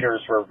the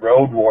Raiders were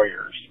road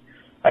warriors.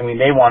 I mean,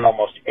 they won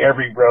almost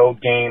every road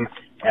game,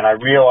 and I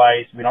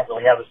realize we don't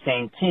really have the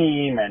same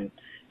team and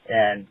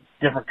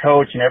different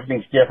coach and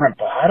everything's different.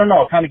 But I don't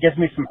know. It kind of gives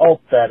me some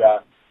hope that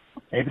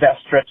maybe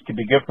that stretch could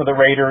be good for the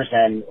Raiders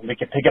and we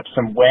could pick up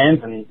some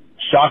wins and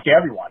shock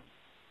everyone.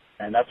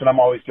 And that's what I'm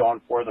always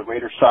going for, the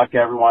Raiders shock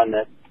everyone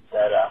that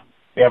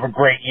we have a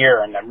great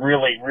year, and I'm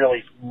really,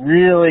 really,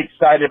 really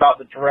excited about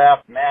the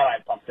draft. Man,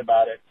 I'm pumped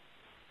about it.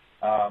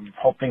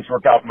 Hope things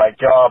work out for my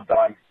job, that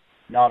I'm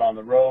not on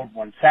the road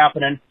when it's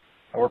happening.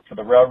 I work for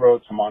the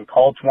railroad, so I'm on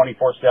call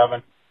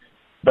 24/7.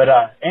 But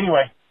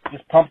anyway,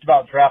 just pumped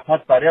about draft,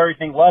 pumped about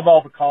everything. Love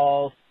all the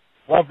calls.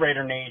 Love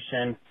Raider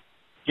Nation.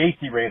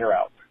 JC Raider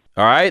out.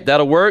 All right,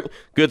 that'll work.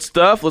 Good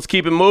stuff. Let's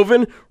keep it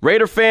moving.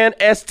 Raider fan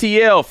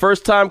STL,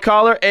 first-time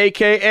caller,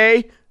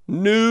 a.k.a.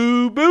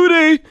 New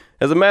Booty.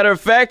 As a matter of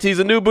fact, he's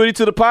a new booty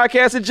to the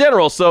podcast in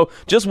general, so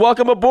just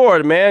welcome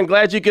aboard, man.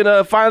 Glad you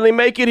can finally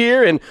make it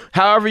here, and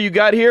however you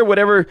got here,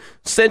 whatever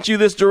sent you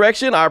this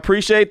direction, I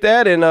appreciate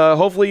that, and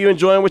hopefully you're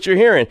enjoying what you're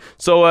hearing.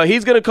 So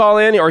he's going to call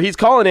in, or he's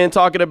calling in,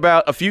 talking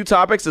about a few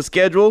topics, the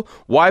schedule,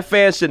 why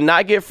fans should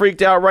not get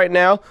freaked out right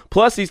now,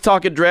 plus he's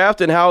talking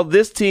draft and how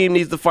this team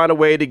needs to find a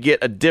way to get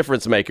a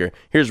difference maker.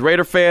 Here's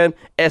Raider fan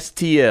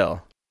STL.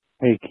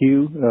 Hey,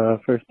 Q,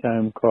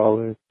 first-time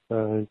caller.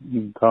 You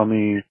can call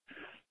me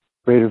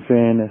Raider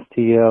fan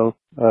STL.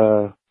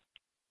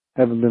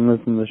 Haven't been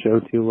listening to the show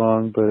too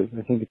long, but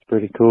I think it's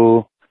pretty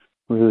cool.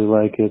 Really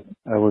like it.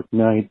 I work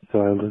nights, so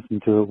I listen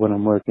to it when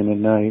I'm working at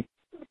night.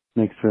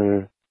 Makes for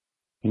an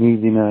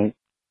easy night.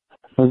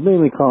 I was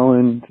mainly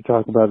calling to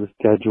talk about the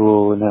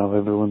schedule and how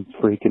everyone's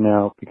freaking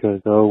out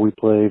because, we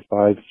play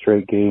 5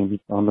 straight games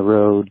on the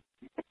road.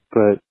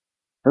 But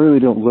I really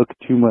don't look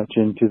too much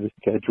into the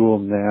schedule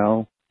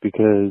now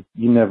because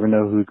you never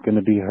know who's going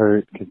to be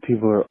hurt because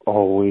people are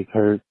always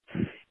hurt.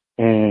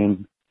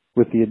 And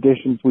with the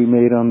additions we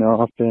made on the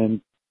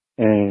offense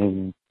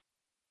and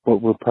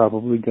what we're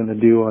probably going to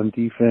do on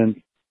defense,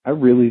 I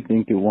really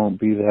think it won't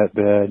be that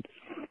bad,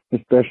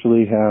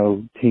 especially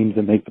how teams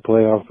that make the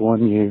playoffs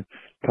one year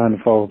kind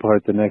of fall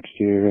apart the next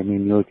year. I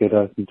mean, you look at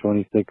us in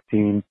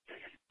 2016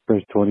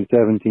 versus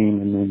 2017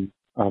 and then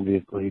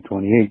obviously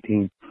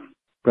 2018.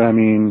 But I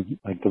mean,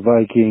 like the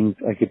Vikings,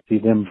 I could see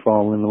them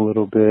falling a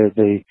little bit.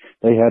 They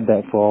had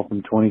that fall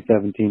from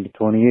 2017 to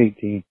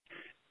 2018.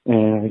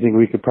 And I think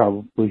we could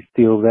probably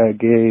steal that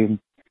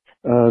game.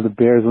 The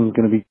Bears one's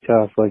going to be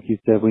tough. Like you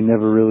said, we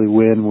never really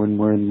win when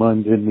we're in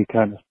London. We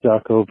kind of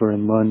stuck over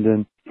in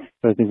London.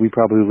 So I think we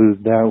probably lose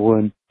that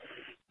one.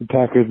 The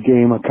Packers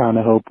game, I kind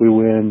of hope we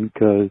win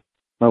because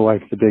my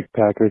wife's a big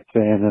Packers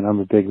fan and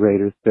I'm a big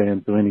Raiders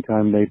fan. So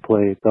anytime they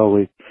play,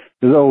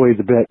 there's always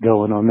a bet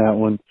going on that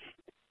one.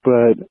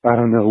 But I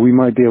don't know. We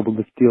might be able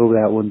to steal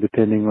that one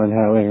depending on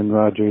how Aaron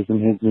Rodgers and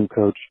his new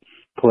coach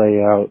play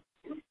out.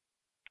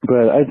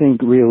 But I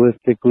think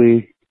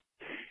realistically,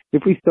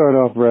 if we start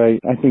off right,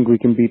 I think we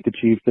can beat the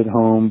Chiefs at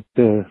home.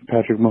 The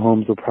Patrick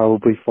Mahomes will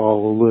probably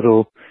fall a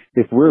little.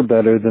 If we're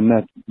better, then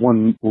that's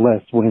one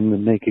less win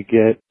than they could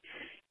get.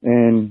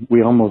 And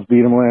we almost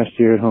beat them last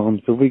year at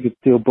home. So if we could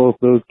steal both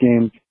those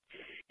games,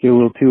 get a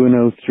little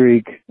 2-0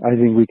 streak, I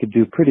think we could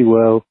do pretty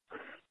well.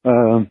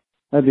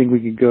 I think we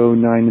could go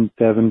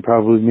 9-7,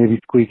 probably maybe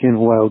squeak in a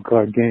wild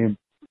card game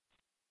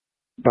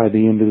by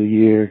the end of the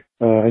year.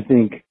 I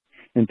think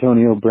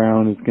Antonio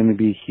Brown is going to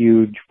be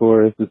huge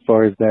for us as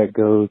far as that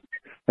goes.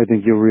 I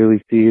think you'll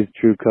really see his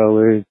true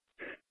colors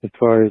as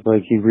far as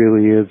like he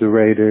really is a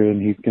Raider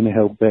and he's going to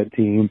help that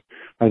team.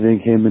 I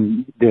think him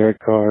and Derek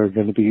Carr are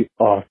going to be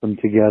awesome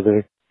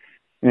together.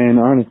 And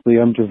honestly,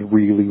 I'm just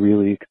really,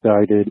 really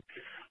excited.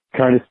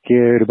 Kind of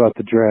scared about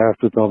the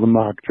draft with all the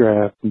mock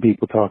drafts and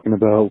people talking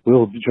about,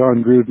 will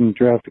John Gruden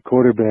draft a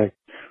quarterback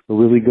or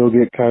will he go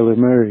get Kyler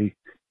Murray?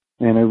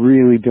 And I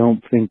really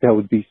don't think that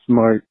would be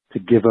smart to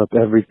give up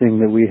everything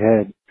that we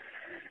had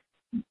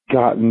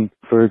gotten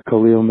for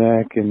Khalil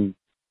Mack and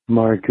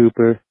Amari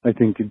Cooper. I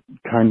think it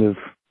kind of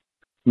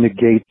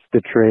negates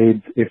the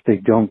trades if they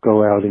don't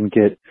go out and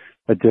get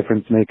a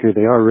difference maker.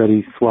 They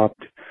already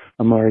swapped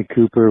Amari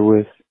Cooper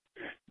with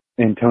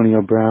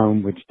Antonio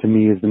Brown, which to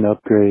me is an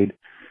upgrade.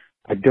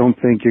 I don't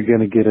think you're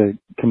going to get a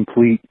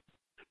complete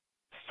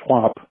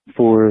swap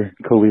for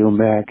Khalil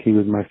Mack. He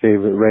was my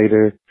favorite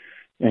Raider,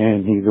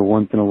 and he's a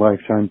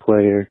once-in-a-lifetime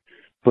player.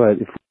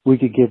 But if we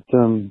could get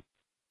some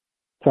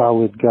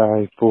solid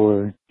guy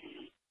for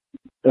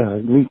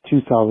at least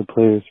 2 solid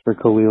players for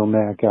Khalil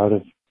Mack out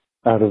of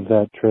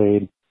that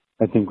trade,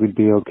 I think we'd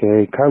be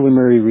okay. Kyler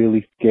Murray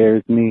really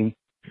scares me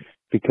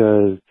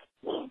because,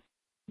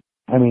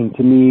 I mean,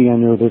 to me, I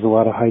know there's a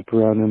lot of hype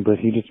around him, but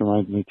he just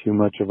reminds me too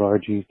much of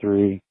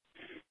RG3.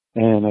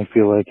 And I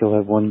feel like he'll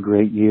have one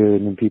great year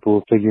and then people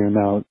will figure him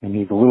out. And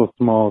he's a little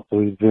small, so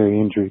he's very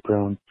injury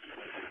prone.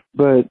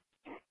 But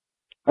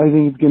I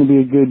think it's going to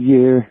be a good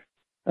year.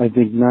 I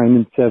think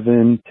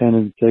 9-7,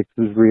 10-6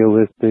 is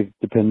realistic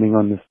depending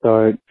on the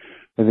start.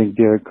 I think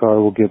Derek Carr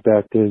will get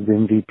back to his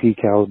MVP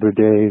caliber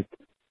days.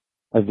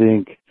 I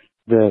think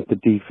that the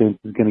defense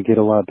is going to get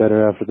a lot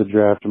better after the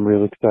draft. I'm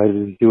real excited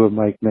to see what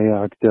Mike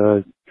Mayock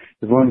does.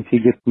 As long as he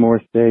gets more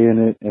say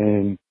in it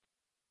and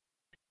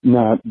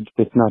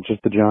it's not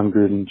just the John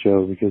Gruden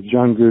show, because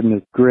John Gruden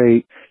is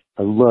great.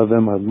 I love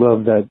him. I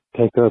love that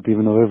pickup,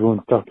 even though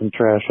everyone's talking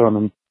trash on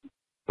him.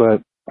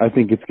 But I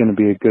think it's going to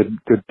be a good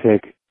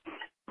pick.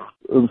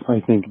 I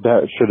think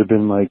that should have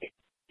been like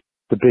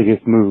the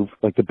biggest move,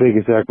 like the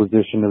biggest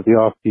acquisition of the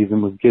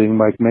offseason was getting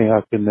Mike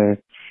Mayock in there.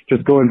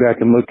 Just going back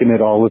and looking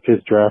at all of his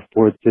draft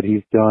boards that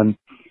he's done,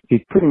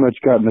 he's pretty much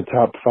gotten the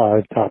top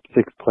 5, top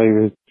 6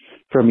 players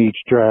from each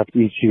draft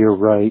each year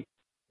right.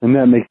 And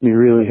that makes me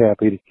really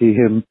happy to see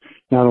him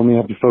not only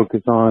have to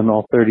focus on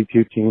all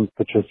 32 teams,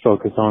 but just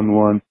focus on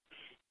one.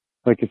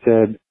 Like I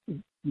said,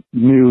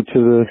 new to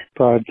the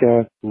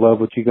podcast, love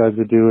what you guys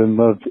are doing,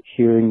 love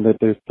hearing that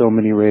there's so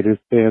many Raiders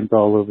fans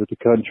all over the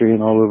country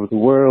and all over the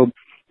world.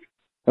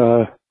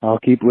 I'll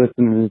keep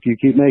listening if you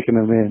keep making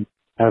them, man.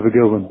 Have a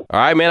good one. All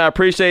right, man, I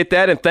appreciate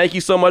that, and thank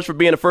you so much for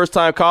being a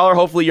first-time caller.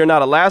 Hopefully you're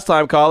not a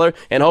last-time caller,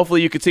 and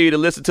hopefully you continue to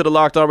listen to the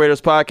Locked On Raiders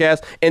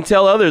podcast and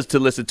tell others to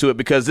listen to it,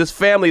 because this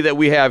family that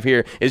we have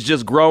here is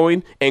just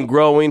growing and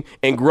growing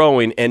and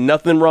growing, and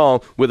nothing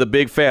wrong with a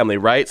big family,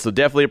 right? So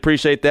definitely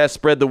appreciate that.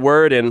 Spread the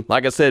word, and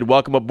like I said,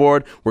 welcome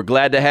aboard. We're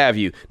glad to have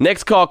you.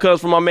 Next call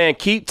comes from my man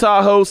Keep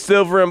Tahoe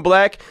Silver and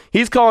Black.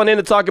 He's calling in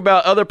to talk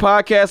about other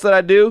podcasts that I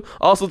do,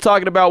 also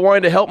talking about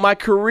wanting to help my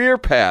career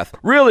path.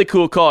 Really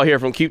cool call here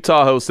from Keep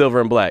Tahoe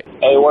Silver and Black.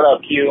 Hey, what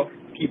up, Q?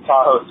 Keep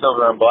Tahoe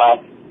Silver and Black.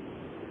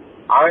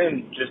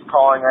 I'm just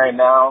calling right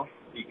now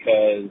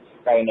because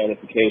I got a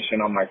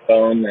notification on my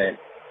phone that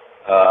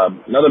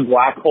another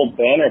Black Hole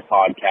Banner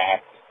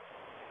podcast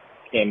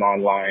came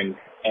online.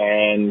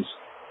 And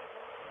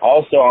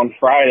also on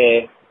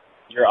Friday,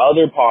 your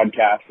other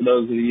podcast, for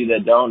those of you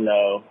that don't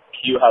know,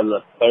 Q has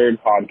a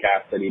third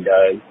podcast that he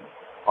does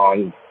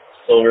on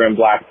Silver and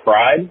Black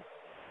Pride.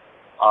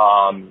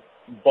 I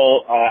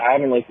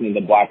haven't listened to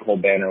the Black Hole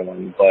Banner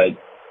one, but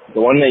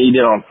the one that you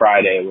did on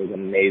Friday was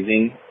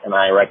amazing, and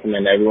I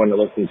recommend everyone to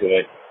listen to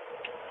it.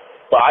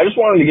 But I just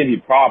wanted to give you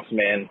props,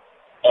 man.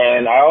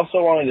 And I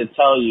also wanted to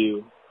tell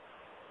you,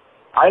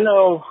 I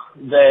know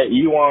that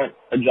you want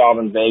a job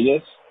in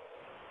Vegas,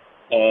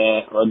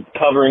 and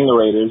covering the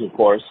Raiders, of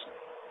course.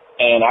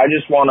 And I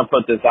just want to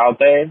put this out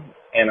there,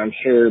 and I'm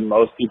sure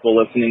most people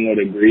listening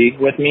would agree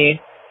with me,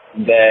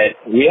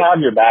 that we have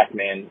your back,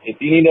 man.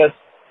 If you need us,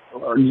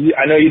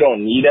 I know you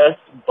don't need us,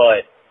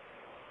 but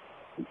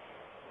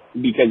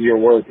because your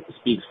work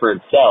speaks for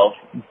itself,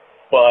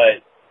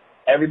 but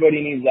everybody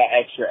needs that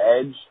extra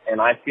edge,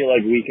 and I feel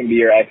like we can be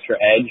your extra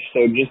edge.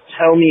 So just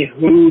tell me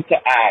who to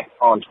act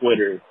on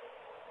Twitter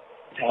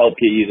to help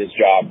get you this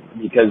job,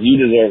 because you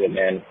deserve it,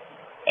 man.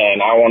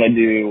 And I want to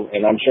do,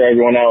 and I'm sure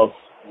everyone else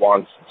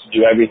wants to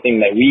do everything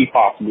that we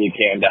possibly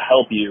can to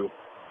help you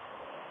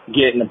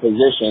get in a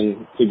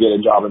position to get a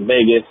job in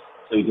Vegas,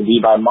 so you can be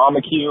by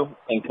Mama Q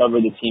and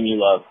cover the team you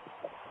love.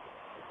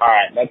 All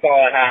right, that's all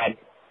I had.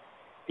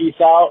 Peace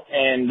out,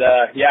 and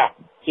yeah,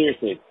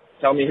 seriously,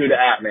 tell me who to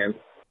at, man.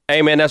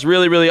 Hey, man, that's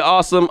really, really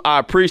awesome. I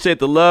appreciate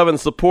the love and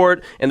the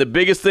support, and the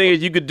biggest thing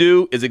is you could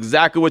do is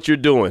exactly what you're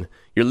doing.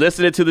 You're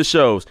listening to the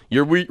shows.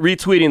 You're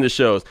retweeting the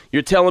shows.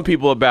 You're telling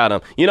people about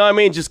them. You know what I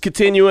mean? Just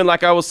continuing,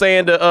 like I was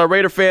saying to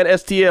Raider fan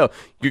STL,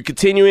 you're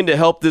continuing to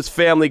help this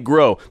family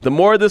grow. The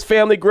more this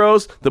family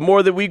grows, the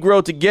more that we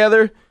grow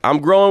together. I'm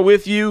growing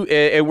with you,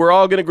 and we're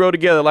all going to grow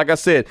together. Like I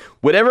said,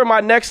 whatever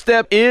my next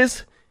step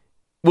is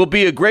will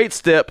be a great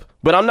step,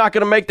 but I'm not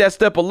going to make that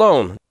step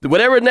alone.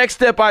 Whatever next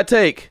step I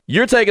take,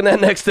 you're taking that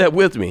next step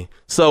with me.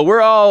 So we're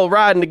all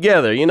riding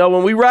together. You know,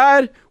 when we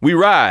ride,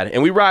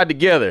 and we ride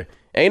together.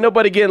 Ain't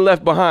nobody getting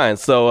left behind,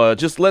 so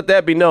just let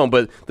that be known.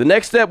 But the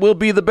next step will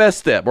be the best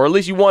step, or at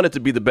least you want it to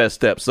be the best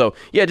step. So,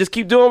 yeah, just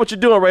keep doing what you're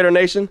doing, Raider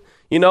Nation.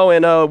 You know,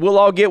 and we'll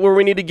all get where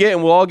we need to get,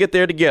 and we'll all get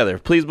there together.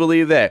 Please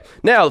believe that.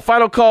 Now, the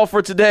final call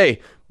for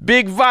today,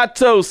 Big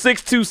Vato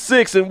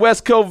 626 in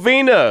West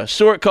Covina.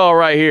 Short call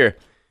right here.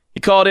 He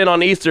called in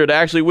on Easter to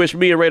actually wish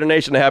me and Raider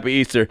Nation a happy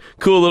Easter.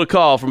 Cool little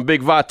call from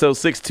Big Vato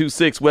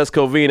 626 West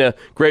Covina.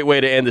 Great way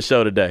to end the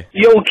show today.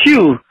 Yo,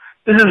 Q.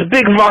 This is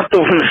Big Vato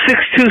from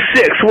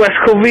 626 West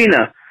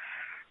Covina.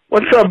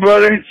 What's up,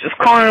 brother? Just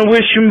calling and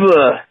wish you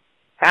a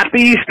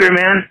happy Easter,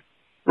 man.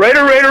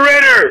 Raider, Raider,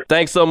 Raider!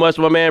 Thanks so much,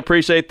 my man.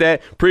 Appreciate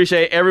that.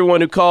 Appreciate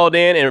everyone who called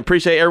in, and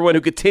appreciate everyone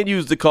who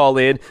continues to call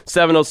in.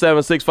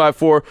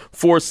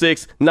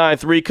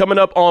 707-654-4693. Coming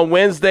up on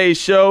Wednesday's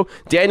show,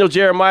 Daniel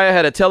Jeremiah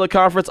had a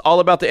teleconference all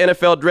about the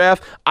NFL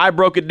draft. I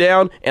broke it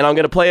down, and I'm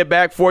going to play it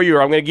back for you,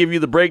 or I'm going to give you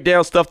the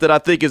breakdown stuff that I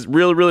think is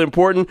really, really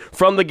important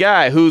from the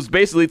guy who's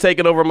basically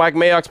taken over Mike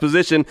Mayock's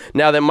position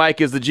now that Mike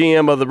is the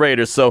GM of the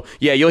Raiders. So,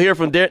 yeah, you'll hear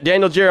from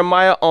Daniel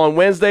Jeremiah on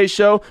Wednesday's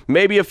show.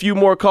 Maybe a few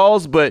more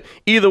calls, but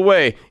either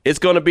way, it's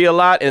going to be a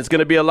lot, and it's going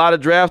to be a lot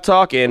of draft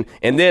talk. And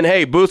then,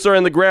 hey, boots are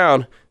in the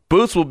ground.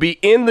 Boots will be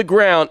in the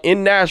ground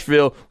in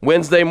Nashville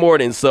Wednesday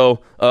morning. So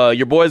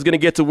your boy's going to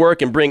get to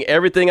work and bring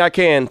everything I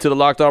can to the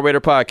Locked On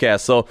Raider podcast.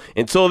 So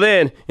until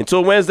then,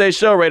 until Wednesday's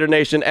show, Raider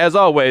Nation, as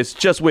always,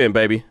 just win,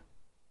 baby.